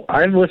 so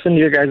I've listened to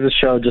your guys'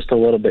 show just a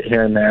little bit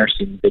here and there,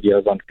 seen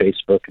videos on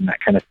Facebook and that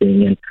kind of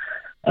thing.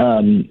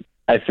 And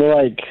I feel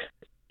like,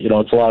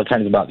 it's a lot of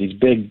times about these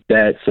big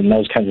debts and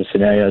those kinds of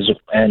scenarios.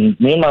 And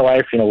me and my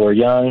wife, we're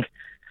young.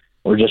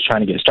 We're just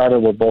trying to get started.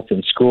 We're both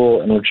in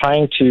school, and we're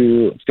trying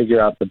to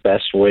figure out the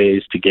best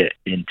ways to get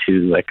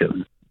into like a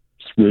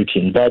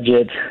routine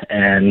budget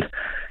and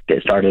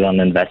get started on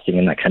investing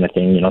and that kind of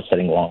thing,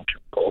 setting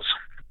long-term goals.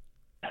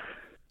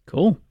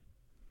 Cool.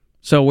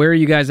 So where are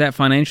you guys at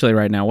financially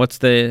right now? What's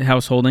the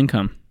household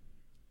income?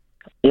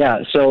 Yeah,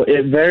 so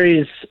it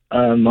varies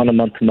on a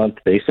month-to-month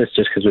basis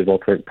just because we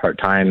both work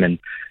part-time and,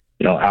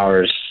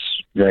 hours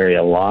vary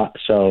a lot.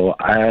 So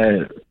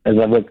as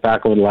I've looked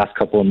back over the last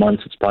couple of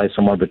months, it's probably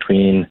somewhere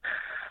between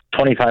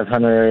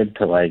 $2,500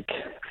 to like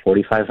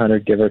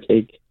 $4,500, give or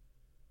take.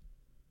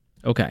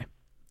 Okay.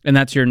 And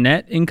that's your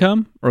net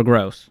income or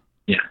gross?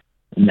 Yeah,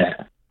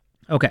 net.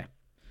 Okay.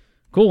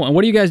 Cool. And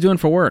what are you guys doing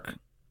for work?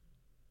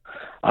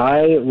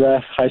 I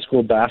ref high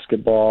school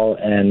basketball,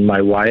 and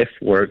my wife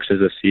works as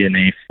a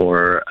CNA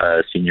for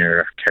a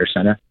senior care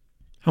center.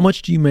 How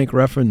much do you make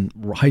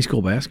reffing high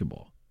school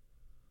basketball?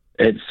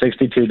 It's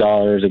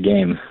 $62 a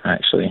game,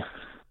 actually.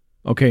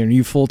 Okay, and are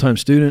you a full-time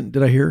student,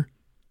 did I hear?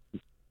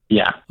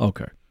 Yeah.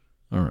 Okay.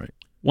 All right.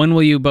 When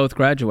will you both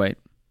graduate?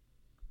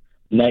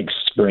 Next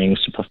spring,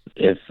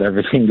 if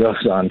everything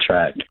goes on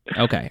track.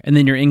 Okay. And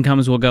then your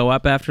incomes will go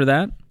up after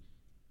that?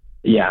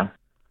 Yeah.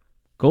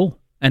 Cool.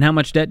 And how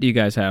much debt do you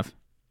guys have?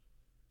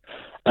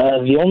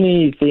 The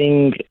only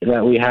thing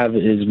that we have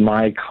is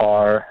my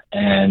car,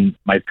 and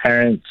my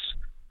parents,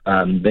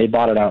 they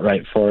bought it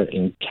outright for it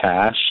in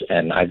cash,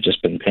 and I've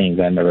just been paying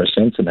them ever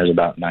since, and there's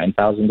about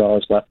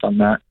 $9,000 left on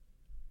that.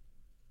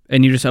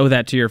 And you just owe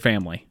that to your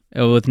family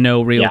with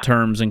no real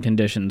terms and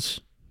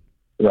conditions?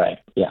 Right,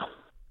 yeah.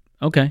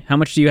 Okay. How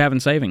much do you have in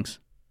savings?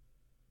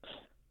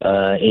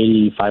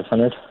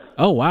 $8,500.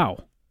 Oh,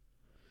 wow.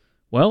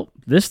 Well,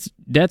 this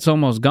debt's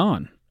almost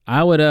gone.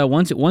 I would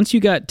once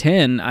you got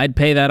 10, I'd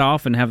pay that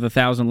off and have the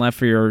 1,000 left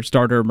for your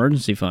starter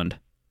emergency fund.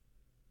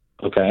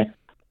 Okay.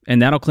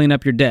 And that'll clean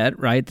up your debt,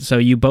 right? So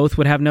you both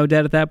would have no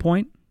debt at that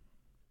point?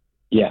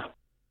 Yeah.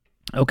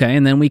 Okay,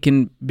 and then we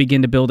can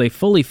begin to build a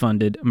fully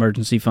funded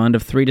emergency fund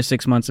of 3 to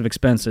 6 months of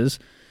expenses.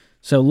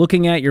 So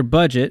looking at your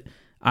budget,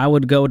 I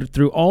would go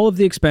through all of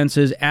the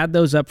expenses, add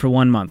those up for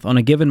 1 month. On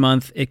a given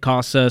month, it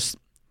costs us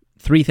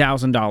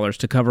 $3,000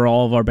 to cover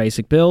all of our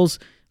basic bills.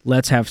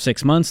 Let's have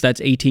 6 months. That's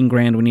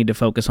 $18,000 we need to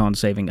focus on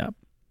saving up.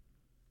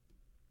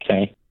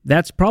 Okay.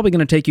 That's probably going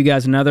to take you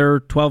guys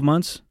another 12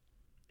 months.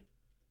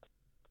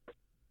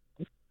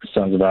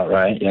 Sounds about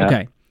right, yeah.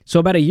 Okay. So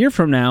about a year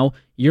from now,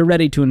 you're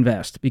ready to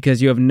invest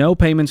because you have no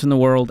payments in the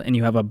world and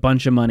you have a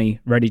bunch of money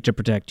ready to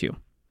protect you.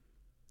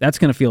 That's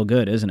going to feel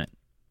good, isn't it?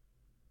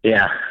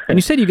 Yeah. And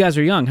you said you guys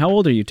are young. How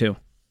old are you two?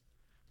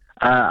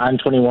 I'm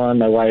 21.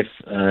 My wife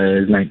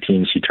is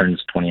 19. She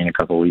turns 20 in a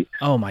couple weeks.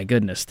 Oh, my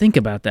goodness. Think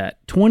about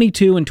that.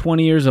 22 and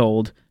 20 years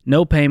old,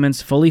 no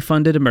payments, fully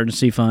funded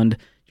emergency fund.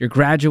 You're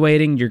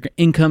graduating. Your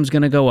income's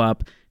going to go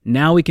up.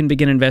 Now we can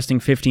begin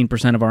investing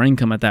 15% of our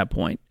income at that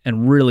point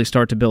and really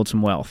start to build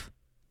some wealth.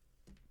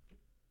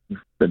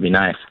 That'd be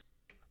nice.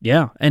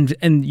 Yeah.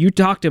 And you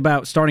talked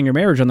about starting your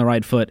marriage on the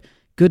right foot.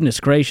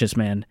 Goodness gracious,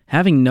 man.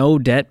 Having no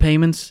debt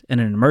payments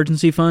and an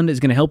emergency fund is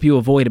going to help you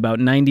avoid about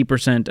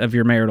 90% of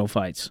your marital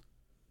fights.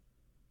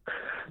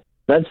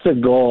 That's the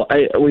goal.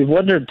 We've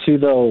wondered too,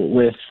 though,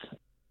 with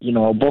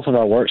both of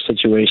our work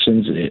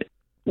situations,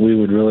 we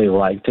would really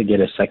like to get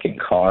a second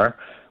car.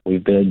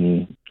 We've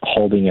been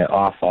holding it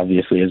off,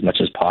 obviously, as much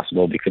as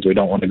possible because we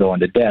don't want to go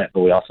into debt, but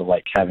we also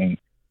like having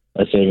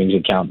a savings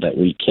account that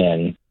we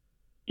can,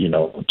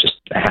 just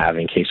have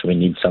in case we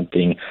need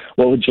something.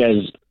 What would you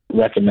guys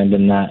recommend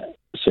in that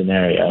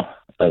scenario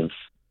of,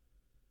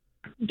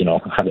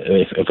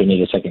 if we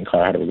need a second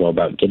car, how do we go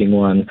about getting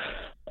one?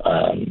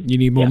 You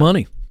need more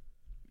money.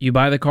 You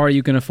buy the car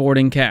you can afford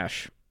in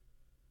cash.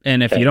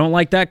 And if you don't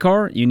like that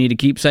car, you need to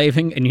keep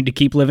saving and you need to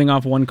keep living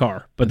off one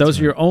car. But those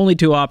are your only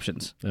two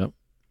options. Yep.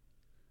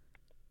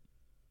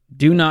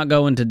 Do not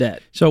go into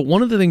debt. So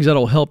one of the things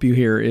that'll help you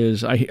here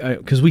is,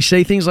 because we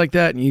say things like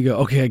that and you go,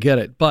 okay, I get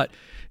it. But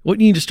what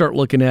you need to start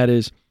looking at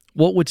is,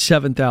 what would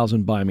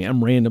 $7,000 buy me?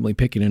 I'm randomly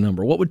picking a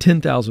number. What would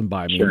 $10,000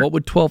 buy me? Sure. What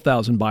would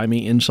 $12,000 buy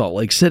me in Salt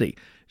Lake City?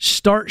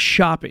 Start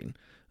shopping,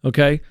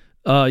 okay?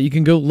 You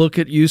can go look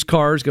at used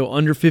cars, go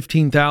under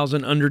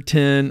 $15,000, under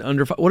 10,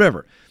 under 5,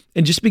 whatever,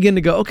 and just begin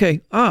to go,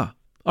 okay, all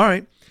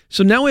right.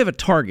 So now we have a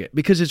target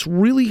because it's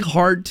really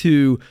hard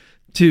to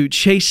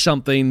chase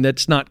something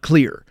that's not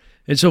clear.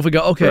 And so if we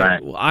go, okay,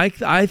 right.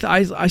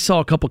 I saw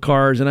a couple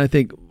cars, and I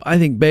think,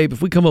 babe,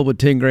 if we come up with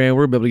 $10,000,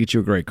 we're gonna be able to get you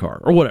a great car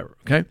or whatever.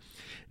 Okay,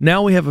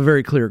 now we have a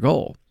very clear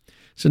goal.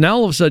 So now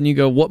all of a sudden you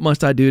go, what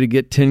must I do to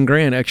get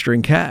 $10,000 extra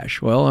in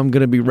cash? Well, I'm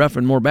going to be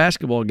reffing more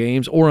basketball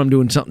games, or I'm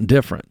doing something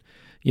different.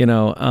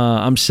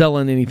 I'm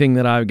selling anything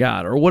that I've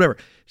got or whatever.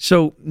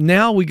 So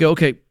now we go,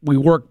 okay, we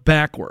work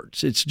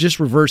backwards. It's just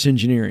reverse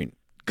engineering.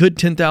 Good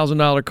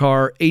 $10,000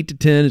 car, 8 to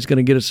 10 is going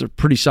to get us a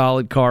pretty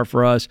solid car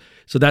for us.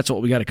 So that's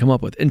what we got to come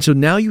up with. And so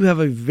now you have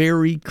a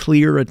very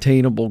clear,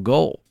 attainable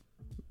goal.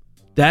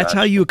 That's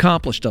how you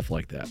accomplish stuff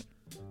like that.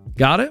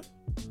 Got it?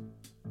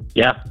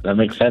 Yeah, that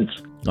makes sense.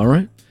 All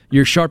right.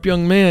 You're a sharp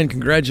young man.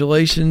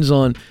 Congratulations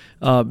on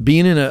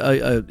being in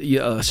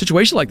a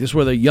situation like this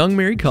with a young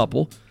married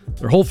couple,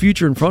 their whole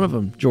future in front of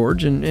them,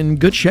 George, and in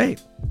good shape.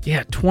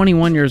 Yeah,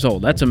 21 years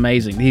old. That's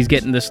amazing. He's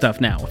getting this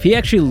stuff now. If he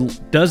actually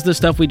does the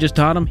stuff we just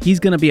taught him, he's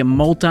going to be a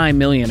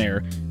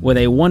multi-millionaire with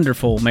a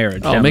wonderful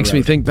marriage. Oh, it makes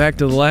me think back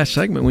to the last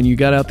segment when you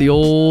got out the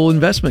old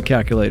investment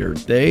calculator.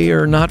 They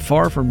are not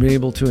far from being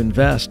able to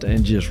invest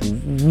and just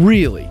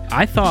really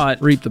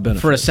reap the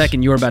benefits. For a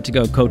second, you were about to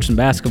go coach some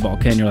basketball,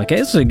 Ken. You're like, hey,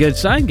 this is a good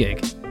side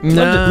gig.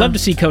 Love to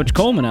see Coach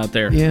Coleman out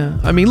there. Yeah.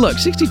 I mean, look,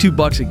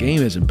 $62 a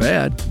game isn't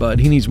bad, but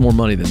he needs more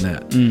money than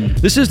that.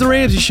 This is The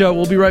Ramsey Show.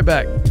 We'll be right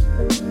back.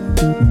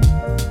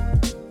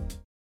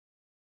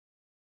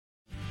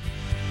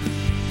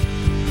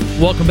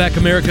 Welcome back,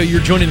 America.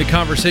 You're joining the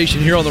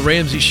conversation here on The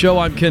Ramsey Show.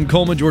 I'm Ken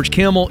Coleman. George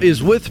Kamel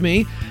is with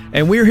me,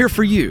 and we're here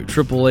for you.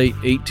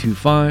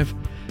 888-825-5225,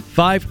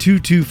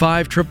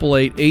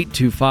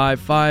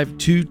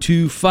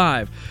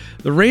 888-825-5225.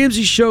 The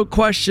Ramsey Show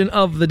question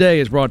of the day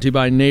is brought to you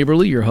by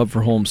Neighborly, your hub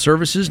for home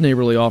services.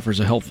 Neighborly offers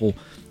a helpful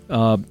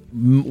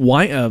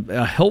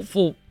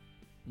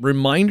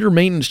reminder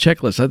maintenance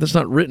checklist. That's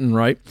not written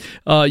right.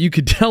 You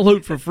could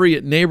download for free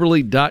at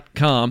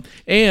neighborly.com.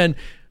 And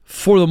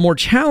for the more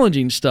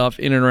challenging stuff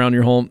in and around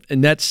your home,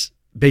 and that's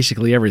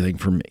basically everything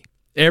for me.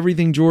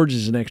 Everything, George,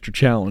 is an extra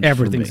challenge.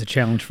 Everything's a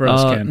challenge for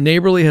us, Ken.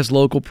 Neighborly has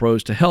local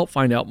pros to help.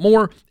 Find out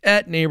more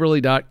at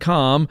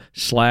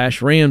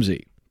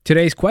neighborly.com/Ramsey.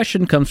 Today's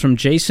question comes from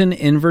Jason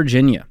in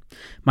Virginia.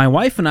 My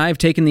wife and I have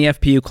taken the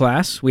FPU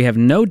class. We have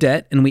no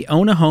debt, and we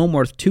own a home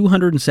worth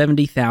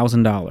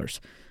 $270,000.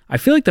 I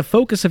feel like the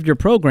focus of your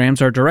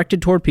programs are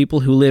directed toward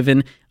people who live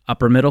in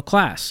upper middle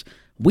class.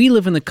 We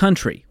live in the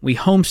country. We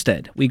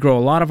homestead. We grow a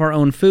lot of our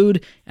own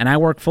food, and I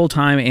work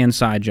full-time and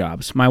side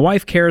jobs. My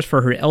wife cares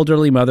for her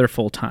elderly mother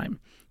full-time.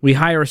 We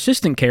hire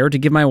assistant care to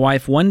give my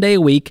wife 1 day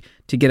a week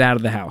to get out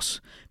of the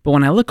house. But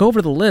when I look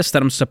over the list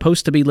that I'm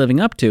supposed to be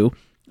living up to,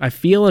 I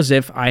feel as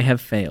if I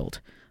have failed.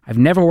 I've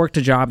never worked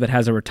a job that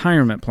has a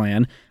retirement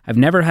plan. I've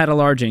never had a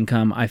large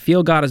income. I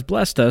feel God has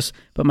blessed us,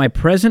 but my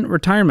present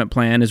retirement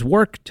plan is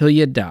work till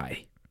you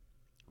die.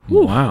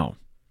 Whew. Wow.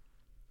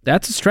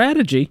 That's a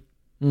strategy.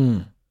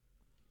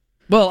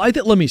 Well,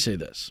 let me say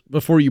this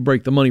before you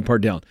break the money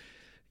part down.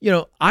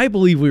 I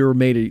believe we were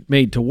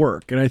made to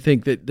work, and I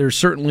think that there's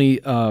certainly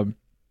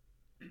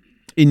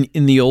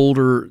in the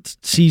older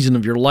season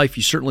of your life,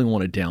 you certainly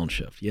want to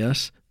downshift,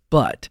 yes,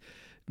 but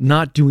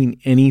not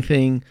doing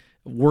anything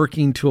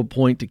working to a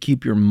point to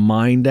keep your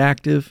mind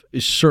active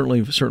is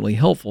certainly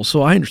helpful.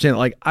 So I understand.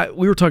 Like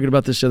we were talking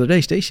about this the other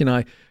day, Stacey and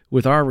I,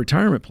 with our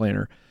retirement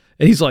planner,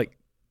 and he's like,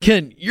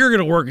 "Ken, you're going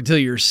to work until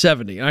you're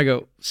 70." And I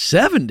go,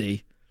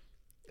 70?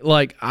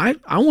 Like I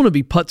want to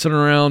be putzing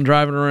around,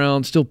 driving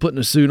around, still putting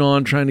a suit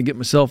on, trying to get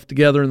myself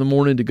together in the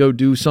morning to go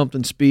do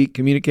something, speak,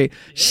 communicate,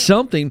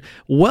 something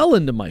well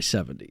into my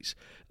 70s.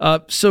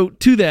 So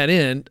to that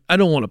end, I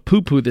don't want to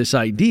poo-poo this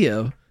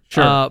idea,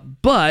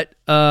 but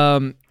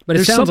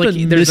it sounds like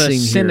there's a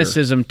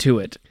cynicism to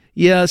it.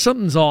 Yeah,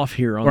 something's off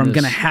here on or I'm this.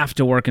 going to have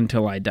to work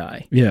until I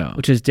die. Yeah.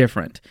 Which is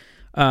different.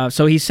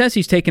 So he says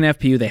he's taken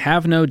FPU. They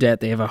have no debt.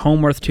 They have a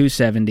home worth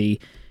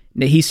 $270.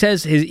 He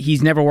says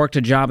he's never worked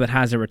a job that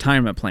has a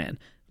retirement plan.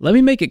 Let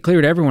me make it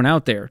clear to everyone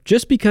out there.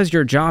 Just because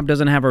your job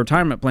doesn't have a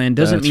retirement plan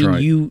doesn't mean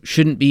you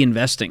shouldn't be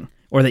investing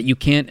or that you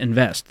can't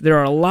invest. There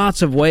are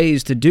lots of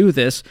ways to do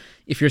this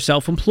if you're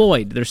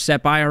self-employed. There's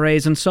SEP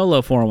IRAs and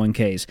solo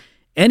 401ks.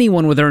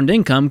 Anyone with earned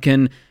income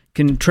can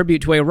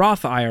contribute to a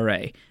Roth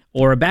IRA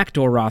or a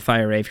backdoor Roth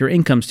IRA if your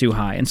income's too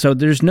high. And so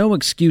there's no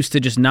excuse to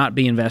just not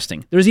be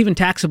investing. There's even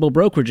taxable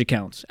brokerage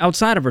accounts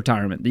outside of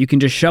retirement that you can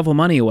just shovel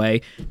money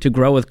away to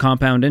grow with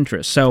compound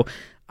interest. So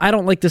I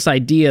don't like this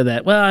idea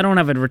that, well, I don't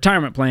have a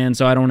retirement plan,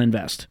 so I don't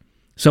invest.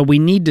 So we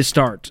need to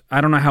start. I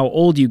don't know how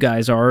old you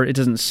guys are. It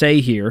doesn't say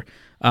here.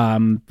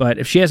 But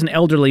if she has an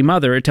elderly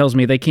mother, it tells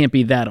me they can't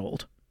be that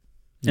old.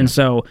 Yeah. And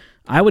so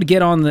I would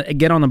get on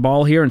the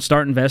ball here and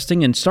start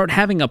investing and start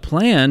having a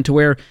plan to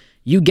where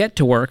you get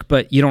to work,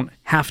 but you don't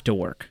have to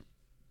work.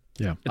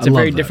 Yeah, it's a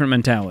very different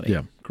mentality.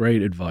 Yeah,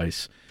 great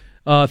advice.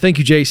 Thank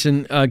you,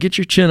 Jason. Get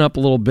your chin up a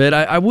little bit.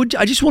 I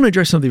just want to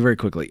address something very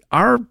quickly.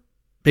 Our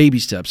baby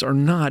steps are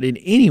not in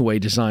any way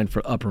designed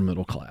for upper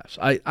middle class.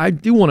 I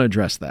do want to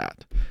address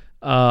that.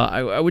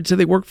 I would say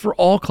they work for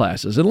all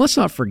classes. And let's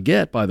not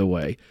forget, by the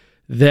way,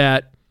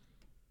 that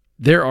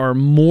there are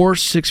more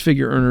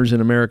six-figure earners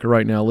in America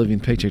right now living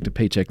paycheck to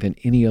paycheck than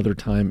any other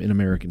time in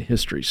American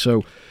history.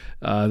 So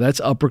that's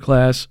upper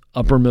class,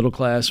 upper middle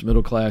class,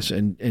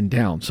 and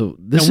down. So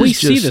this and we is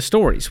see the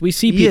stories. We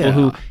see people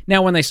who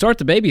now when they start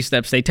the baby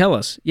steps, they tell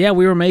us, "Yeah,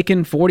 we were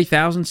making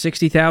 40,000,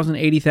 60,000,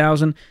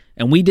 80,000,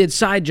 and we did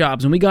side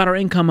jobs, and we got our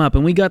income up,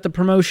 and we got the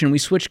promotion, we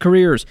switched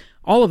careers."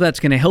 All of that's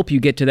going to help you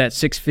get to that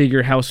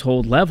six-figure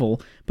household level.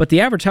 But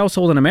the average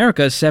household in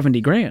America is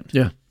 70 grand.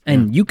 Yeah.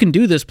 And you can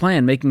do this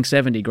plan making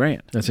 70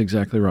 grand. That's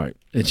exactly right.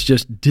 It's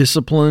just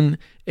discipline,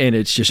 and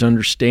it's just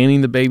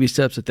understanding the baby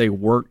steps that they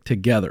work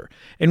together.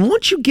 And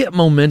once you get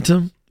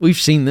momentum, we've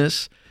seen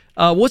this.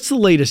 What's the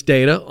latest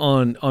data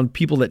on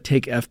people that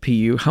take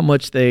FPU, how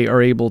much they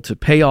are able to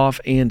pay off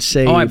and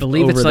save? Oh, I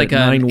believe it's like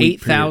an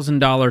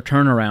 $8,000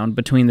 turnaround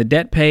between the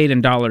debt paid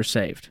and dollars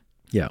saved.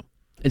 Yeah.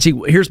 And see,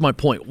 here's my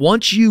point.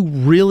 Once you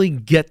really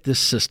get this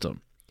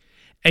system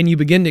and you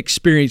begin to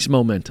experience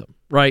momentum,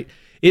 right?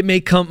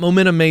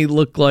 Momentum may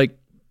look like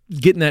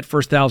getting that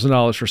first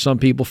 $1,000 for some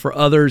people. For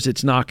others,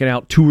 it's knocking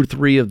out 2 or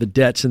 3 of the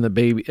debts in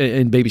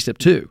baby step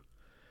 2.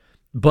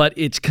 But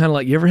it's kind of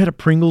like, you ever had a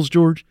Pringles,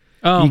 George?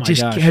 Oh, my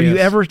gosh, Have you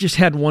ever just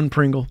had one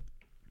Pringle?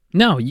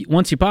 No,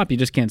 once you pop, you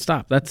just can't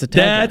stop. That's the tagline.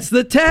 That's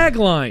the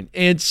tagline.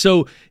 And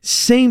so,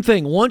 same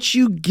thing. Once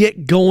you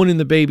get going in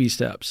the baby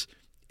steps,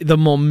 the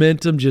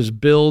momentum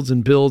just builds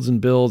and builds and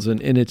builds,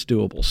 and it's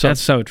doable. So that's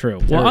so true.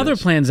 Well, other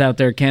plans out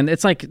there, Ken,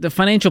 it's like the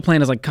financial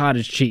plan is like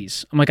cottage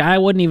cheese. I'm like, I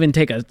wouldn't even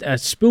take a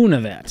spoon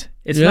of that.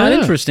 It's not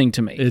interesting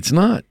to me. It's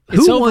not.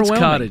 It's Who wants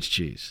cottage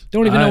cheese?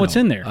 Don't even know what's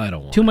in there. I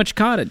don't want Too much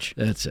cottage.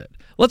 That's it.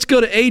 Let's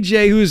go to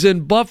AJ, who's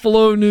in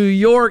Buffalo, New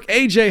York.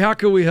 AJ, how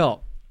can we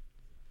help?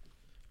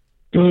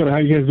 Good. How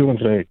you guys doing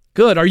today?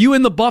 Good. Are you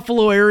in the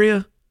Buffalo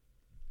area?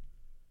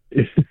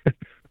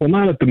 Well,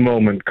 not at the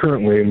moment.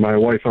 Currently, my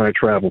wife and I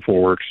travel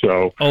for work,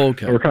 so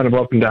we're kind of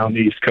up and down the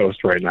East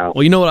Coast right now.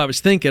 Well, you know what I was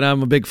thinking?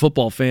 I'm a big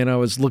football fan. I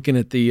was looking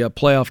at the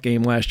playoff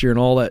game last year and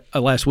all that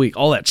last week,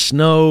 all that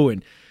snow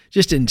and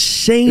just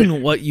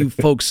insane what you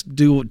folks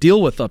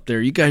deal with up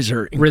there. You guys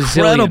are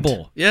incredible.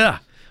 Resilient. Yeah.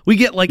 We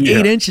get like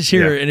 8 inches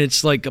here, and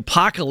it's like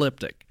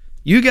apocalyptic.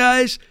 You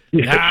guys,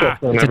 it's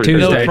a Tuesday.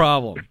 No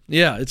problem.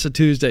 Yeah, it's a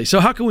Tuesday.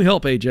 So how can we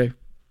help, AJ?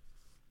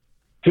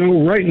 So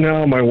right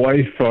now, my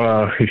wife,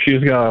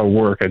 she's got to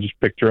work. I just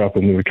picked her up,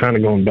 and we're kind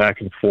of going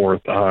back and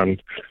forth on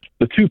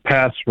the 2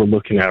 paths we're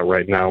looking at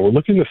right now. We're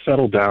looking to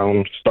settle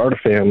down, start a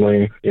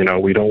family. You know,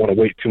 we don't want to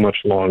wait too much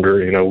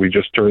longer. You know, we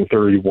just turned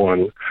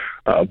 31,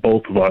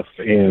 both of us.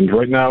 And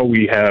right now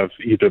we have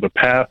either the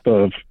path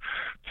of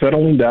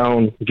settling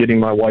down, getting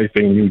my wife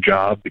a new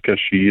job because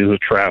she is a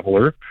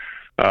traveler,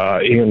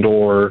 and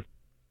or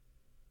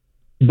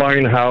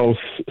buying a house,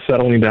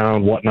 settling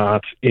down,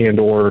 whatnot, and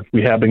or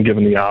we have been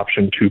given the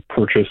option to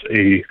purchase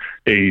a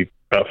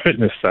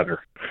fitness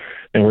center.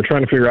 And we're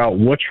trying to figure out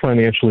which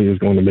financially is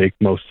going to make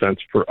most sense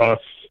for us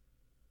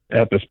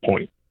at this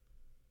point.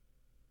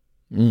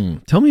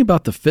 Tell me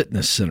about the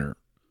fitness center.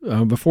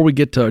 Before we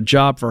get to a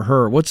job for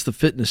her, what's the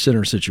fitness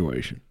center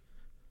situation?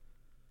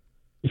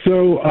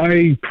 So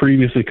I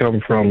previously come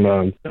from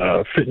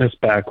a fitness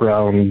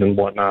background and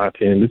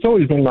whatnot, and it's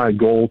always been my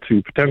goal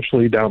to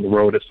potentially down the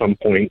road at some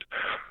point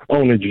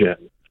own a gym.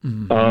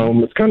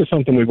 It's kind of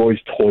something we've always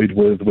toyed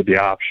with the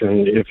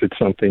option if it's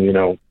something,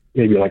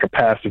 maybe like a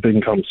passive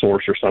income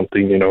source or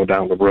something,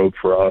 down the road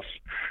for us.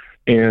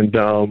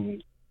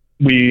 And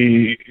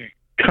we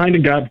kind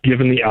of got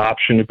given the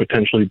option to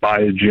potentially buy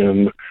a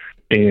gym,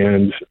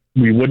 and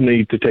we would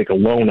need to take a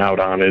loan out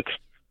on it.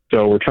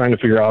 So we're trying to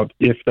figure out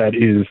if that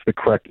is the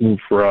correct move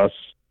for us.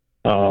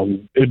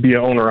 It'd be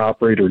an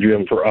owner-operator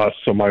gym for us,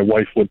 so my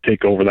wife would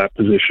take over that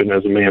position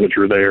as a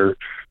manager there.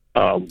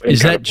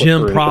 Is that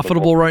gym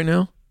profitable right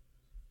now?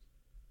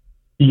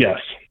 Yes.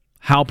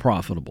 How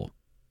profitable?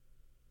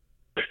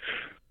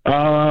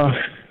 So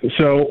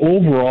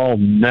overall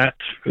net,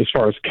 as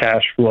far as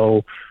cash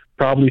flow,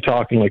 probably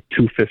talking like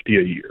 $250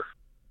 a year.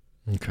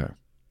 Okay.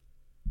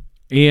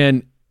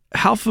 And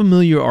how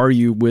familiar are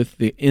you with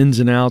the ins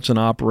and outs and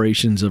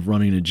operations of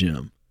running a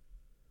gym?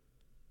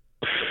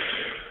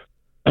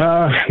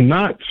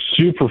 Not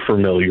super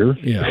familiar.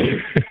 Yeah.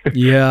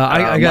 Yeah,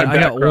 I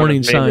got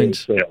warning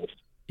signs.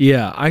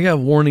 Yeah, I got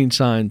warning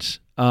signs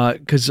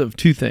because of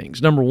two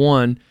things. Number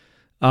one,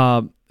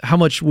 how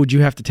much would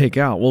you have to take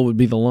out? What would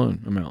be the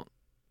loan amount?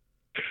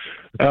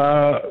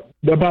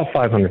 About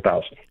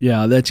 $500,000.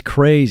 Yeah, that's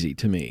crazy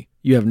to me.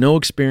 You have no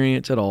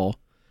experience at all.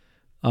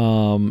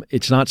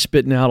 It's not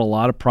spitting out a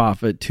lot of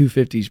profit.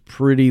 $250 is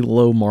pretty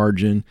low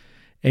margin.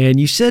 And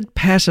you said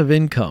passive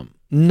income.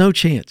 No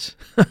chance.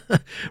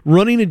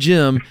 Running a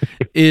gym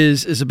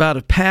is about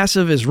as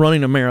passive as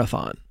running a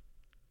marathon.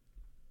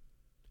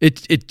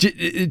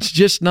 It's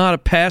just not a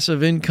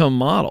passive income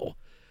model.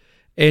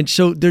 And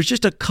so there's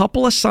just a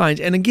couple of signs.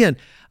 And again,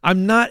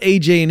 I'm not,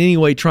 AJ, in any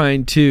way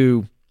trying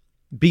to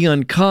be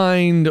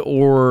unkind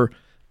or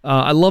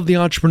I love the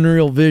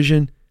entrepreneurial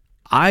vision.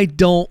 I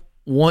don't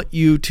want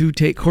you to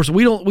take, of course,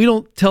 we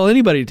don't tell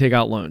anybody to take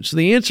out loans. So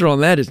the answer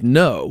on that is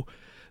no.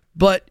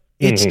 But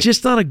it's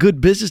just not a good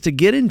business to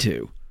get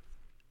into,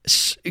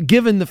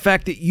 given the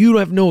fact that you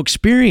have no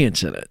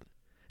experience in it.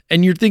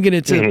 And you're thinking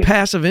it's a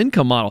passive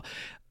income model.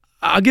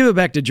 I'll give it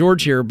back to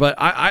George here, but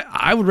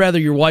I would rather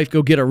your wife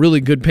go get a really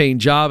good paying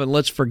job, and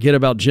let's forget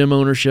about gym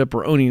ownership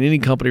or owning any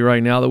company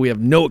right now that we have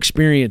no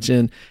experience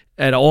in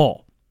at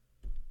all.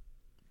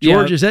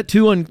 George, Yeah. is that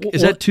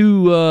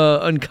too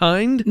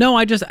unkind? No,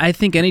 I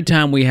think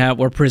anytime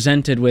we're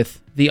presented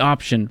with the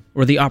option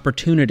or the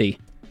opportunity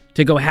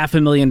to go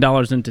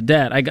 $500,000 into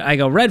debt, I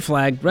go red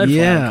flag.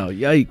 Yeah,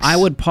 yikes. I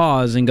would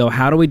pause and go,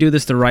 how do we do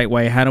this the right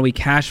way? How do we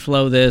cash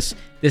flow this?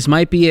 This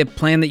might be a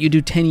plan that you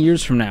do 10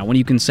 years from now when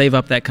you can save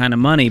up that kind of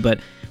money. But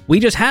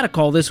we just had a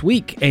call this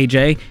week,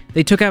 AJ.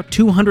 They took out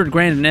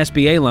 $200,000 in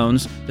SBA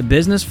loans. The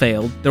business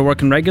failed. They're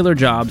working regular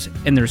jobs,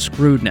 and they're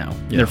screwed now.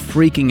 Yeah. They're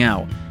freaking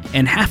out.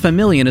 And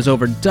 $500,000 is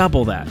over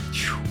double that.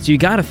 So you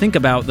got to think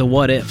about the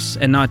what ifs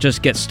and not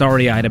just get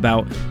starry-eyed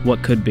about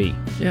what could be.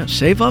 Yeah,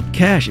 save up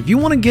cash. If you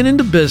want to get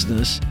into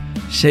business,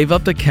 save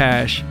up the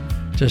cash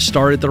to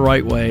start it the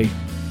right way.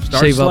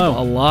 Save up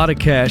a lot of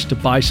cash to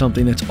buy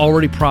something that's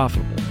already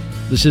profitable.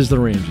 This is The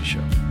Ramsey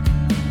Show.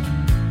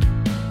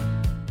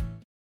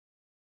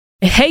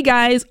 Hey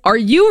guys, are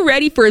you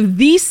ready for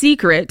the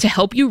secret to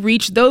help you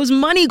reach those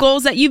money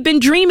goals that you've been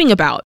dreaming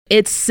about?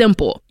 It's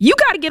simple. You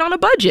got to get on a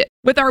budget.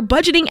 With our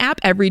budgeting app,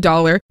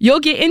 EveryDollar, you'll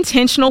get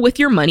intentional with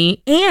your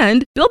money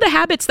and build the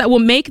habits that will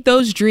make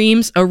those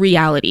dreams a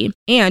reality.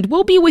 And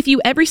we'll be with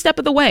you every step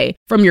of the way,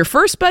 from your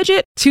first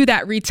budget to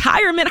that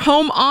retirement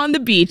home on the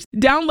beach.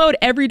 Download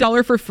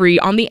EveryDollar for free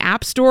on the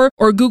App Store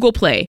or Google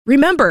Play.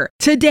 Remember,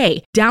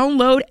 today,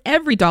 download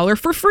EveryDollar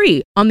for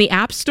free on the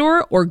App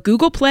Store or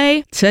Google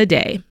Play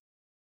today.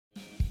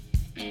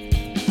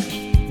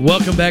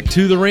 Welcome back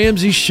to The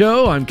Ramsey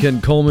Show. I'm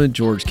Ken Coleman.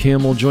 George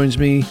Kamel joins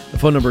me. The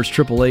phone number is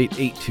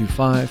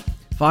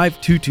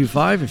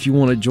 888-825-5225. If you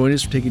want to join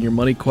us for taking your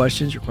money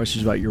questions, your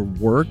questions about your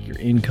work, your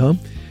income,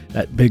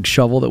 that big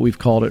shovel that we've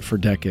called it for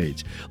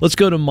decades. Let's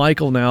go to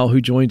Michael now,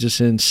 who joins us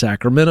in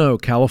Sacramento,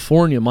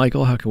 California.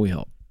 Michael, how can we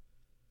help?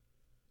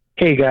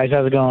 Hey, guys.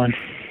 How's it going?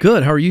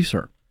 Good. How are you,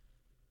 sir?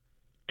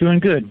 Doing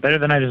good. Better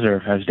than I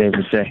deserve, as Dave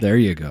would say. There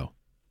you go.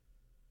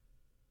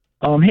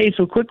 Hey,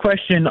 so quick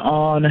question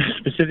on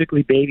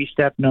specifically baby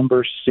step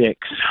number 6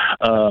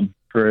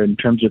 for in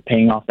terms of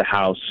paying off the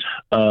house.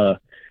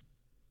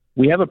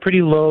 We have a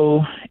pretty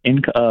low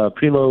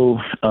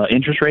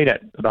interest rate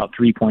at about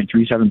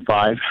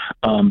 3.375.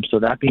 So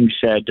that being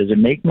said, does it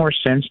make more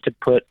sense to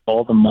put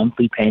all the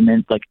monthly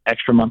payments, like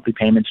extra monthly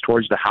payments,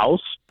 towards the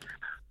house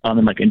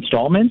in like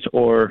installments,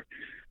 or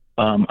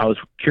I was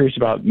curious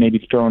about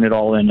maybe throwing it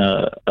all in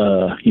a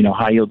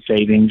high yield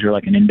savings or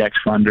like an index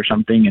fund or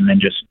something, and then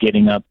just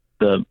getting up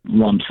the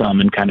lump sum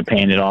and kind of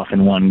paying it off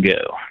in one go.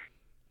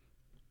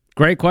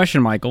 Great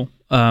question, Michael.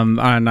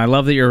 And I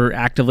love that you're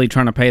actively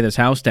trying to pay this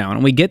house down.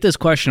 And we get this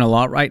question a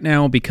lot right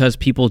now because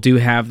people do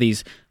have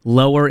these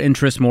lower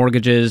interest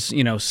mortgages,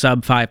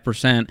 sub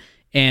 5%,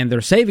 and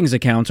their savings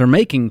accounts are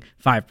making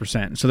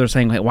 5%. So they're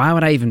saying, like, why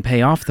would I even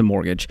pay off the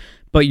mortgage?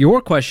 But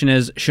your question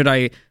is, should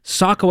I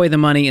sock away the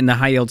money in the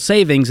high yield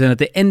savings and at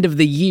the end of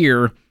the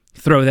year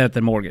throw that at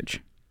the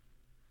mortgage?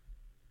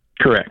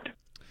 Correct.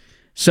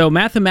 So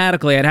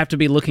mathematically, I'd have to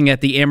be looking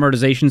at the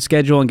amortization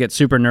schedule and get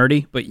super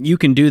nerdy, but you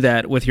can do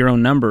that with your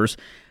own numbers.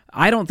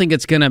 I don't think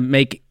it's going to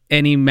make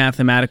any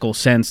mathematical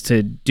sense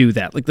to do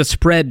that. Like, the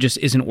spread just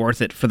isn't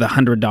worth it for the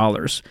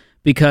 $100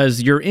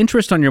 because your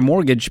interest on your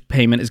mortgage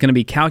payment is going to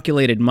be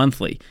calculated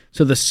monthly.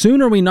 So the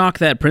sooner we knock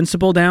that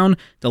principal down,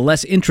 the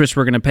less interest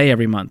we're going to pay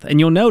every month. And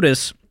you'll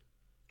notice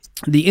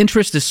the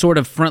interest is sort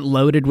of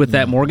front-loaded with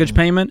that mortgage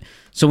payment.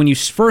 So when you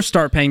first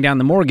start paying down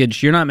the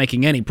mortgage, you're not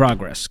making any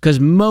progress because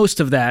most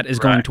of that is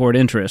going toward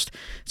interest.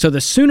 So the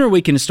sooner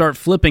we can start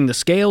flipping the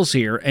scales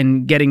here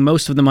and getting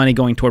most of the money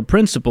going toward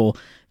principal,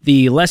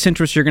 the less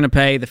interest you're going to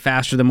pay, the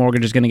faster the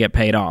mortgage is going to get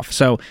paid off.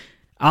 So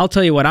I'll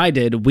tell you what I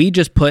did. We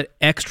just put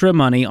extra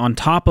money on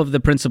top of the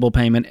principal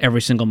payment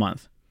every single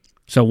month.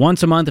 So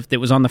once a month, if it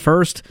was on the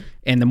first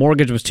and the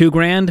mortgage was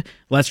 $2,000,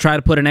 let's try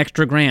to put an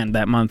extra $1,000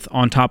 that month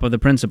on top of the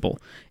principal.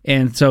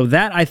 And so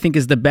that, I think,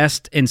 is the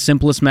best and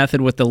simplest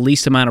method with the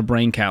least amount of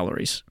brain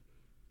calories.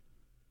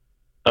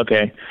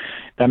 Okay,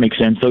 that makes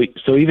sense.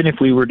 So even if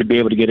we were to be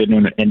able to get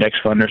an index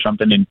fund or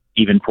something and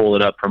even pull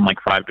it up from like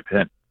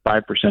 5%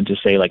 to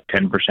say like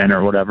 10%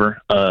 or whatever,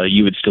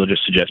 you would still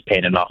just suggest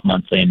paying it off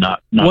monthly and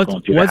not going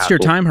through the What's your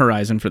hassle. time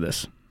horizon for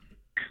this?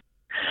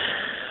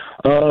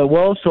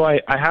 Well, so I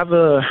have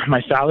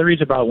my salary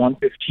is about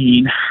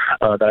 $115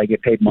 that I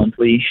get paid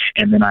monthly,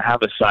 and then I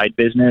have a side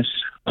business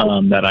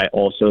that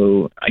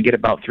I get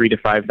about $3,000 to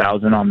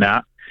 $5,000 on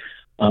that.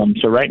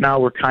 So right now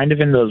we're kind of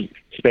in the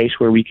space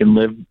where we can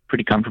live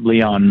pretty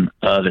comfortably on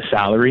the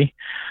salary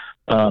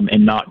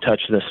and not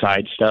touch the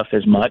side stuff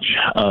as much.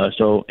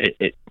 So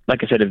it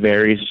like I said, it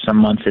varies. Some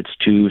months it's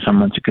 2, some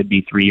months it could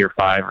be 3 or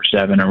 5 or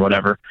 7 or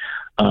whatever.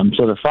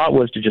 So the thought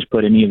was to just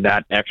put any of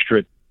that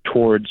extra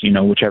towards,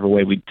 whichever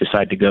way we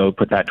decide to go,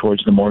 put that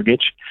towards the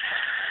mortgage.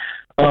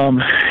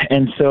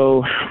 And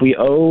so we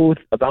owe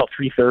about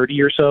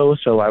 $330 or so.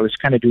 So I was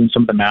kind of doing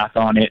some of the math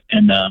on it.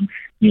 And,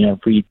 if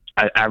we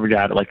average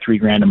out at like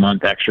 $3,000 a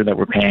month extra that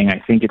we're paying, I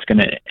think it's going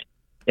to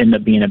end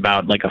up being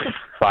about like a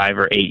 5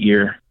 or 8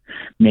 year,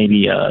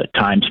 maybe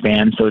time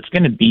span. So it's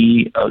going to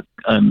be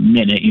a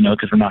minute,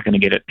 because we're not going to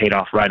get it paid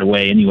off right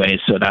away anyway.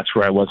 So that's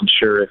where I wasn't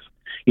sure if,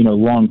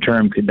 long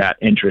term, could that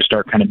interest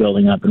start kind of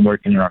building up and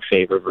working in our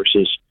favor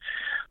versus,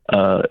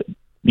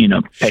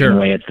 pegging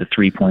away at the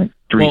 3.375.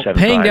 Well,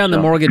 paying down the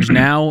mortgage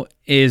now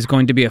is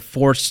going to be a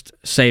forced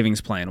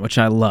savings plan, which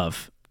I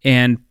love.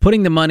 And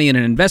putting the money in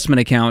an investment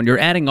account, you're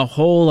adding a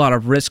whole lot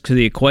of risk to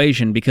the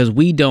equation because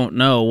we don't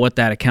know what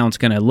that account's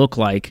going to look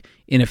like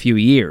in a few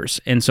years.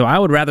 And so I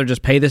would rather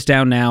just pay this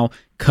down now,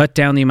 cut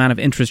down the amount of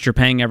interest you're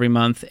paying every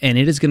month, and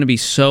it is going to be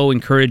so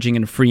encouraging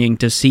and freeing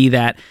to see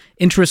that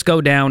interest go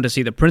down, to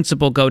see the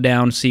principal go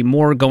down, see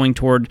more going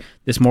toward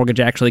this mortgage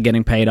actually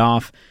getting paid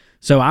off.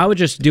 So I would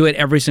just do it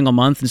every single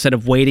month instead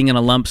of waiting in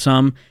a lump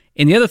sum.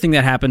 And the other thing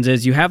that happens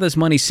is you have this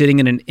money sitting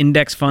in an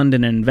index fund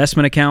and an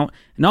investment account,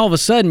 and all of a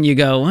sudden you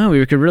go, oh,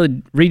 we could really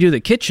redo the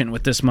kitchen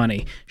with this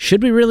money.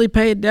 Should we really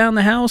pay down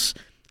the house?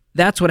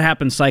 That's what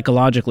happens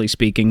psychologically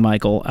speaking,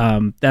 Michael.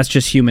 That's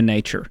just human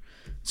nature.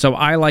 So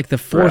I like the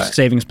forced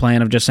savings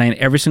plan of just saying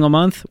every single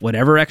month,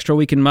 whatever extra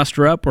we can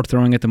muster up, we're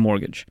throwing at the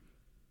mortgage.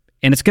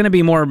 And it's going to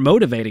be more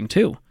motivating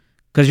too,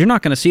 because you're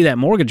not going to see that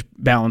mortgage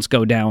balance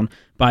go down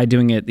by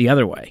doing it the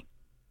other way.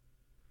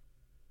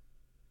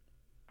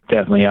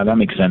 Definitely, yeah, that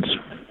makes sense.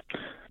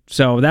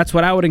 So that's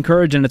what I would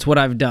encourage, and it's what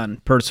I've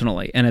done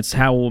personally, and it's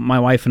how my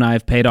wife and I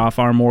have paid off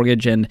our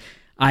mortgage, and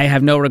I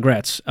have no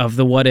regrets of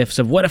the what-ifs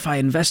of what if I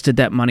invested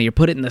that money or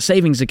put it in the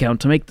savings account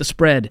to make the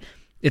spread.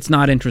 It's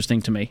not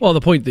interesting to me. Well, the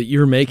point that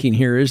you're making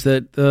here is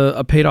that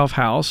a paid-off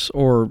house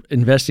or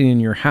investing in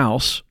your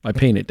house by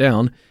paying it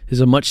down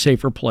is a much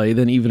safer play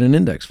than even an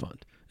index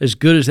fund, as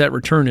good as that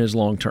return is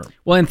long-term.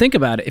 Well, and think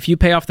about it. If you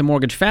pay off the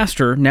mortgage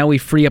faster, now we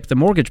free up the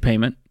mortgage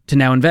payment to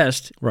now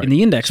invest in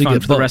the index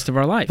fund for the rest of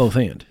our life. Both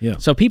hand, yeah.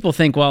 So people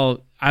think,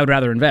 well, I would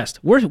rather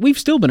invest. We've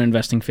still been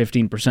investing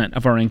 15%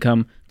 of our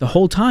income the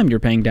whole time you're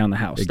paying down the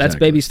house. Exactly. That's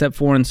baby step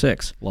 4 and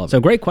 6. Love so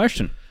it. Great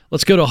question.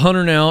 Let's go to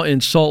Hunter now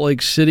in Salt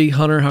Lake City.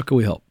 Hunter, how can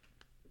we help?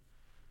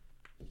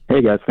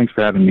 Hey, guys. Thanks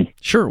for having me.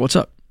 Sure. What's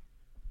up?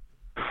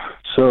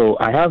 So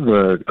I have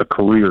a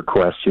career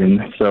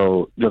question.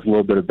 So just a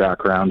little bit of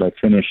background. I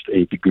finished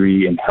a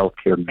degree in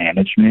healthcare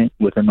management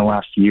within the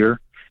last year.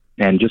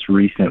 And just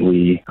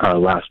recently,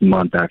 last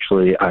month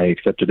actually, I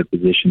accepted a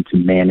position to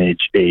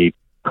manage a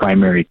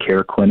primary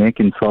care clinic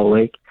in Salt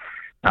Lake.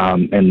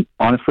 And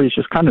honestly, it's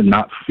just kind of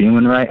not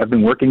feeling right. I've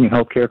been working in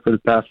healthcare for the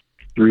past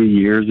 3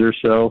 years or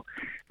so.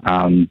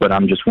 But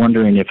I'm just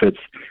wondering if it's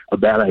a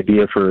bad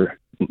idea to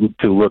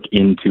look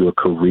into a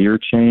career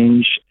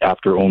change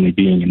after only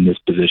being in this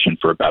position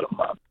for about a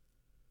month.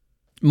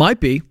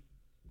 Might be.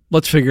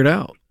 Let's figure it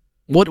out.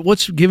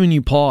 What's giving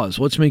you pause?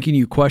 What's making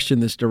you question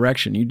this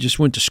direction? You just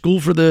went to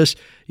school for this.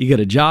 You got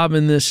a job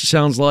in this.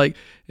 Sounds like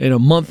in a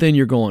month in,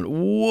 you're going,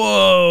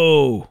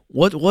 whoa!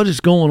 What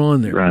is going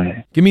on there?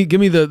 Right. Give me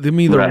the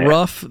right.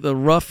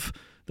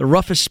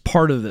 roughest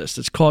part of this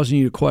that's causing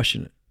you to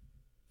question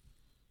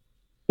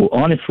it.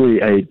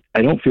 honestly,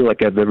 I don't feel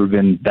like I've ever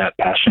been that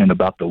passionate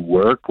about the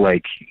work.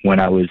 Like when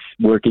I was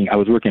working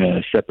in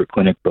a separate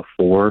clinic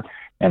before,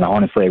 and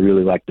honestly, I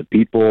really liked the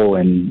people.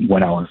 And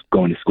when I was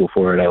going to school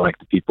for it, I liked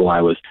the people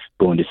I was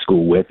going to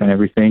school with and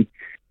everything.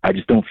 I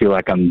just don't feel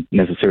like I'm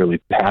necessarily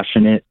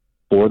passionate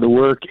for the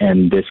work.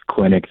 And this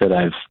clinic that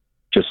I've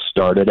just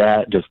started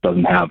at just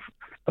doesn't have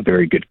a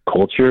very good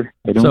culture.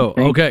 I don't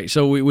think. Okay,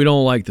 so we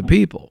don't like the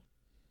people.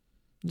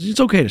 It's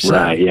okay to say.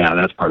 Right, yeah,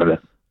 that's part of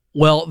it.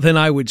 Well, then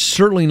I would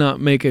certainly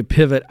not make a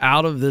pivot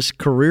out of this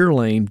career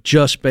lane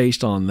just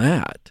based on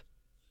that.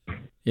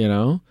 You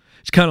know?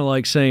 It's kind of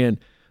like saying,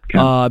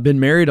 I've been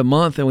married a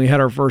month and we had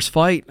our first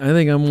fight. I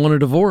think I want a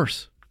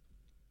divorce.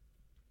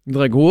 You're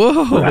like,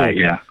 whoa. Right,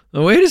 yeah.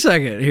 Wait a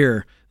second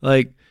here.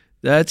 Like,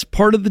 that's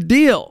part of the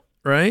deal,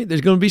 right?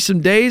 There's going to be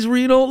some days where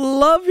you don't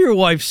love your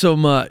wife so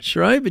much,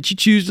 right? But you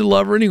choose to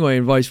love her anyway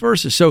and vice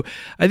versa. So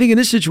I think in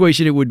this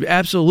situation, it would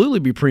absolutely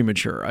be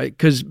premature, right?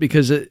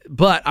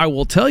 But I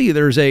will tell you,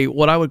 there's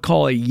what I would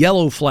call a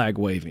yellow flag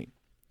waving.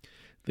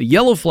 The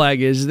yellow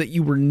flag is that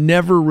you were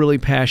never really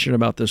passionate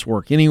about this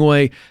work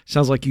anyway.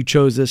 Sounds like you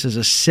chose this as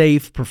a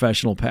safe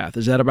professional path.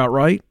 Is that about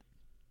right?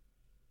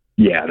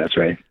 Yeah, that's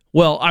right.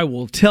 Well, I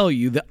will tell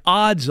you, the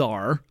odds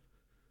are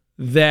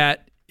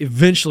that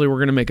eventually we're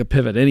going to make a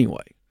pivot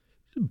anyway.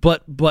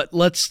 But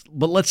let's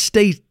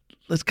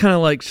kind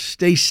of like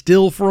stay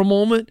still for a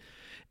moment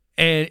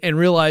and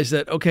realize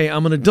that, okay,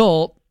 I'm an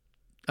adult.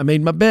 I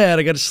made my bed.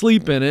 I got to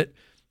sleep in it.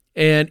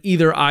 And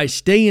either I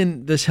stay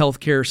in this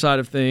healthcare side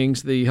of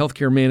things, the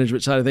healthcare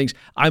management side of things,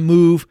 I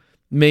move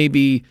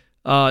maybe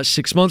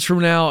 6 months from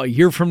now, a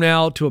year from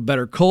now, to a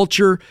better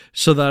culture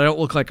so that I don't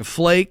look like a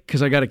flake,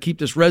 because I got to keep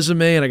this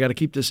resume and I got to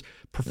keep this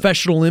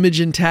professional image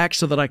intact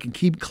so that I can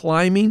keep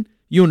climbing.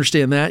 You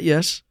understand that,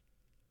 yes?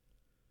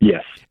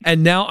 Yes.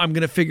 And now I'm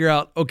going to figure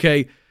out,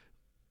 okay,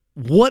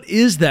 what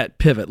is that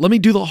pivot? Let me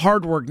do the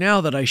hard work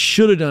now that I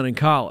should have done in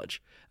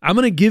college. I'm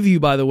going to give you,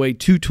 by the way,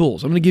 2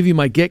 tools. I'm going to give you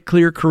my Get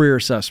Clear Career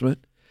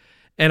Assessment,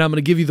 and I'm going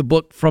to give you the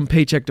book From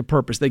Paycheck to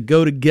Purpose. They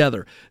go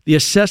together. The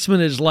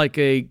assessment is like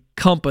a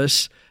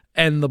compass,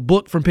 and the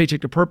book From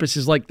Paycheck to Purpose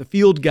is like the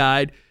field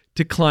guide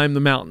to climb the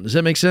mountain. Does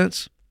that make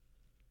sense?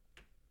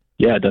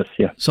 Yeah, it does,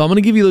 yeah. So I'm going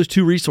to give you those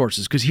 2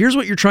 resources, because here's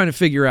what you're trying to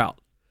figure out.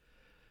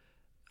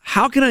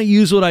 How can I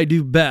use what I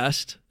do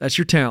best, that's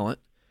your talent,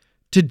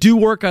 to do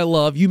work I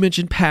love? You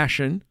mentioned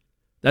passion.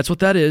 That's what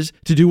that is,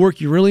 to do work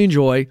you really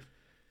enjoy,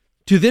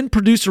 to then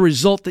produce a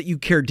result that you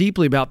care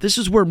deeply about. This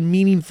is where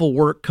meaningful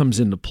work comes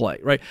into play,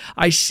 right?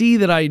 I see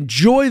that I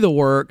enjoy the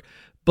work,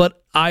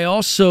 but I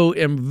also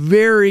am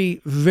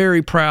very,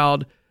 very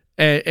proud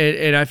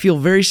and I feel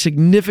very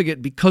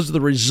significant because of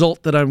the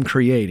result that I'm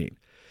creating.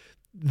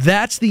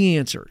 That's the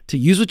answer, to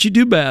use what you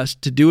do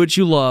best, to do what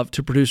you love,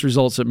 to produce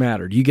results that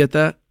matter. Do you get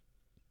that?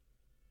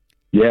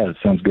 Yeah, it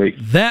sounds great.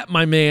 That,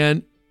 my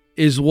man,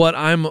 is what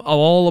I'm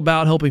all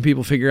about helping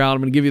people figure out. I'm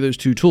going to give you those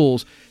 2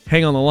 tools.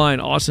 Hang on the line.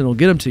 Austin will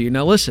get them to you.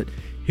 Now, listen,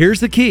 here's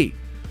the key.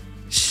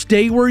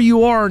 Stay where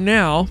you are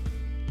now,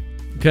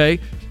 okay,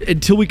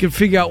 until we can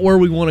figure out where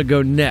we want to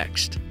go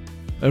next.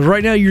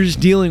 Right now, you're just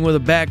dealing with a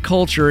bad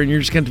culture, and you're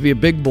just going to be a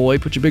big boy,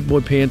 put your big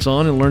boy pants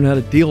on, and learn how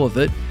to deal with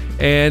it.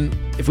 And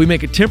if we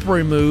make a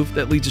temporary move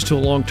that leads us to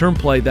a long-term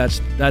play, that's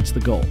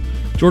the goal.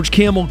 George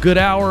Kamel, good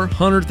hour.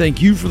 Hunter,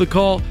 thank you for the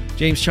call.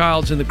 James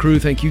Childs and the crew,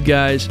 thank you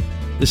guys.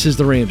 This is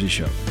The Ramsey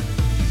Show.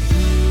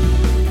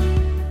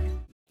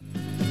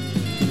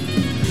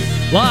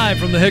 Live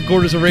from the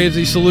headquarters of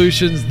Ramsey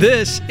Solutions,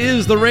 this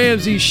is The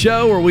Ramsey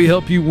Show, where we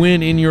help you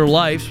win in your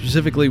life,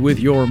 specifically with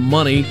your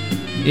money,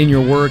 in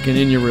your work, and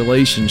in your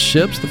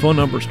relationships. The phone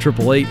number is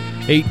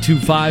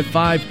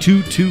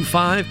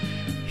 888-825-5225.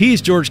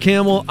 He's George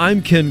Kamel.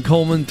 I'm Ken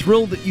Coleman.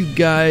 Thrilled that you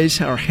guys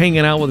are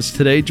hanging out with us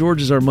today.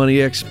 George is our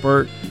money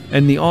expert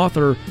and the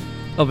author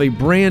of a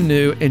brand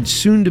new and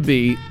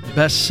soon-to-be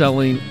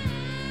best-selling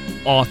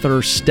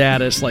author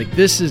status. Like,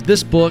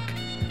 this book,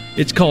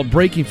 it's called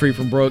Breaking Free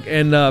from Broke.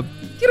 And,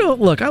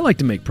 look, I like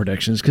to make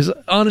predictions because,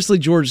 honestly,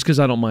 George, it's because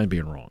I don't mind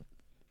being wrong.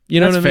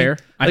 You know That's what I mean?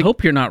 fair. I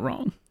hope you're not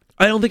wrong.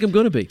 I don't think I'm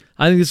going to be.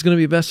 I think it's going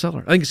to be a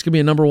bestseller. I think it's going to be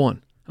a number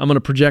 1. I'm going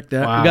to project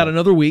that. Wow. We got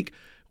another week.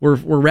 We're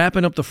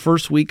wrapping up the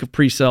first week of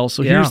pre-sale.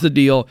 So here's the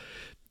deal.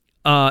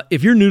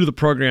 If you're new to the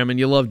program and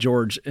you love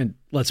George, and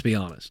let's be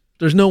honest,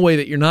 there's no way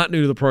that you're not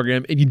new to the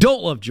program and you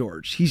don't love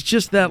George. He's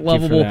just that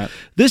lovable.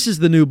 This is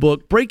the new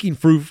book, Breaking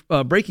Free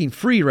from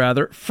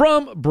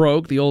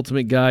Broke, the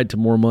ultimate guide to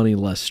more money,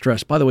 less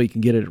stress. By the way, you can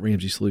get it at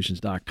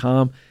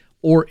RamseySolutions.com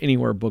or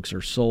anywhere books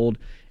are sold.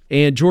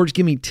 And George,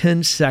 give me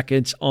 10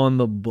 seconds on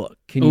the book.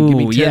 Can you give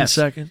me 10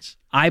 seconds?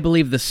 I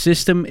believe the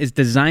system is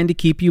designed to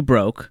keep you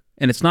broke.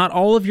 And it's not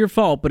all of your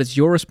fault, but it's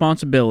your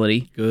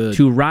responsibility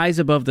to rise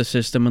above the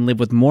system and live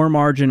with more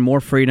margin,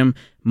 more freedom,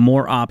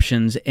 more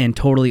options, and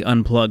totally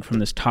unplug from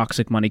this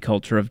toxic money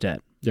culture of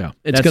debt. Yeah,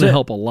 it's going to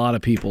help a lot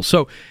of people.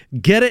 So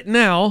get it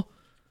now.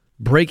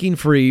 Breaking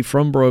Free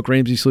from Broke,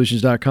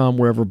 RamseySolutions.com,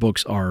 wherever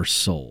books are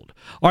sold.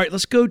 All right,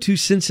 let's go to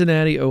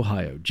Cincinnati,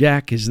 Ohio.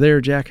 Jack is there.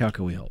 Jack, how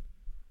can we help?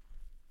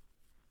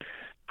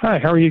 Hi,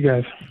 how are you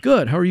guys?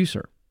 Good. How are you,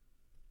 sir?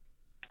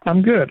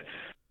 I'm good.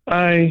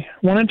 I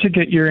wanted to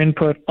get your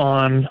input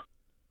on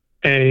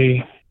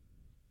a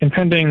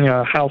impending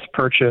house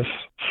purchase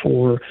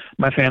for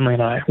my family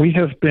and I. We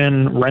have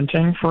been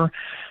renting for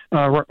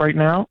right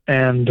now,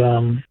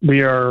 and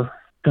we are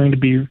going to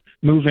be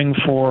moving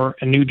for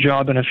a new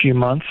job in a few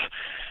months.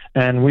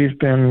 And we've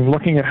been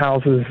looking at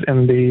houses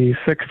in the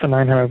 $600,000 to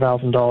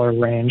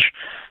 $900,000 range.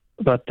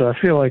 But I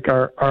feel like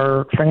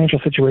our financial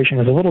situation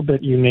is a little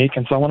bit unique,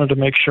 and so I wanted to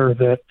make sure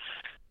that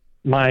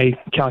my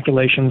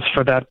calculations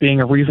for that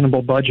being a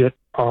reasonable budget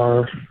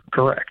are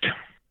correct.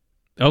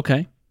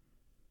 Okay.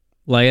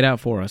 Lay it out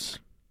for us.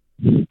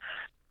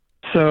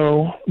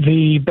 So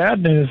the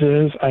bad news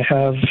is I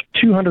have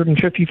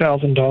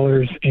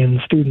 $250,000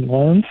 in student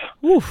loans.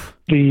 Oof.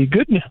 The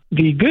good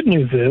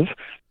news is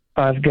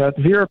I've got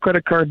zero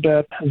credit card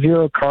debt,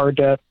 zero car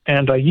debt,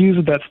 and I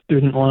used that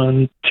student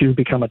loan to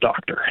become a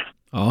doctor.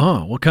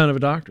 Oh, what kind of a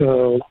doctor?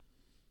 So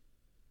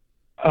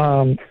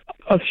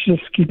let's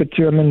just keep it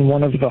to I'm in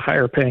one of the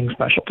higher paying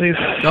specialties.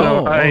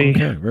 So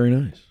okay. Very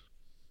nice.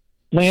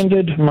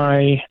 Landed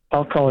my,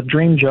 I'll call it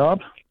dream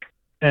job.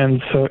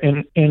 And so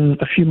in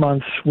a few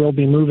months, we'll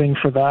be moving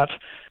for that.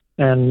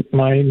 And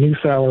my new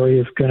salary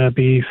is going to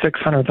be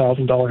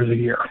 $600,000 a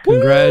year.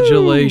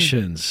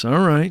 Congratulations.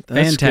 All right.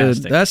 That's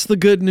Fantastic. Good. That's the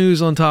good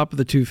news on top of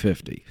the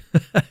 $250,000.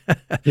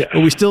 Yeah.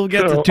 But we still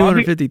get the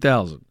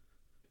 $250,000.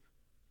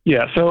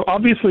 Yeah. So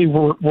obviously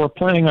we're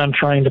planning on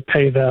trying to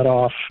pay that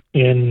off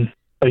in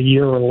a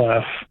year or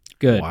less.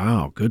 Good.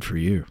 Wow. Good for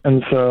you.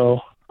 And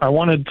so I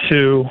wanted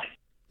to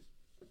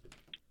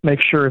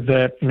make sure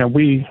that,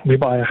 we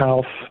buy a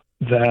house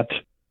that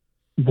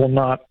will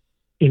not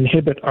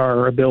inhibit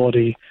our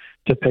ability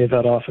to pay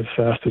that off as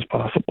fast as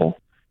possible.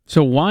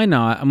 So why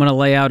not? I'm going to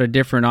lay out a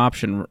different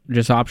option,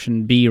 just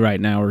option B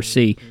right now, or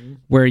C,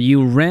 where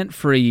you rent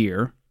for a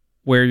year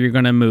where you're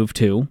going to move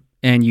to,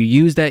 and you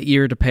use that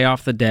year to pay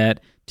off the debt,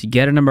 to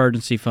get an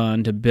emergency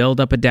fund, to build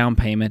up a down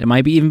payment. It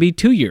might even be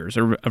 2 years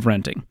of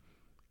renting.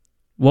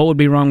 What would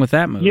be wrong with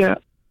that move? Yeah.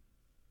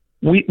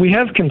 We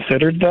have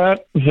considered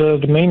that.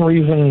 The main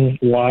reason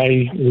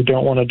why we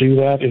don't want to do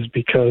that is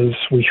because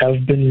we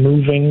have been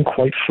moving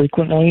quite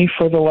frequently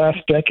for the last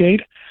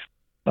decade.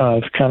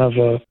 It's kind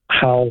of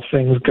how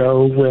things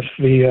go with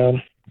the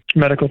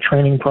medical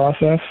training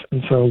process.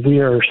 And so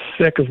we are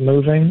sick of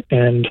moving,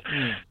 and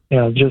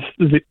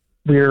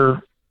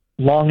we're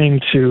longing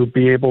to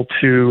be able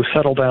to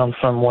settle down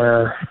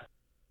somewhere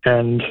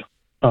and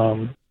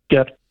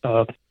get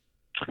a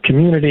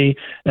community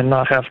and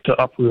not have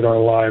to uproot our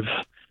lives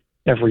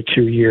every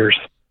 2 years.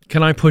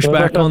 Can I push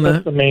back on that?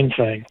 That's the main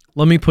thing.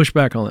 Let me push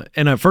back on that.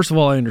 And first of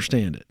all, I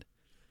understand it.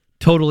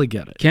 Totally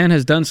get it. Ken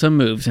has done some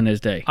moves in his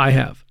day. I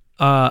have.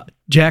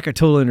 Jack, I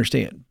totally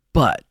understand.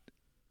 But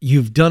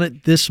you've done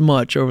it this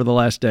much over the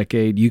last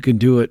decade. You can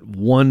do it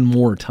one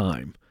more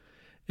time.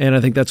 And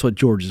I think that's what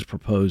George is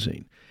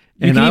proposing.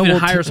 You can even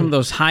hire some of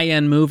those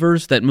high-end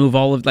movers that move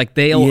all of,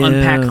 they'll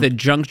unpack the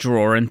junk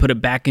drawer and put it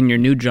back in your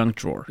new junk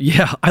drawer.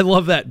 Yeah, I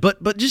love that.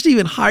 But just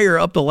even higher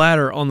up the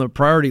ladder on the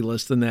priority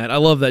list than that. I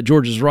love that.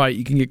 George is right.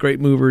 You can get great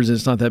movers, and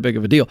it's not that big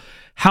of a deal.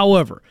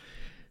 However,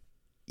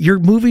 you're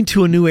moving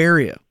to a new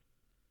area,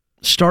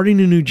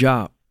 starting a new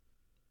job.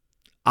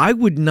 I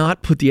would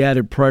not put the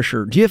added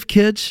pressure. Do you have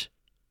kids?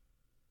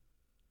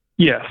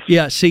 Yes.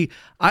 Yeah, see,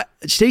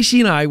 Stacy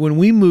and I, when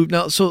we moved,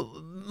 now, so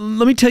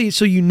let me tell you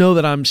so you know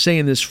that I'm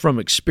saying this from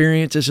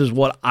experience. This is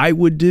what I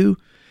would do.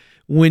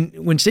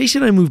 When Stacy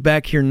and I moved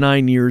back here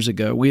 9 years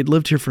ago, we had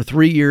lived here for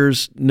 3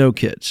 years, no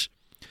kids.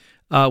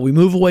 We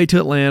move away to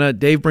Atlanta.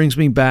 Dave brings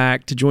me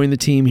back to join the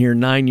team here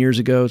 9 years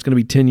ago. It's going to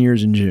be 10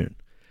 years in June.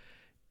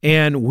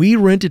 And we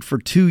rented for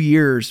 2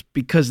 years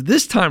because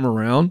this time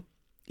around,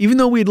 even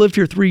though we had lived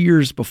here 3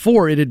 years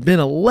before, it had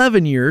been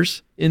 11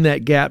 years in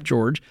that gap,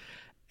 George.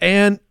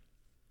 And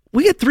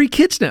we got 3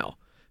 kids now.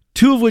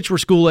 2 of which were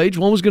school age.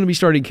 1 was going to be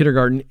starting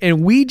kindergarten.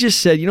 And we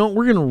just said,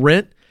 we're going to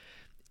rent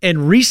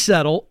and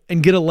resettle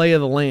and get a lay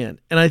of the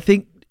land. And I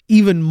think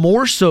even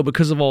more so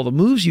because of all the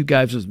moves you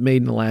guys have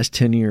made in the last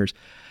 10 years,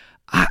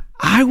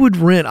 I would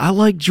rent. I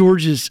like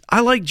George's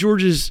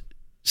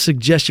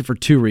suggestion for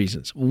 2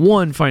 reasons.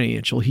 1,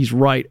 financial. He's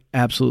right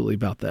absolutely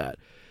about that.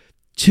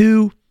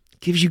 2,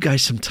 gives you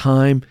guys some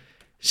time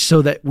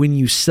so that when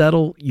you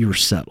settle, you're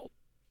settled.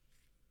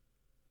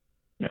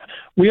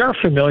 We are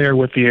familiar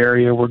with the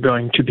area we're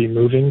going to be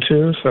moving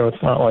to, so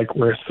it's not like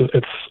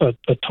it's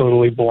a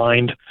totally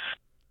blind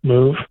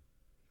move.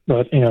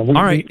 But all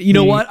right, you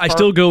know what? I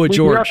still go with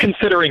George. We are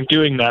considering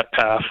doing that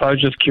path. I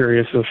was just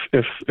curious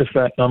if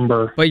that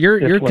number. But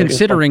you're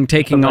considering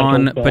taking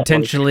on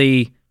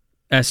potentially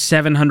a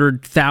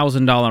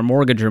 $700,000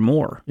 mortgage or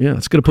more. Yeah,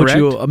 it's going to put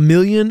you $1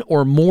 million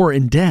or more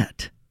in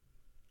debt.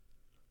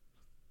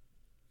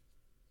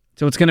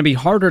 So it's going to be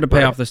harder to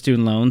pay off the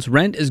student loans.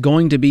 Rent is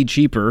going to be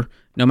cheaper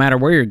no matter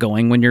where you're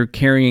going when you're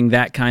carrying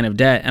that kind of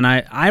debt. And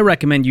I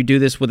recommend you do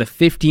this with a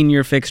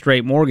 15-year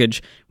fixed-rate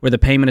mortgage where the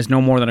payment is no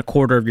more than a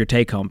quarter of your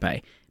take-home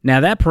pay. Now,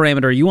 that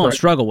parameter you won't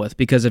struggle with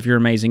because of your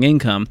amazing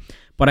income,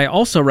 but I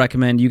also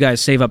recommend you guys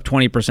save up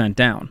 20%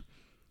 down.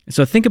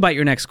 So think about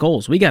your next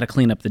goals. We got to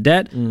clean up the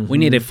debt. We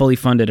need a fully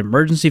funded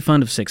emergency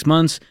fund of 6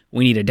 months.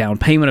 We need a down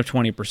payment of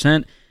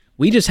 20%.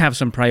 We just have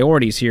some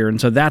priorities here,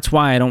 and so that's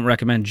why I don't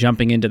recommend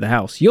jumping into the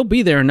house. You'll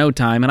be there in no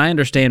time, and I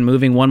understand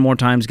moving one more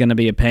time is going to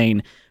be a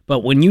pain, but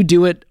when you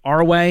do it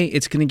our way,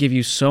 it's going to give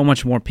you so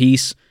much more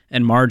peace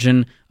and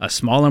margin, a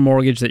smaller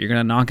mortgage that you're going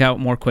to knock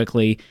out more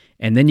quickly,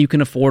 and then you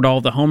can afford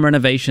all the home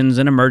renovations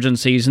and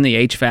emergencies and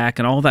the HVAC,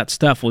 and all that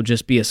stuff will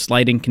just be a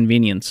slight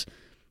inconvenience.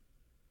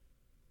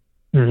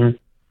 Mm-hmm.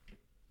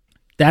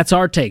 That's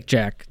our take,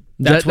 Jack.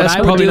 That's what I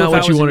would probably do not if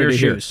what I you was in wanted your to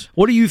hear. shoes.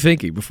 What are you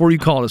thinking? Before you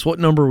called us, what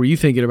number were you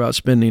thinking about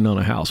spending on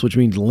a house, which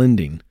means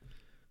lending?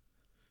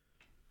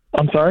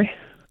 I'm sorry?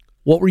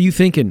 What were you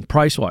thinking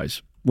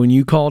price-wise when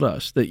you called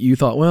us that you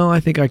thought, well, I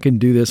think I can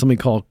do this. Let me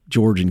call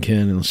George and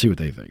Ken and see what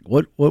they think.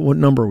 What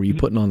number were you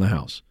putting on the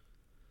house?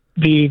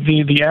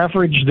 The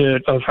average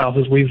of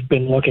houses we've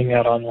been looking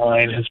at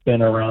online has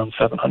been around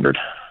 700.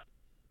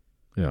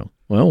 Yeah.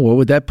 Well, what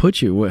would that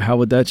put you? How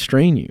would that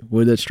strain you?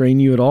 Would that strain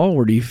you at all?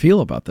 Or do you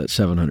feel about that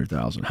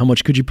 $700,000? How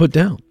much could you put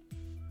down?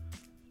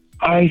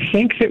 I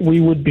think that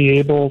we would be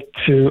able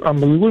to.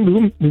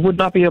 We would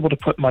not be able to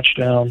put much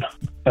down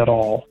at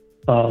all.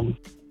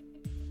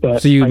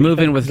 But so you I move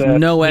in think with that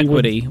no we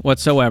equity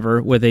whatsoever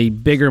with a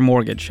bigger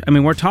mortgage. I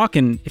mean, we're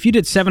talking, if you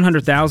did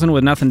 $700,000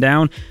 with nothing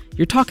down,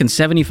 you're talking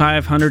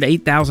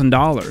 $7,500,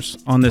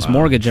 $8,000 on this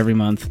mortgage every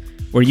month,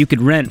 where you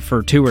could rent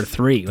for 2 or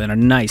 3 in a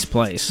nice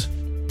place.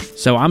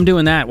 So I'm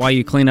doing that while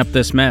you clean up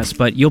this mess,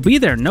 but you'll be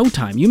there in no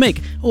time. You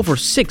make over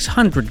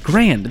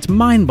 $600,000. It's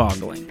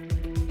mind-boggling.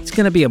 It's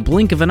going to be a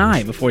blink of an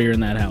eye before you're in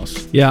that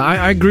house. Yeah,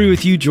 I agree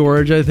with you,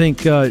 George. I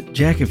think,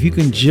 Jack, if you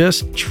can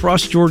just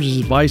trust George's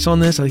advice on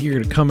this, I think you're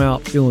going to come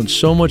out feeling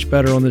so much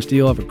better on this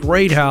deal. Have a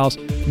great house,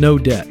 no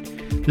debt.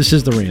 This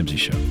is The Ramsey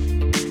Show.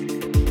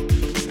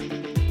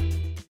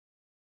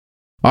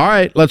 All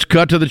right, let's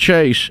cut to the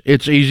chase.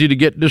 It's easy to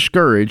get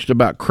discouraged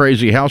about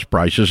crazy house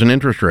prices and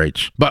interest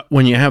rates. But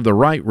when you have the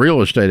right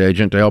real estate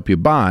agent to help you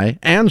buy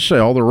and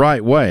sell the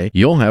right way,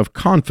 you'll have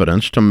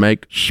confidence to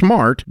make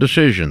smart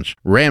decisions.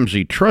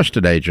 Ramsey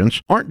Trusted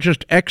Agents aren't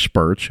just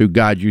experts who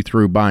guide you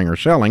through buying or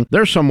selling.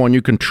 They're someone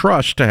you can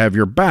trust to have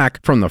your back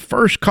from the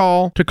first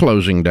call to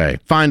closing day.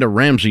 Find a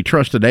Ramsey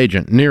Trusted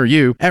Agent near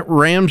you at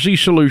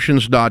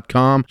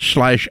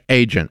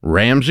RamseySolutions.com/agent.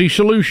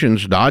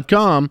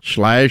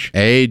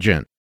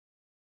 RamseySolutions.com/agent.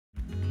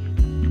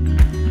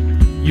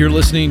 You're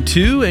listening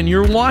to and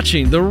you're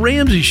watching The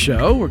Ramsey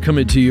Show. We're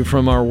coming to you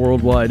from our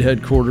worldwide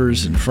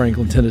headquarters in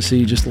Franklin,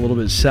 Tennessee, just a little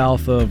bit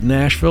south of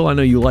Nashville. I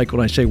know you like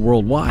when I say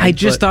worldwide. I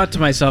just thought to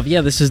myself,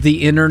 yeah, this is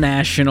the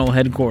international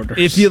headquarters.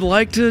 If you'd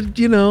like to,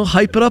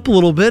 hype it up a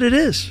little bit, it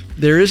is.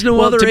 There is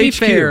no other to be HQ.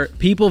 fair,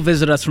 people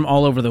visit us from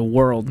all over the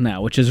world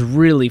now, which is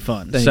really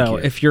fun. Thank so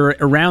you. if you're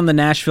around the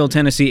Nashville,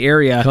 Tennessee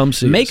area, come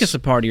see make us a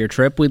part of your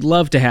trip. We'd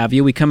love to have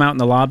you. We come out in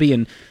the lobby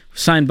and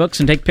sign books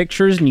and take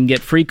pictures, and you can get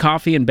free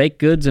coffee and baked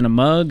goods and a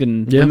mug,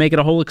 and we make it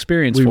a whole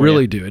experience for you. We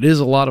really do. It is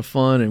a lot of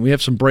fun, and we have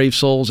some brave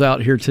souls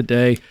out here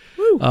today.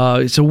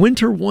 It's a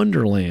winter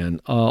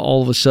wonderland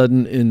all of a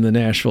sudden in the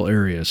Nashville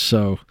area.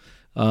 So,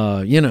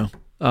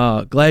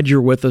 glad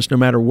you're with us no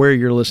matter where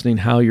you're listening,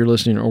 how you're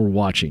listening, or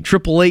watching.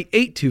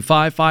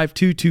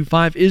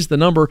 888-825-5225 is the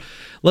number.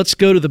 Let's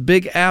go to the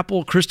Big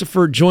Apple.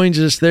 Christopher joins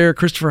us there.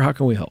 Christopher, how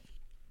can we help?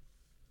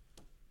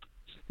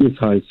 Yes,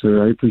 hi,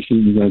 sir. I appreciate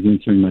you guys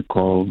answering my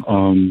call.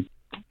 I'm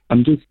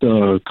just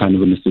kind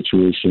of in a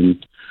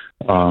situation,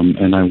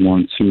 and I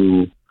want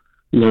to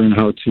learn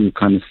how to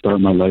kind of start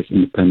my life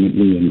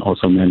independently and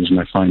also manage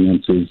my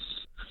finances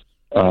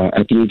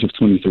at the age of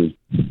 23.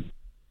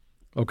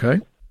 Okay.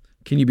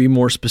 Can you be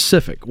more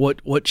specific?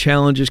 What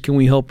challenges can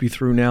we help you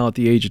through now at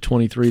the age of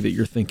 23 that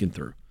you're thinking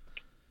through?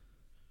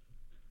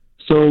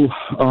 So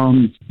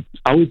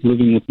I was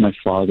living with my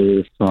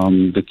father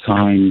from the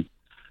time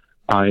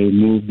I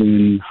moved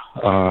in,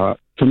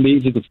 from the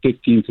ages of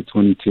 15 to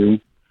 22.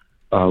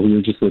 We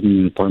were just living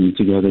in an apartment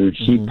together.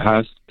 He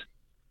passed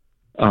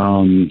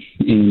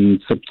in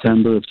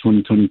September of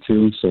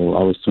 2022, so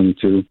I was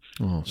 22.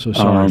 Oh, so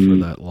sorry for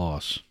that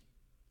loss.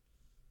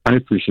 I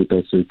appreciate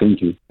that, sir.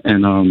 Thank you.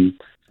 And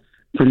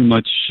pretty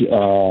much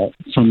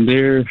from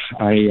there,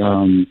 I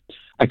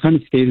kind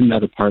of stayed in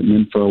that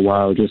apartment for a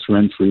while, just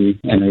rent-free,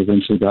 and I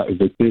eventually got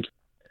evicted.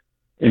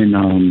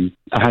 And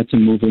I had to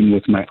move in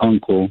with my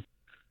uncle.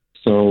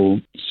 So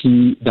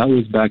that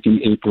was back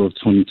in April of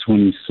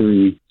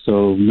 2023,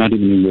 so not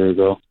even a year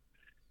ago.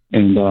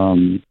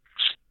 And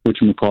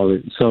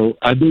whatchamacallit. So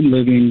I've been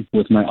living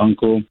with my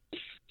uncle,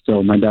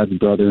 so my dad's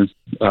brother,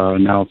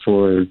 now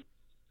for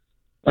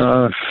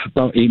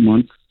about 8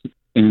 months.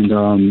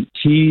 And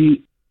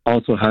he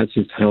also has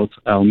his health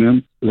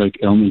ailments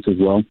as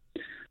well.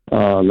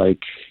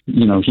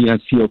 He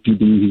has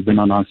COPD. He's been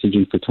on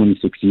oxygen for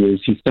 26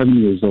 years. He's 7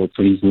 years old,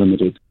 so he's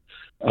limited.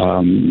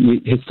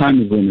 His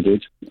time is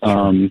limited.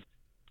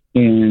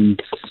 And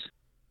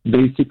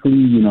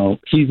basically,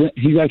 he's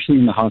actually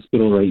in the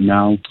hospital right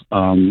now.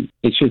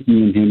 It's just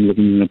me and him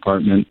living in an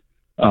apartment.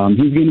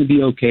 He's going to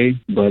be okay,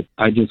 but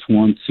I just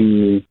want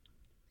to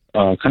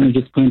kind of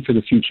just plan for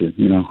the future.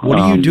 What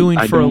are you doing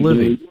for a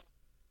living?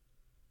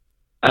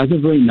 As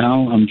of right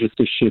now, I'm just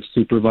a shift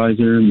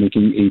supervisor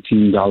making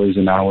 $18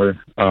 an hour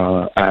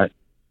at,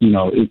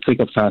 it's like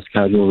a fast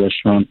casual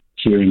restaurant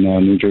here in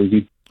New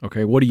Jersey.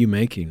 Okay, what are you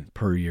making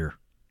per year?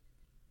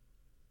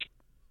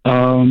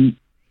 I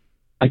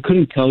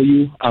couldn't tell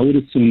you. I would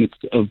assume it's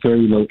a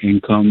very low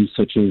income,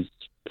 such as,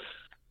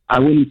 I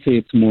wouldn't say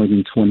it's more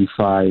than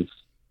 25.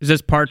 Is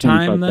this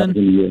part-time then?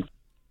 A year.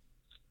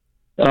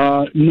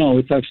 No,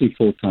 it's actually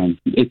full-time.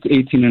 It's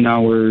 18 an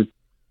hour,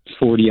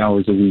 40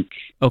 hours a week.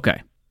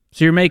 Okay.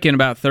 So you're making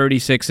about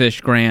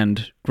 36-ish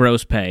grand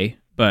gross pay,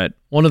 but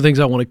one of the things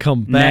I want to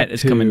come back net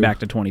is coming back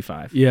to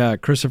 25. Yeah,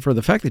 Christopher,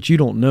 the fact that you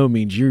don't know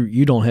means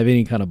you don't have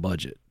any kind of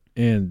budget,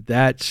 and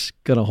that's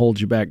going to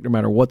hold you back no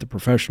matter what the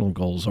professional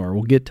goals are.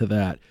 We'll get to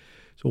that.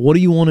 So what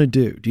do you want to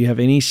do? Do you have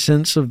any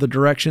sense of the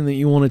direction that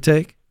you want to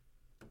take?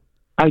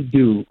 I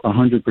do,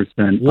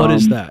 100%. What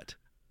is that?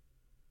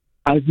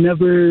 I've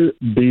never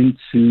been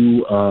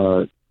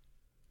too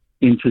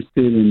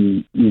interested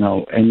in,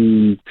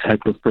 any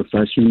type of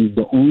profession.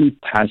 The only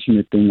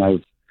passionate thing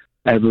I've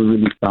ever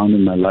really found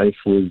in my life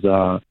was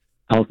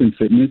health and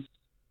fitness.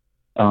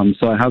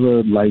 So I have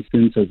a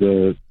license as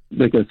a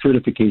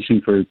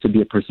certification to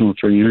be a personal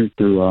trainer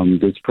through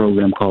this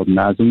program called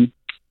NASM.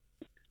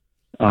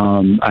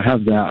 I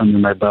have that under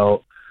my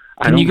belt.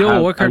 Can you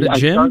go work at a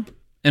gym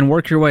and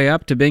work your way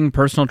up to being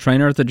personal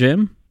trainer at the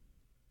gym?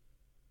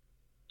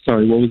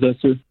 Sorry, what was that,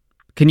 sir?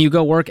 Can you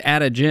go work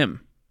at a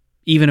gym,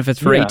 even if it's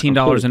for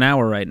 $18 an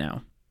hour right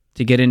now,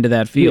 to get into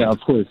that field? Yeah,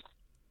 of course.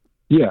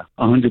 Yeah,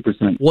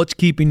 100%. What's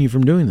keeping you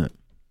from doing that?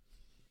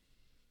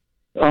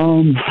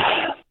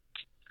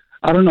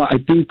 I don't know. I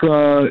think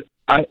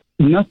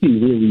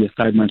nothing really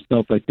aside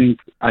myself. I think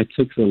I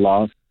took the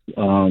loss,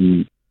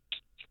 a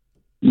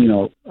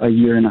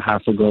year and a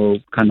half ago,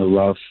 kind of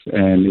rough,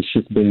 and it's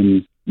just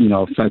been,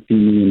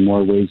 affecting me in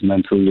more ways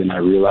mentally than I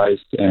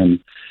realized. And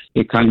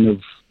it kind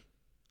of,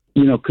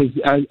 because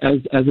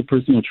as a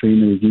personal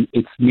trainer,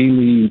 it's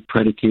mainly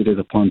predicated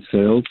upon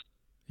sales.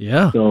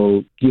 Yeah.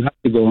 So you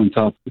have to go and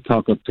talk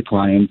up to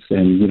clients,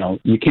 and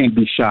you can't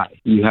be shy.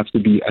 You have to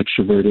be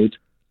extroverted,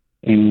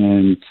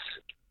 and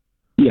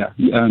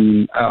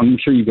I'm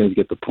sure you guys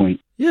get the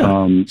point.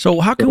 Yeah.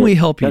 So how can we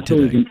help you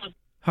today?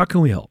 How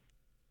can we help?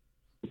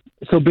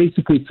 So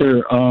basically,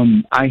 sir,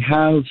 I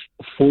have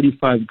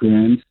 45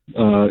 grand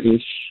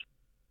ish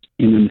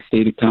in an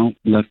estate account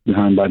left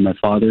behind by my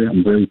father.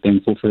 I'm very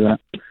thankful for that.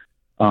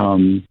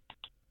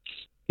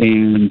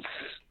 And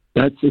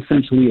that's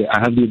essentially it.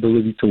 I have the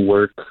ability to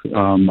work.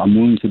 I'm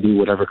willing to do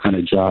whatever kind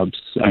of jobs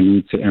I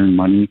need to earn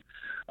money.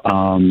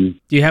 Do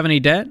you have any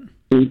debt?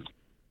 The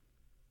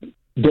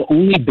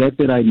only debt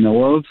that I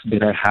know of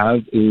that I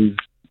have is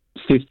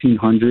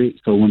 $1,500,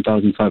 so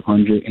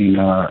 $1,500 in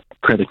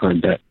credit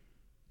card debt.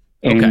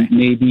 And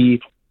maybe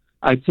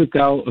I took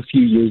out a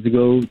few years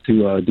ago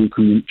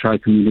to try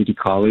community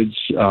college,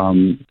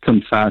 some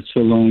FAFSA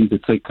loans.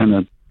 It's like kind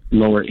of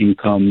lower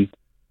income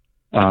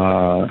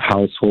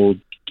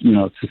household,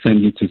 to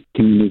send you to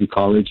community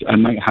college.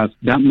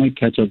 That might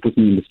catch up with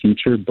me in the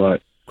future,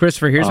 but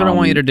Christopher, here's what I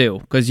want you to do,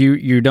 because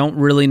you don't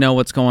really know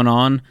what's going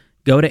on.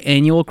 Go to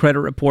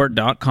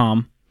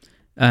annualcreditreport.com,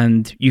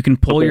 and you can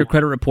pull your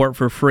credit report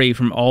for free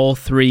from all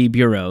three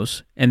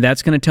bureaus, and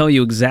that's going to tell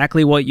you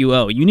exactly what you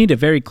owe. You need a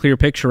very clear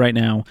picture right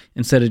now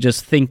instead of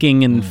just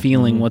thinking and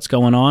feeling what's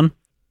going on,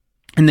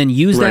 and then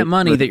use that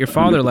money that your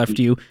father left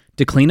you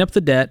to clean up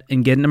the debt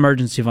and get an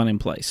emergency fund in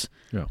place.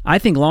 Yeah. I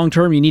think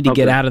long-term you need to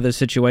get out of this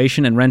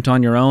situation and rent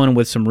on your own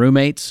with some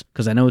roommates,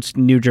 because I know it's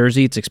New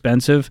Jersey, it's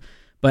expensive,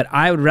 but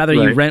I would rather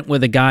you rent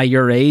with a guy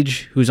your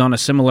age who's on a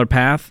similar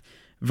path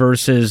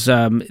versus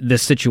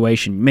this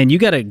situation. Man, you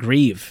got to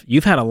grieve.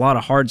 You've had a lot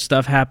of hard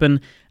stuff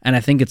happen, and I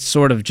think it's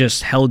sort of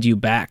just held you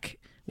back,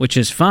 which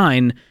is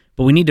fine,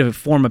 but we need to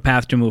form a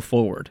path to move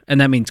forward,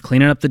 and that means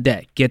cleaning up the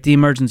debt, get the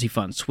emergency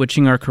fund,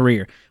 switching our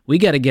career. We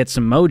got to get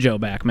some mojo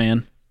back,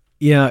 man.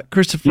 Yeah,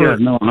 Christopher. Yeah,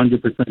 no,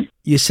 100%.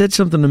 You said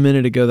something a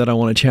minute ago that I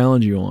want to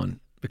challenge you on,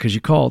 because you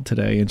called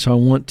today, and so I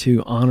want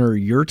to honor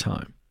your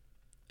time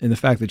and the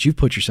fact that you've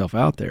put yourself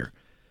out there.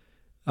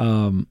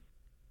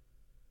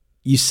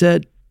 You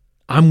said,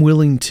 I'm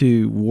willing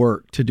to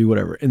work, to do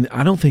whatever. And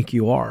I don't think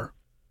you are.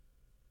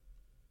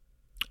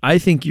 I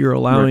think you're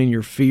allowing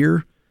your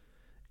fear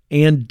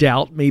and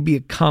doubt, maybe a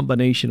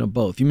combination of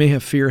both. You may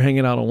have fear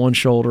hanging out on one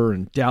shoulder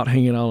and doubt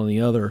hanging out on the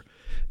other.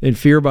 And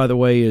fear, by the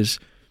way, is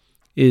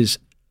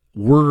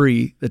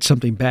worry that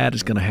something bad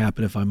is going to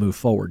happen if I move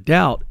forward.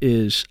 Doubt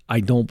is I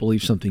don't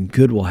believe something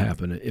good will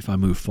happen if I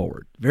move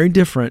forward. Very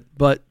different,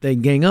 but they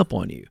gang up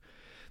on you.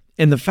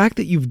 And the fact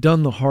that you've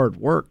done the hard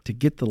work to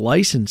get the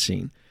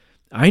licensing,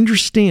 I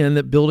understand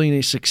that building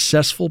a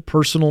successful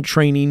personal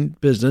training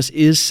business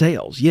is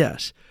sales,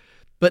 yes.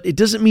 But it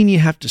doesn't mean you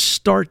have to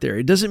start there.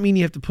 It doesn't mean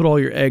you have to put all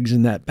your eggs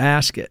in that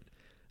basket.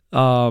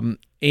 And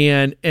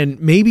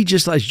maybe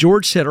just as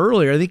George said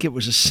earlier, I think it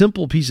was a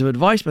simple piece of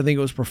advice, but I think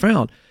it was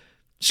profound.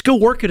 Just go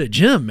work at a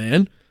gym,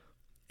 man,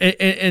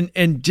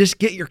 and just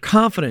get your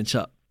confidence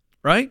up,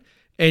 right?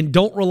 And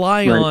don't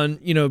rely on,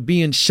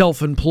 being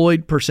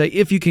self-employed per se,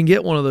 if you can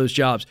get one of those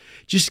jobs.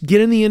 Just get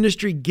in the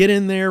industry, get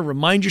in there,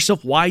 remind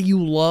yourself why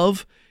you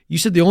love. You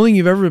said the only thing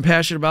you've ever been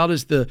passionate about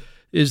is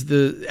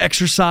the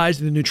exercise,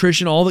 the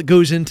nutrition, all that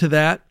goes into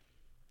that.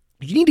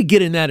 You need to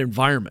get in that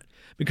environment,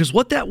 because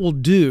what that will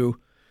do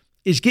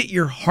is get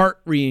your heart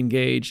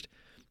re-engaged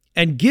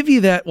and give you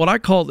that, what I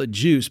call the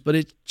juice, but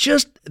it's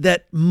just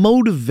that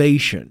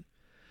motivation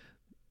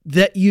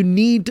that you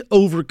need to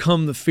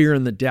overcome the fear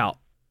and the doubt.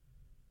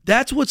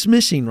 That's what's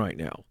missing right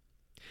now,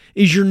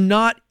 is you're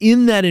not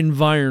in that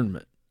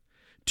environment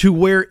to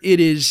where it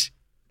is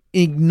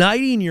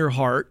igniting your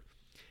heart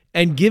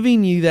and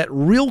giving you that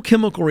real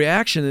chemical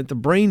reaction that the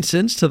brain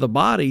sends to the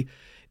body,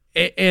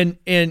 and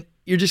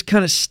you're just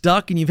kind of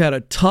stuck and you've had a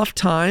tough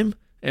time,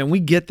 and we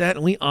get that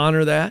and we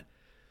honor that.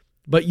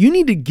 But you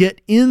need to get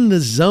in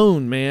the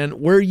zone, man,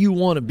 where you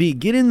want to be.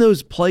 Get in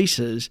those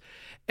places,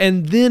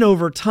 and then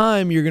over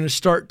time you're going to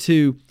start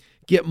to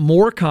get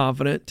more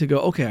confident to go,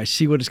 okay, I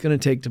see what it's going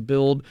to take to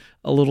build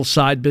a little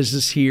side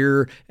business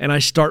here, and I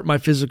start my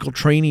physical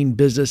training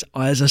business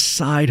as a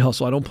side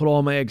hustle. I don't put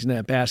all my eggs in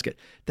that basket.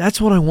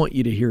 That's what I want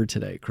you to hear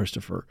today,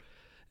 Christopher.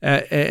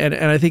 And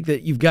I think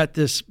that you've got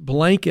this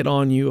blanket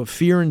on you of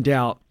fear and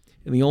doubt,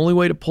 and the only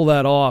way to pull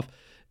that off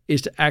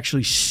is to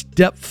actually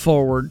step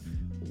forward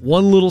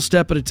one little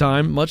step at a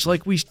time, much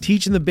like we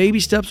teach in the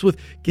baby steps with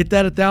get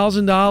that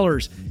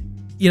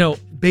 $1,000.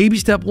 Baby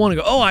step one,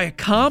 and go, I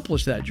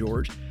accomplished that,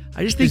 George.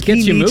 I just think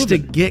he needs to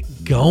get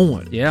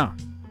going. Yeah.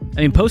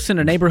 Post in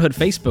a neighborhood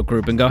Facebook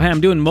group and go, hey,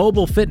 I'm doing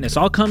mobile fitness.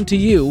 I'll come to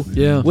you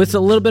with a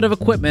little bit of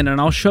equipment and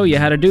I'll show you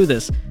how to do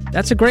this.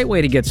 That's a great way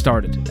to get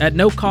started at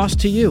no cost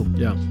to you.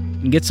 Yeah.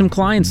 And get some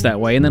clients that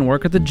way, and then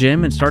work at the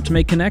gym and start to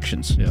make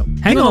connections. Yeah.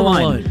 Hang on the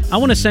line. I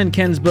want to send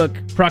Ken's book,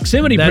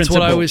 Proximity Principle.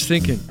 That's what I was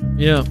thinking.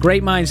 Yeah.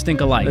 Great minds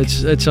think alike.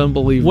 It's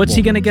unbelievable. What's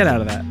he going to get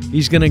out of that?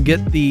 He's going to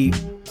get the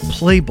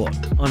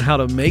playbook on how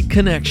to make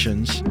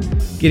connections,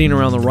 getting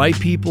around the right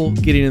people,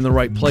 getting in the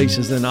right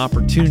places, and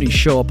opportunities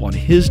show up on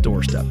his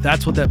doorstep.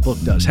 That's what that book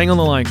does. Hang on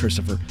the line,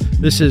 Christopher.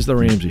 This is The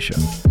Ramsey Show.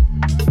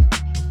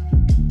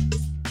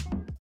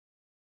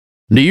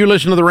 Do you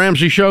listen to The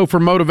Ramsey Show for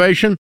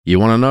motivation? You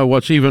want to know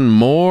what's even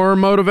more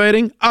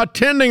motivating?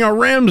 Attending a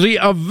Ramsey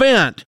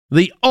event,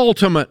 the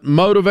ultimate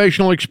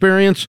motivational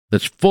experience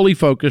that's fully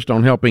focused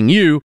on helping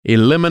you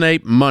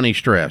eliminate money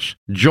stress.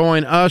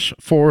 Join us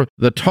for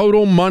the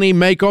Total Money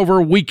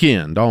Makeover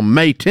Weekend on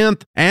May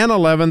 10th and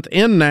 11th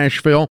in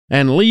Nashville,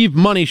 and leave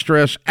money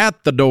stress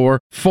at the door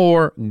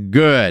for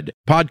good.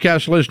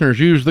 Podcast listeners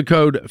use the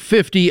code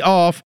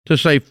 50OFF to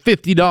save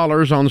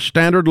 $50 on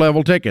standard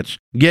level tickets.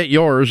 Get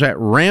yours at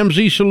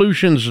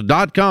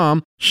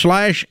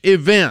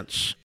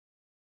RamseySolutions.com/events.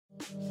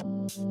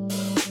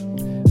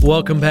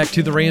 Welcome back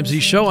to The Ramsey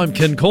Show. I'm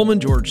Ken Coleman.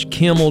 George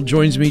Kamel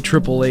joins me.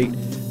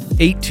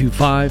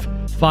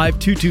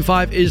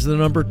 888-825-5225 is the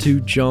number to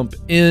jump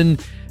in.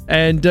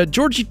 And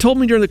George, you told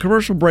me during the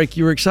commercial break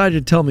you were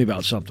excited to tell me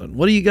about something.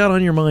 What do you got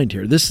on your mind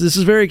here? This is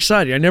very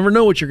exciting. I never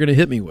know what you're going to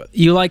hit me with.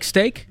 You like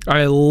steak?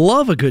 I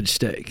love a good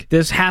steak.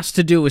 This has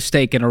to do with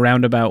steak in a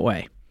roundabout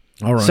way.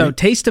 All right. So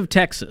Taste of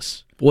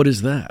Texas. What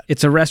is that?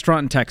 It's a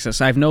restaurant in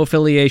Texas. I have no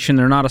affiliation.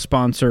 They're not a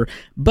sponsor.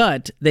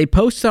 But they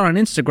posted on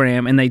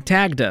Instagram and they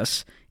tagged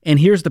us. And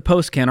here's the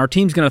post, Ken. Our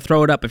team's going to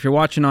throw it up if you're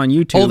watching on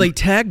YouTube. Oh, they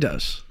tagged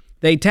us.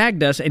 They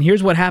tagged us, and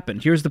here's what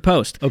happened. Here's the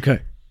post.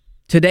 Okay.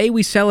 Today,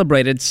 we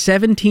celebrated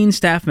 17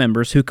 staff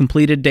members who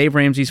completed Dave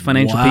Ramsey's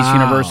Financial Peace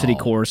University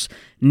course.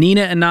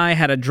 Nina and I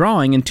had a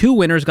drawing, and 2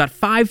 winners got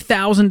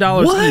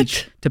 $5,000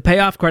 each to pay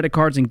off credit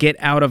cards and get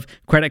out of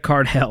credit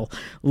card hell.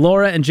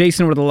 Laura and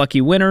Jason were the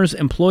lucky winners.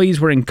 Employees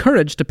were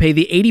encouraged to pay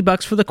the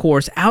 $80 for the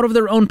course out of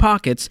their own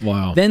pockets,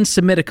 then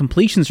submit a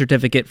completion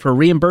certificate for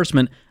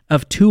reimbursement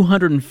of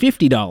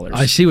 $250.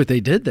 I see what they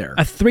did there.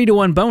 A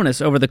 3-to-1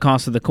 bonus over the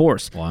cost of the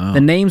course. Wow.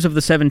 The names of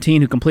the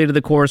 17 who completed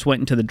the course went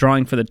into the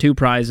drawing for the 2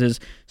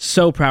 prizes.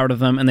 So proud of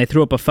them, and they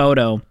threw up a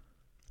photo.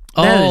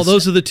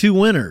 Those are the 2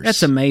 winners.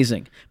 That's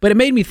amazing. But it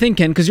made me think,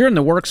 Ken, because you're in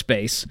the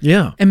workspace.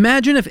 Yeah.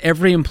 Imagine if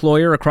every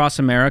employer across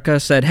America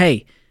said,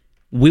 hey,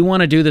 we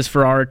want to do this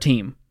for our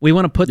team. We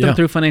want to put them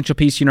through Financial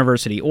Peace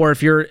University. Or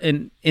if you're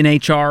in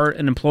HR,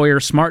 an employer,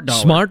 Smart Dollar.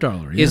 Smart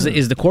Dollar,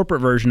 is the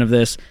corporate version of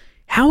this.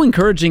 How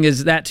encouraging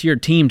is that to your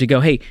team to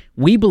go, hey,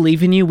 we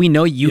believe in you. We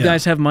know you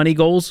guys have money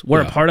goals.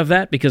 We're a part of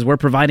that because we're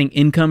providing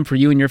income for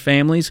you and your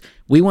families.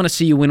 We want to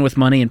see you win with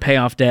money and pay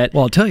off debt.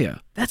 Well, I'll tell you.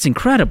 That's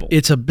incredible.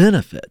 It's a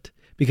benefit.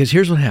 Because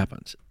here's what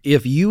happens.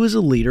 If you as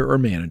a leader or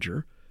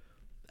manager,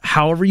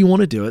 however you want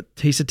to do it,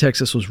 Taste of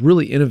Texas was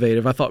really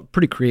innovative. I thought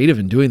pretty creative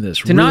in doing this.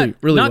 To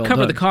really not well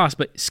cover done. the cost,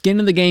 but skin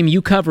in the game,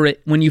 you cover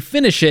it. When you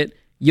finish it,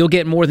 you'll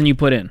get more than you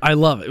put in. I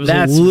love it. It was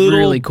That's a little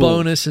really cool.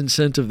 bonus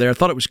incentive there. I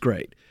thought it was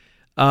great.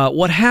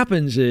 What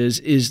happens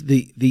is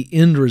the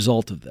end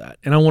result of that.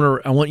 And I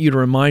want you to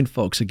remind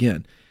folks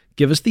again,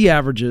 give us the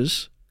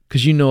averages,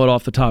 because you know it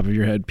off the top of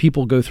your head.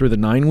 People go through the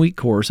 9-week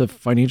course of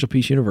Financial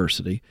Peace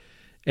University,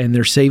 and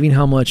they're saving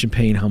how much and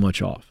paying how much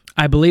off.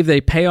 I believe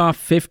they pay off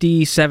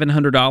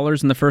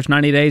 $5,700 in the first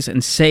 90 days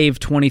and save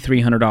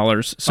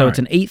 $2,300. So it's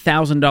an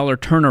 $8,000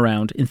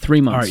 turnaround in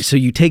 3 months. All right, so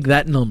you take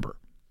that number,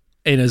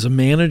 and as a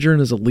manager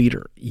and as a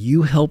leader,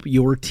 you help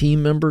your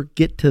team member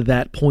get to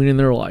that point in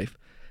their life.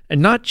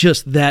 And not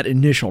just that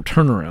initial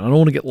turnaround. I don't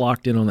want to get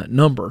locked in on that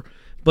number,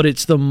 but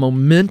it's the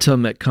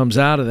momentum that comes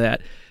out of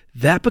that.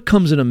 That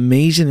becomes an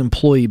amazing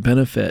employee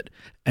benefit,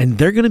 and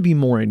they're going to be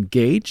more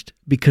engaged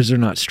because they're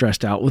not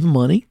stressed out with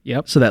money.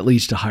 Yep. So that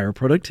leads to higher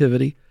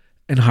productivity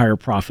and higher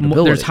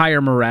profitability. There's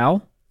higher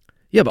morale.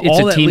 Yeah, but it's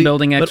all a that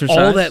team-building exercise.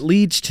 But all that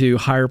leads to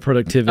higher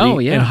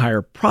productivity and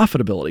higher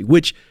profitability,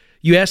 which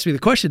you asked me the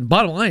question.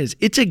 Bottom line is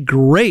it's a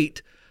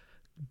great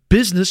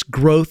business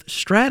growth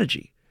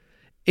strategy.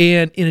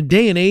 And in a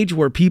day and age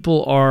where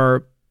people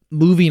are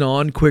moving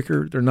on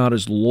quicker, they're not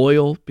as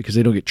loyal because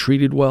they don't get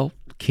treated well,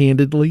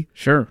 candidly.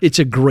 Sure. It's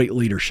a great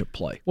leadership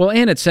play. Well,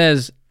 and it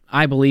says,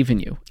 I believe in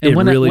you. And It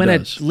when really when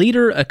does. a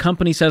leader, a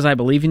company says, I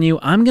believe in you,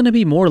 I'm going to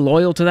be more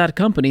loyal to that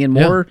company and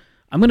more,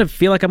 I'm going to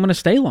feel like I'm going to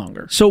stay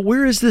longer. So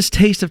where is this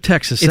Taste of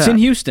Texas It's at? in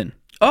Houston.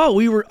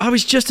 Oh, I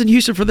was just in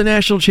Houston for the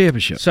national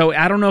championship. So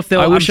I don't know if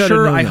they'll,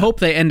 I hope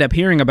they end up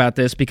hearing about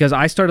this because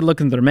I started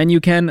looking at their menu,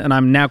 Ken, and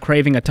I'm now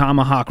craving a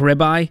tomahawk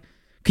ribeye.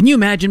 Can you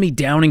imagine me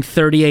downing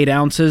 38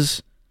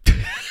 ounces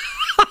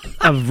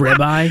of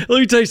ribeye? Let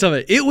me tell you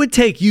something. It would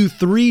take you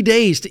 3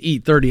 days to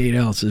eat 38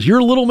 ounces. You're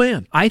a little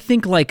man. I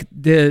think like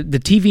the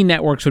TV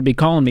networks would be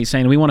calling me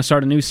saying, we want to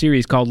start a new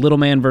series called Little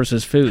Man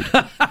versus Food.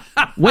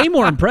 Way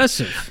more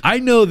impressive. I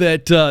know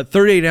that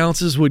 38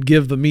 ounces would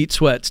give the meat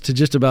sweats to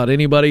just about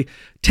anybody.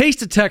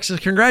 Taste of Texas,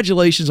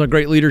 congratulations on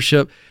great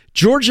leadership.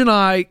 George and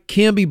I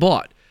can be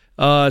bought.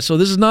 So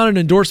this is not an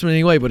endorsement in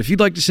any way, but if you'd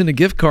like to send a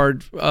gift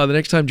card the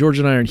next time George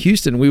and I are in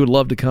Houston, we would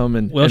love to come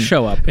and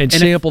show up and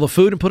sample the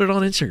food and put it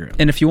on Instagram.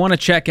 And if you want to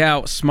check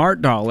out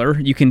Smart Dollar,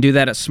 you can do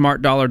that at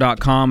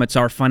smartdollar.com. It's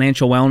our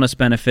financial wellness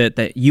benefit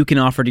that you can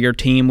offer to your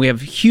team. We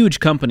have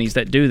huge companies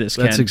that do this,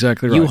 Ken. That's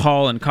exactly right.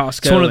 U-Haul and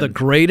Costco. It's one of the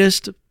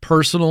greatest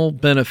personal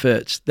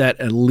benefits that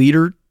a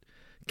leader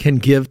can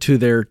give to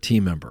their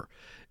team member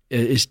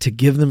is to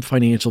give them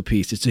financial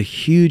peace. It's a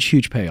huge,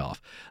 huge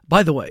payoff.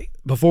 By the way,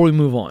 before we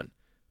move on,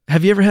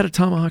 have you ever had a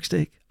tomahawk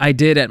steak? I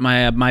did at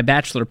my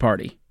bachelor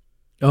party.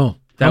 Oh,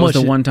 that was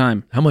the one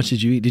time. How much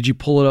did you eat? Did you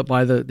pull it up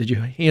did you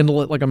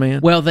handle it like a man?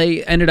 Well,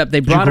 they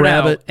brought it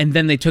grab out, it? and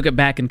then they took it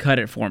back and cut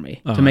it for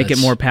me to make it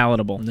more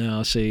palatable.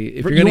 No, see,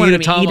 if you're going to eat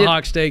a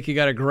tomahawk steak, you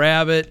got to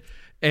grab it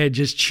and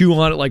just chew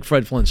on it like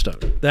Fred Flintstone.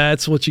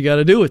 That's what you got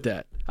to do with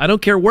that. I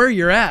don't care where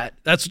you're at.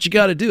 That's what you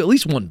got to do. At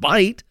least one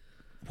bite.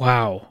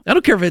 Wow. I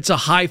don't care if it's a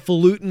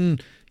highfalutin,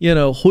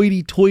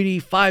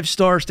 hoity-toity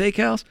 5-star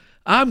steakhouse.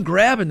 I'm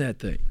grabbing that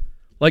thing.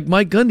 Like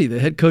Mike Gundy, the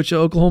head coach of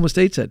Oklahoma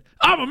State, said,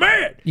 I'm a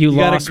man. You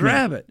got to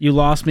grab it. You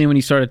lost me when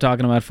you started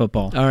talking about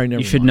football. All right,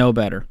 never You should mind. know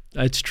better.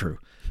 That's true.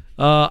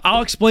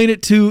 I'll explain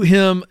it to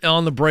him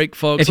on the break,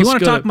 folks. If you want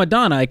to talk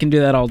Madonna, I can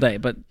do that all day.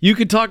 But you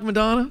can talk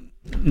Madonna?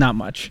 Not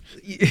much.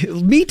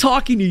 Me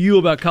talking to you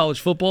about college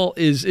football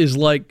is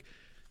like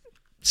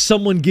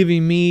someone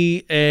giving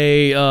me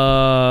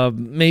a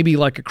maybe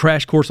like a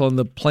crash course on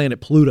the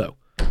planet Pluto.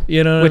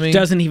 You know what Which I mean?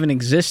 doesn't even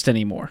exist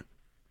anymore.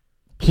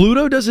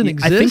 Pluto doesn't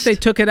exist? I think they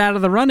took it out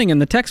of the running in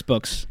the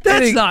textbooks.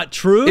 That's not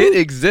true. It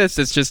exists.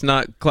 It's just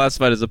not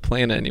classified as a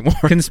planet anymore.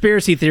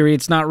 Conspiracy theory.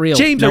 It's not real.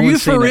 James, No are you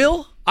one's for seen it.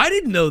 real? I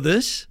didn't know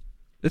this.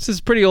 This is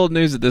pretty old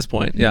news at this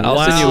point. Yeah, I'll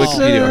Wow. send you a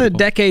Wikipedia article.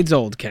 Decades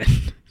old, Ken.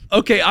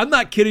 Okay, I'm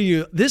not kidding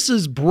you. This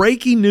is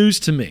breaking news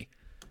to me.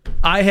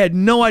 I had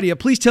no idea.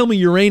 Please tell me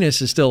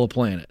Uranus is still a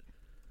planet.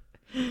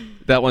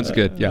 That one's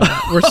good.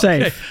 Yeah. We're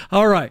safe. Okay.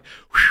 All right.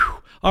 Whew.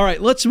 All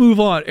right, let's move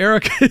on.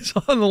 Erica is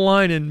on the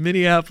line in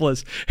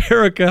Minneapolis.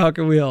 Erica, how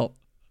can we help?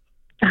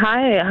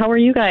 Hi, how are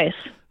you guys?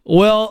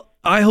 Well,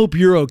 I hope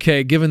you're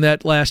okay, given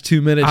that last 2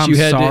 minutes I'm you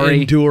had to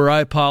sorry. endure. I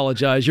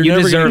apologize. You're You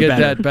never going to deserve get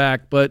better. that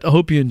back, but I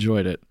hope you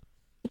enjoyed it.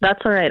 That's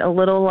all right. A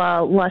little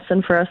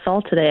lesson for us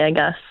all today, I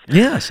guess.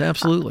 Yes,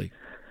 absolutely.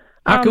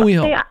 How can we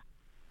help? Hey,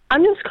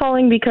 I'm just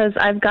calling because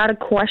I've got a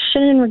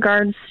question in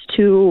regards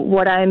to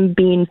what I'm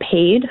being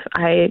paid.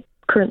 I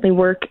currently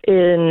work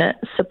in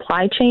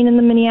supply chain in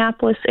the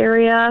Minneapolis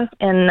area,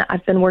 and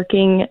I've been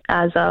working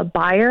as a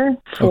buyer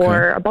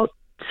for about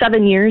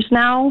 7 years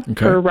now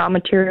for raw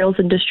materials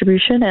and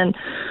distribution. And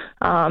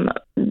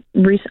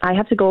I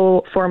have to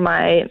go for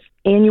my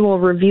annual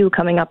review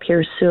coming up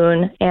here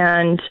soon,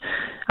 and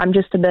I'm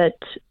just a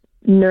bit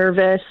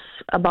nervous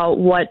about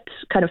what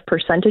kind of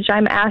percentage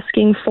I'm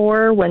asking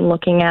for when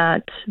looking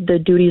at the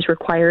duties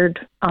required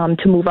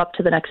to move up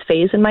to the next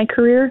phase in my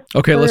career.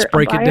 Okay, let's for a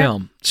break it buyer.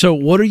 down. So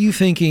what are you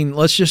thinking?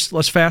 Let's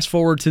fast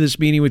forward to this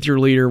meeting with your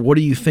leader. What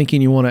are you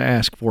thinking you want to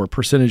ask for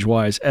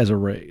percentage-wise as a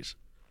raise?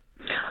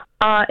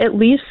 At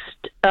least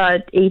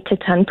 8 to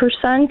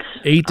 10%.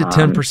 8 to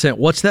 10%.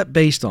 What's that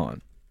based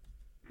on?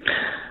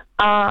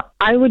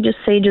 I would just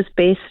say just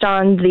based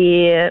on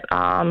the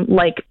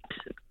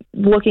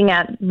looking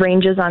at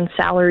ranges on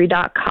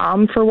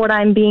salary.com for what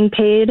I'm being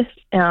paid.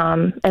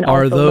 And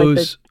Are also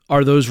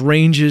those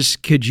ranges,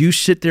 could you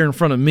sit there in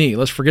front of me?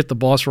 Let's forget the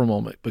boss for a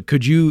moment, but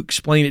could you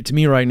explain it to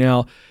me right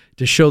now?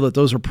 to show that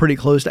those are pretty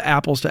close to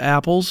apples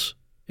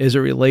as it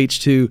relates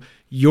to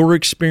your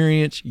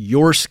experience,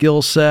 your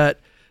skill set,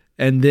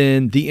 and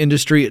then the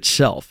industry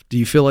itself. Do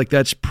you feel like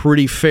that's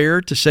pretty fair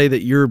to say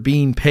that you're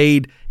being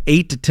paid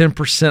 8 to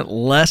 10%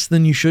 less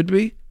than you should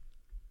be?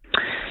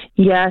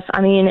 Yes, I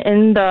mean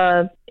in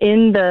the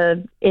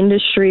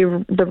industry,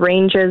 the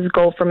ranges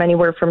go from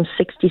anywhere from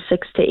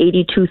 66 to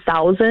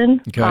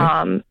 82,000.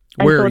 Okay.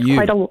 Where are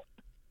you?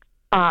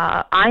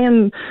 I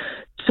am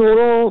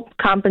total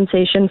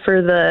compensation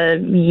for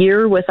the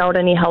year without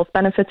any health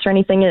benefits or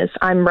anything is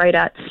I'm right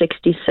at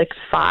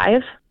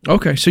 66.5.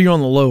 Okay, so you're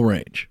on the low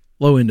range,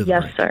 low end of the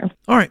range. Yes, sir.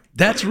 All right,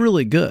 that's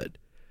really good.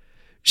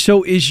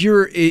 So do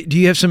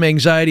you have some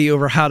anxiety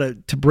over how to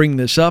bring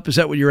this up? Is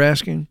that what you're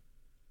asking?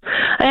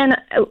 And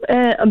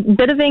a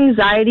bit of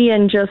anxiety,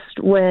 and just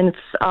when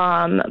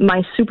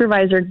my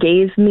supervisor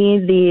gave me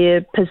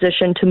the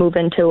position to move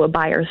into a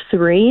buyer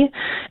 3,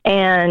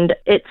 and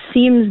it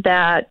seems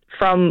that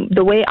from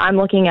the way I'm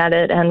looking at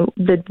it and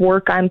the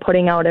work I'm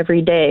putting out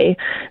every day,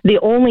 the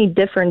only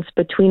difference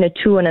between a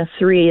 2 and a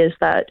 3 is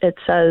that it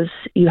says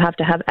you have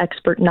to have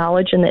expert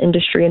knowledge in the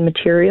industry and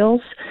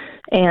materials,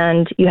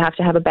 and you have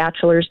to have a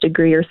bachelor's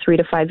degree or 3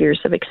 to 5 years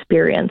of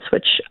experience,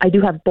 which I do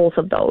have both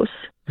of those.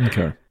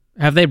 Okay.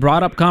 Have they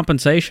brought up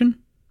compensation?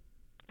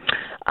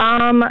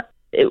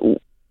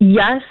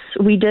 Yes,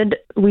 we did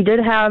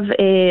have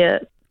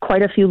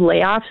quite a few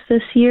layoffs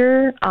this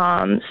year.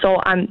 So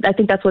I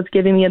think that's what's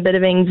giving me a bit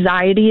of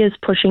anxiety, is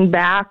pushing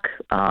back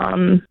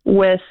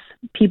with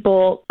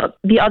people.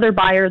 The other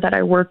buyer that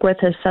I work with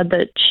has said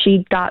that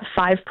she got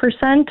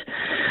 5%,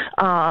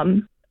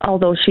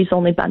 although she's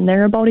only been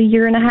there about a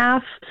year and a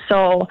half.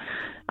 So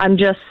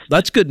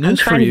that's good news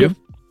for you.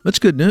 That's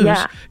good news,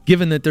 Yeah.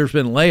 given that there's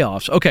been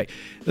layoffs. Okay,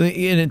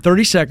 in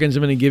 30 seconds,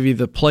 I'm going to give you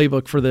the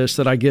playbook for this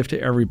that I give to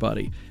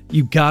everybody.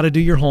 You got to do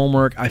your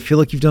homework. I feel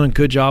like you've done a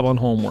good job on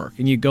homework.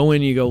 And you go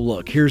in and you go,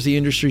 look, here's the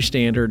industry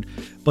standard.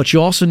 But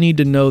you also need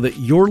to know that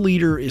your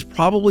leader is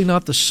probably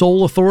not the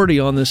sole authority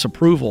on this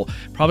approval.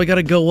 Probably got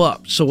to go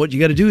up. So what you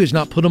got to do is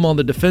not put them on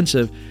the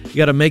defensive. You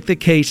got to make the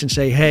case and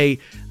say, hey,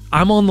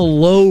 I'm on the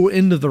low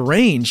end of the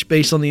range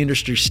based on the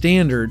industry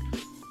standard.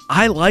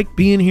 I like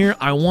being here.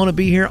 I want to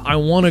be here. I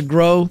want to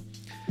grow.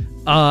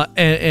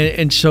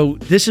 And so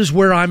this is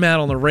where I'm at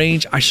on the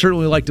range. I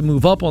certainly like to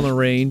move up on the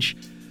range.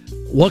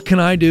 What can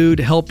I do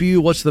to help you?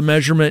 What's the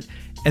measurement?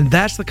 And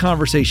that's the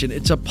conversation.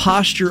 It's a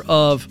posture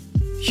of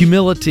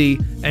humility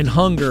and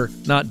hunger,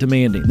 not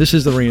demanding. This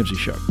is The Ramsey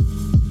Show.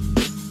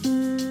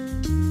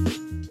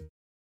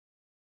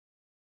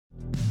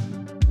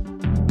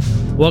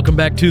 Welcome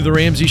back to The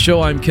Ramsey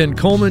Show. I'm Ken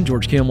Coleman.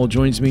 George Campbell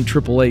joins me.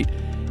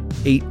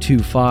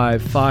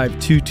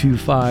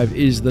 888-825-5225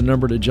 is the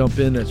number to jump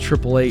in. That's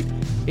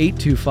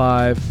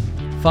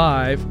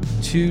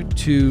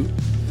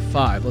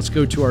 888-825-5225. Let's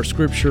go to our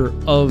scripture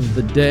of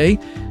the day.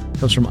 It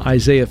comes from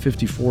Isaiah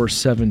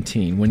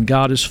 54:17. When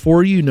God is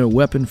for you, no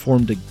weapon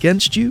formed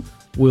against you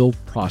will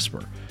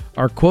prosper.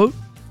 Our quote.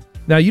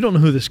 Now, you don't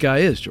know who this guy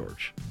is,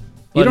 George.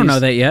 You don't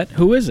know that yet.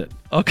 Who is it?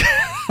 Okay.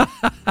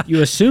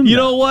 You assume You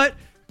know what?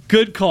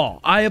 Good call.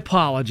 I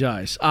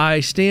apologize.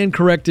 I stand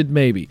corrected,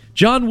 maybe.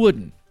 John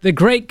Wooden. The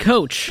great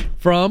coach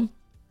from?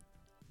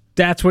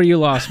 That's where you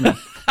lost me.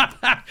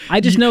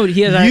 I just know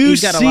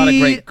he's got a lot of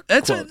great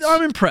quotes.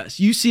 I'm impressed.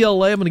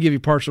 UCLA, I'm going to give you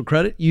partial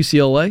credit.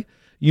 UCLA,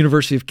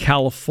 University of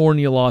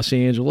California, Los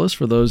Angeles,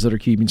 for those that are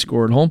keeping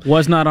score at home.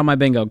 Was not on my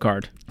bingo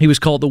card. He was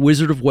called the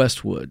Wizard of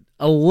Westwood.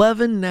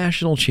 11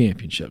 national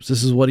championships.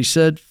 This is what he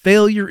said.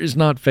 Failure is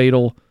not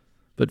fatal,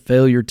 but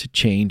failure to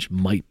change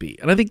might be.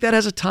 And I think that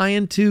has a tie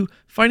into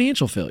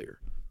financial failure.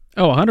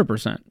 Oh,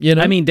 100%. You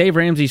know? I mean, Dave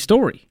Ramsey's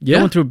story. Yeah.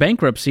 Going through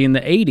bankruptcy in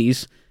the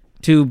 80s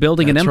to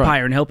building an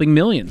empire and helping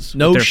millions.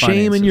 No with their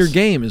shame in your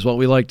game is what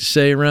we like to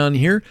say around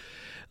here.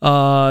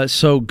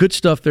 So good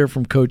stuff there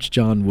from Coach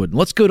John Wooden.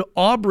 Let's go to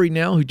Aubrey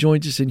now, who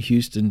joins us in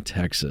Houston,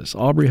 Texas.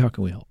 Aubrey, how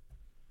can we help?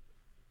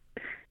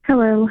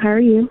 Hello, how are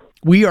you?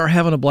 We are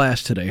having a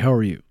blast today. How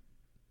are you?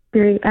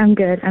 Great, I'm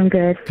good.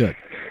 Good.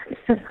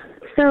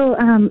 So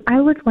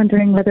I was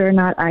wondering whether or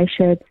not I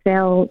should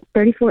sell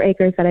 34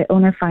 acres that I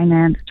own or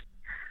financed,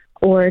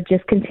 or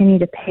just continue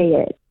to pay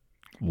it.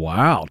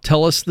 Wow.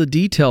 Tell us the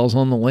details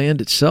on the land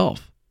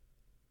itself.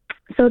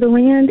 So the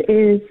land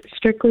is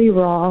strictly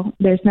raw.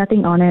 There's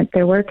nothing on it.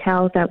 There were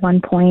cows at one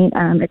point.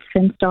 It's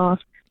fenced off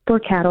for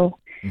cattle.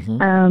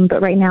 Mm-hmm.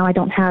 But right now I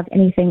don't have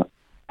anything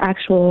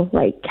actual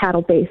like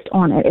cattle based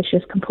on it. It's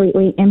just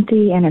completely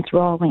empty and it's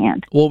raw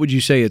land. What would you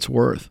say it's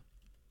worth?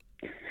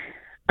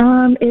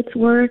 It's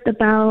worth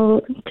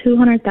about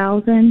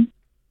 $200,000.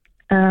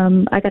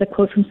 I got a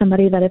quote from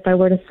somebody that if I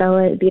were to sell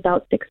it, it'd be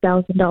about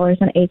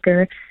 $6,000 an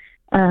acre.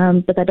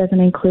 But that doesn't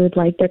include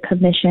like their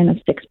commission of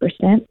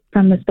 6%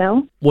 from the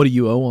sale. What do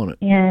you owe on it?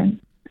 And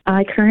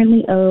I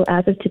currently owe,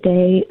 as of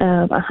today,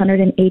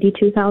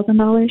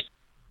 $182,000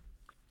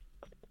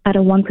 at a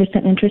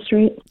 1% interest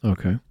rate.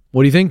 Okay.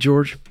 What do you think,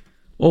 George?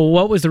 Well,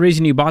 what was the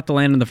reason you bought the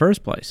land in the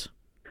first place?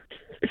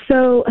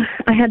 So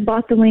I had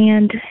bought the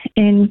land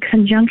in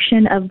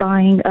conjunction of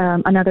buying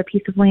another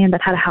piece of land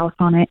that had a house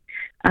on it.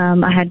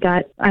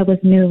 I was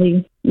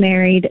newly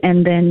married,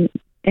 and then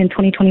in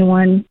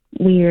 2021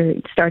 we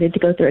started to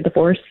go through a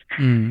divorce.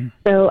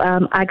 So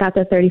I got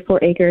the 34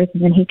 acres,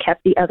 and then he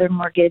kept the other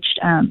mortgaged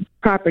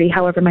property.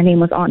 However, my name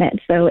was on it,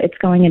 so it's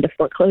going into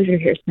foreclosure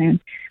here soon.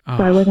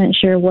 So I wasn't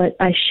sure what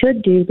I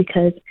should do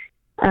because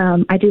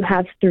I do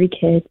have 3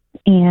 kids,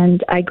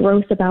 and I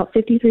gross about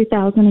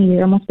 $53,000 a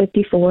year, almost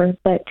 54,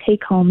 but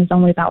take home is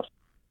only about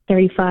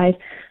 35,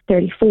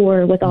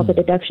 34 with all the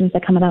deductions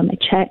that come out of my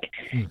check.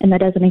 And that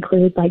doesn't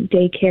include like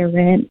daycare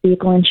rent,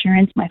 vehicle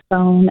insurance, my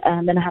phone.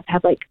 Then I have to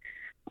have like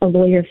a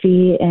lawyer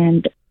fee,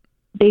 and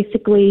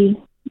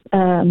basically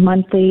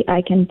monthly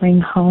I can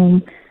bring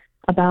home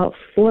about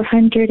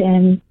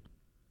 $440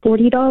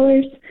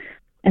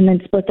 and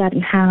then split that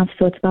in half.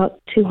 So it's about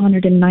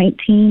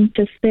 $219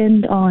 to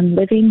spend on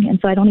living. And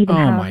so I don't even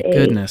have Oh my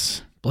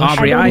goodness.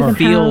 Aubrey, I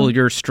feel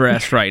your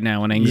stress right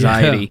now and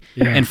anxiety.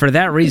 Yeah. And for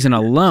that reason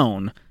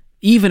alone,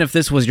 even if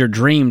this was your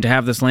dream to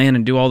have this land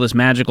and do all this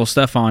magical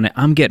stuff on it,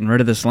 I'm getting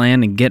rid of this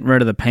land and getting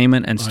rid of the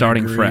payment and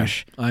starting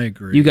fresh. I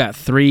agree. You got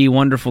 3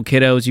 wonderful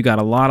kiddos. You got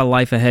a lot of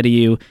life ahead of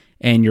you,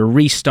 and you're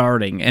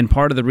restarting. And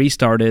part of the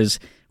restart is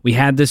we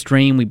had this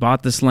dream, we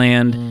bought this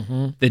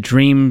land, the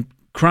dream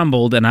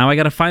crumbled, and now I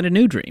got to find a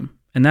new dream.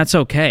 And that's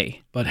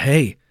okay. But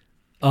hey,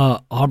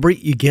 Aubrey,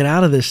 you get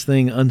out of this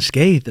thing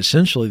unscathed,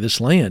 essentially,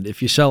 this land,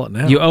 if you sell it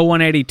now. You owe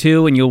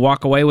 182 and you'll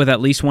walk away with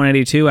at least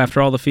 182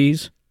 after all the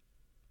fees?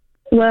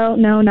 Well,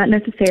 no, not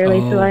necessarily.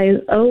 So I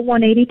owe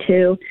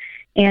 182,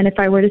 and if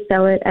I were to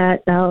sell it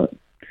at about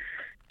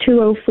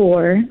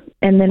 204,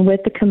 and then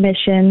with the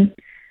commission,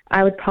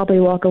 I would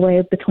probably walk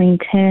away between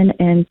 $10,000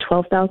 and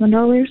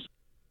 $12,000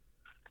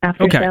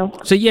 after sale.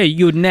 So yeah,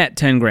 you would net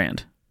 10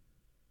 grand.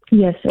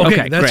 Yes, sir.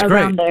 Okay, that's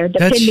around great. there,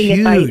 That's depending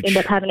if I huge. end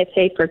up having to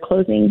pay for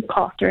closing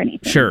costs or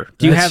anything. Sure.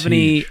 Do you have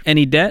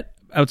any debt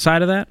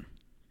outside of that?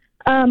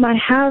 I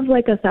have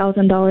like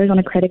 $1,000 on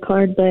a credit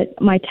card, but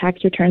my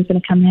tax return's going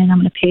to come in. I'm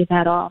going to pay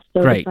that off.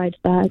 So Great. besides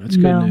that,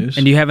 no, And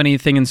do you have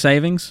anything in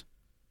savings?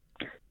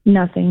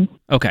 nothing.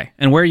 Okay.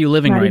 And where are you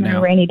living Not right even now?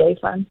 a rainy day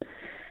fund.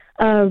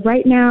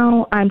 Right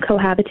now, I'm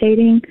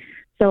cohabitating,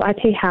 so I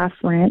pay half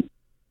rent.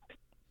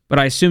 But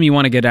I assume you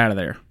want to get out of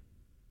there.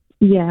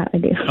 Yeah, I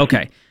do.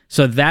 Okay.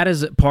 So that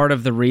is part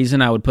of the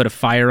reason I would put a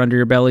fire under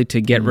your belly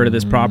to get rid of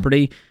this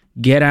property.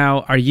 Get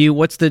out.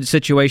 What's the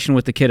situation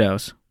with the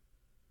kiddos?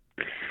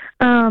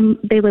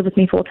 They live with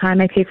me full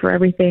time. I pay for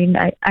everything.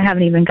 I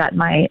haven't even got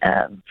my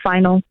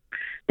final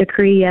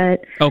decree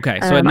yet. Okay,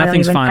 so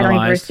nothing's I don't even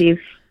finalized. receive.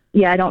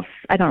 Yeah,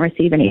 I don't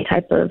receive any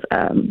type of.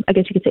 I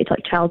guess you could say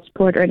like child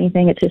support or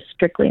anything. It's just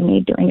strictly me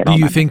doing it. Do all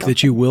you by think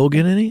that you will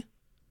get any?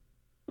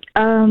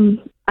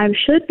 I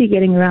should be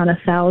getting around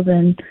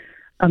 $1,000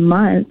 a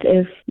month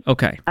if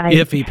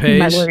If he pays?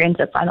 my lawyer ends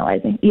up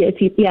finalizing.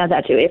 Yeah,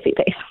 that too. If he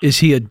pays. Is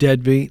he a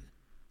deadbeat?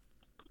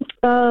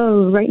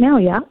 Right now,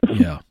 yeah.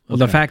 Yeah. Well,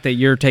 the fact that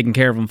you're taking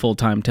care of them full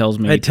time tells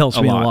me It tells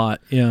me a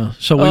lot. Yeah.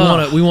 So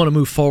we want to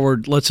move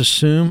forward. Let's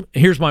assume.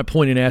 Here's my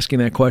point in asking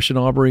that question,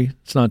 Aubrey.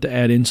 It's not to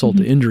add insult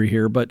to injury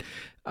here, but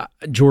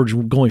George,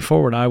 going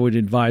forward, I would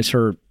advise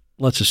her.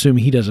 Let's assume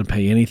he doesn't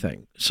pay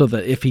anything, so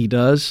that if he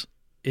does,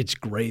 it's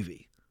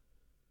gravy.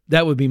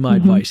 That would be my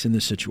advice in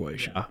this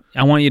situation.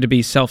 I want you to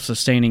be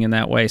self-sustaining in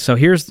that way. So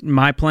here's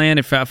my plan.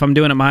 If I'm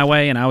doing it my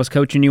way and I was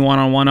coaching you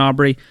one-on-one,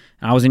 Aubrey,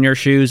 and I was in your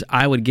shoes,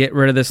 I would get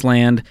rid of this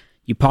land.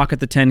 You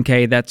pocket the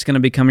 $10K. That's going to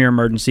become your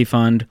emergency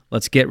fund.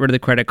 Let's get rid of the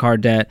credit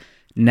card debt.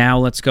 Now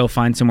let's go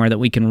find somewhere that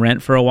we can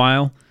rent for a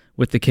while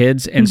with the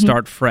kids and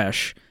start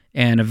fresh.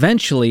 And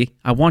eventually,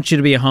 I want you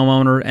to be a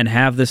homeowner and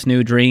have this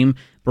new dream.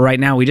 But right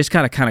now, we just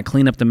got to kind of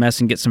clean up the mess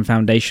and get some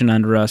foundation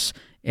under us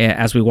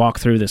as we walk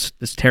through this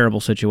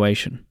terrible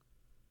situation.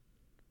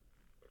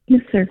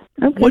 Yes, sir.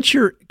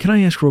 Okay. Can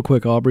I ask real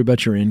quick, Aubrey,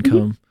 about your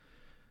income?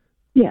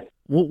 Yeah.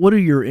 What are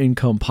your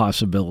income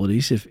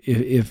possibilities?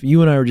 If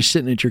you and I were just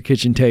sitting at your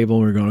kitchen table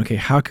and we're going, okay,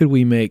 how could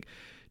we make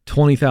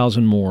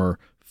 $20,000 more,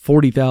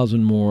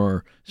 $40,000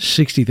 more,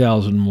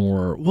 $60,000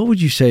 more? What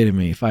would you say to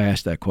me if I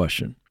asked that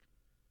question?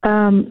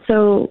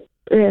 So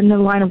in the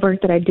line of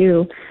work that I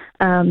do,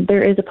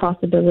 there is a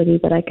possibility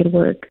that I could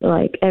work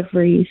like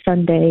every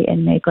Sunday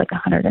and make like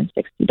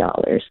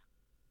 $160.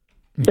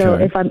 So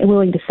if I'm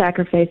willing to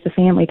sacrifice the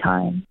family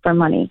time for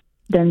money,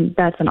 then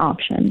that's an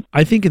option.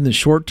 I think in the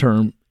short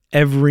term,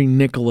 every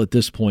nickel at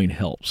this point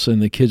helps,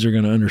 and the kids are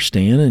going to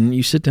understand, and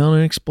you sit down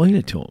and explain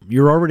it to them.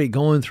 You're already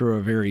going through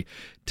a very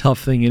tough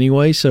thing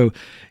anyway, so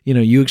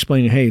you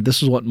explain, hey,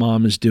 this is what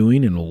mom is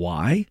doing and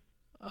why.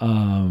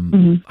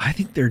 I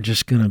think they're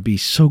just going to be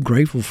so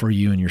grateful for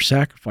you and your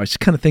sacrifice. It's the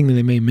kind of thing that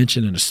they may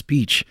mention in a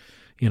speech,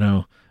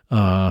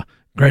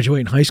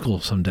 graduating high school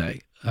someday.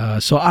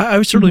 So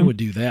I certainly would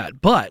do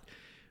that, but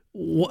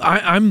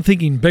I'm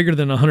thinking bigger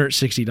than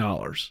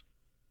 $160.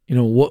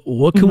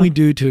 What can we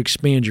do to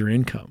expand your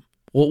income?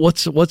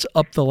 What's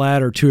up the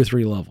ladder 2 or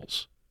 3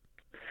 levels?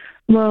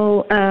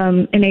 Well,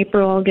 in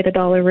April I'll get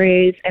 $1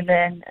 raise, and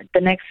then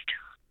the next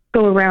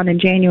go around in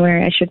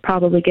January I should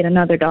probably get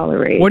another $1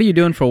 raise. What are you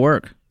doing for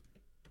work?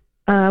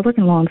 I work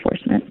in law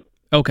enforcement.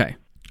 Okay.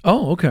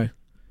 Oh, okay.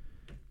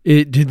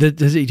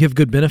 Does it have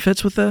good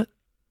benefits with that?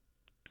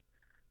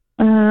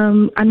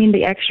 I mean,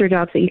 the extra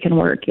jobs that you can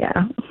work,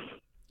 yeah.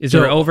 Is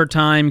there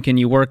overtime? Can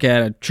you work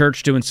at a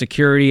church doing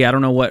security? I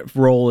don't know what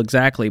role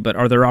exactly, but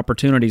are there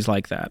opportunities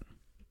like that?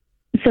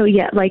 So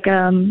yeah, like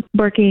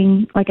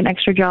working like an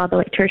extra job at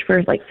like church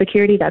for like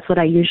security. That's what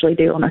I usually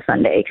do on a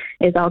Sunday.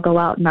 Is I'll go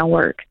out and I'll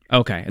work.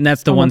 Okay, and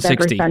that's the almost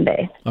 160 every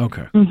Sunday.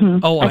 Okay. Mm-hmm.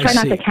 Oh, I try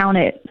not to count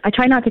it. I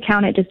try not to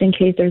count it just in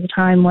case there's a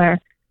time where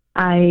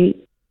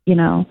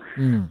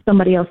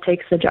somebody else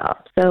takes the job.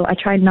 So I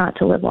try not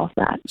to live off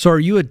that. So are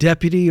you a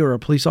deputy or a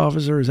police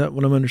officer? Is that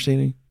what I'm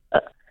understanding?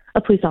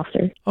 A police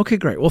officer. Okay,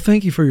 great. Well,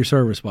 thank you for your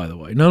service, by the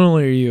way. Not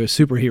only are you a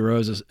superhero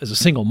as a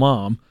single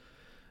mom,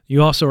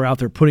 you also are out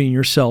there putting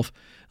yourself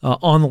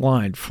on the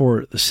line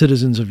for the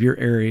citizens of your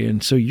area,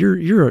 and so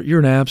you're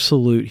an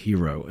absolute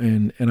hero,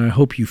 and I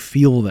hope you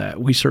feel that.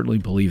 We certainly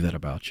believe that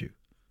about you.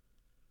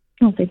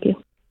 Oh, thank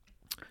you.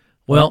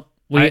 Well,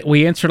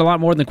 we answered a lot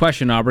more than the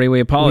question, Aubrey.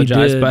 We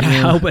apologize, but I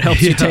hope it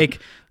helps you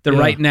take the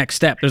right next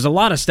step. There's a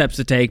lot of steps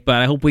to take, but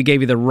I hope we gave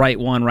you the right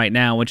one right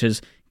now, which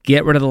is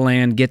get rid of the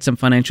land, get some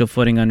financial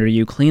footing under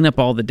you, clean up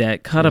all the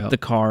debt, cut up the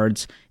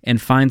cards,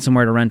 and find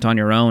somewhere to rent on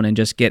your own and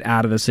just get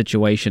out of the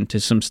situation to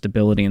some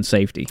stability and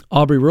safety.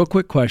 Aubrey, real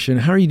quick question.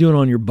 How are you doing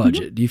on your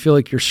budget? Mm-hmm. Do you feel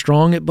like you're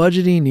strong at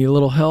budgeting? Need a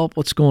little help?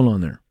 What's going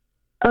on there?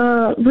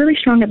 Really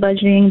strong at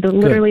budgeting.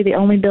 Literally the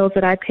only bills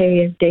that I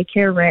pay is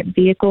daycare, rent,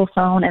 vehicle,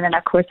 phone, and then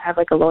of course I have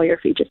like a lawyer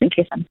fee just in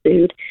case I'm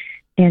sued.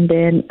 And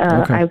then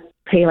I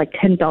pay like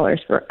 $10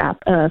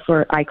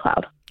 for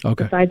iCloud.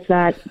 Okay. Besides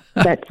that,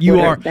 that's she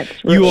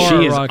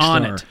is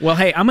on it. Well,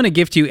 hey, I'm going to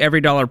gift you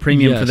every dollar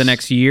premium for the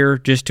next year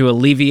just to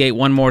alleviate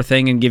one more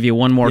thing and give you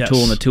one more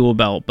tool in the tool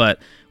belt. But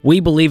we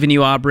believe in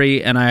you,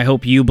 Aubrey, and I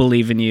hope you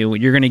believe in you.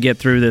 You're going to get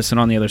through this and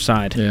on the other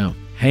side. Yeah.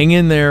 Hang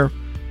in there.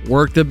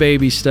 Work the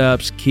baby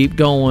steps. Keep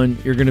going.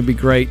 You're going to be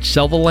great.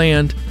 Sell the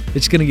land.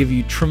 It's going to give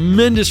you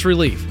tremendous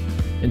relief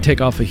and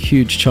take off a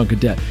huge chunk of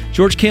debt.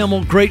 George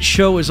Kamel, great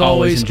show as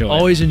always.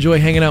 Always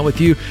enjoy hanging out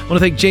with you. I want to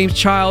thank James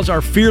Childs,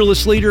 our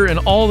fearless leader, and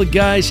all the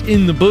guys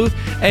in the booth.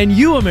 And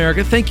you,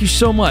 America, thank you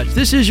so much.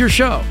 This is your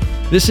show.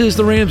 This is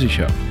The Ramsey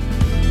Show.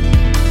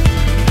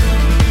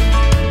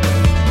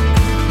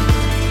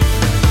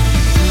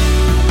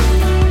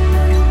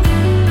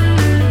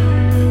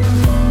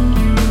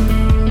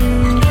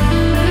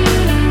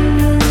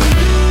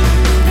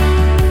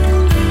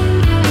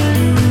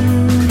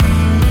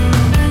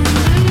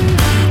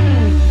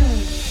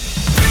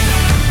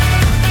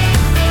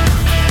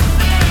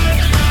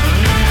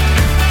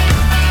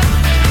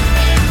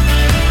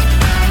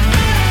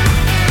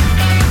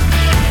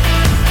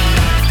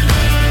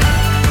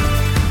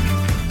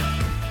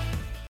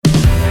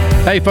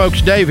 Hey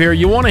folks, Dave here.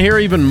 You want to hear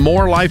even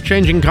more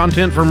life-changing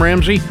content from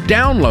Ramsey?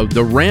 Download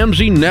the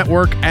Ramsey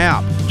Network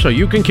app so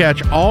you can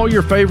catch all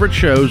your favorite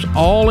shows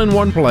all in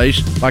one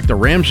place, like The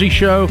Ramsey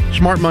Show,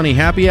 Smart Money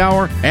Happy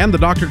Hour, and The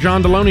Dr.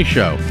 John Deloney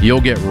Show.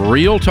 You'll get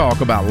real talk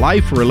about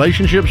life,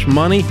 relationships,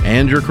 money,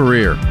 and your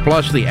career.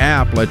 Plus, the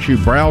app lets you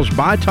browse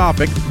by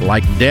topic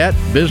like debt,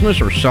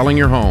 business, or selling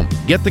your home.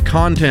 Get the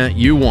content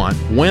you want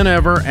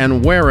whenever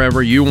and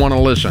wherever you want to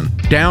listen.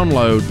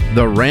 Download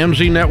the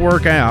Ramsey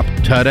Network app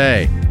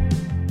today.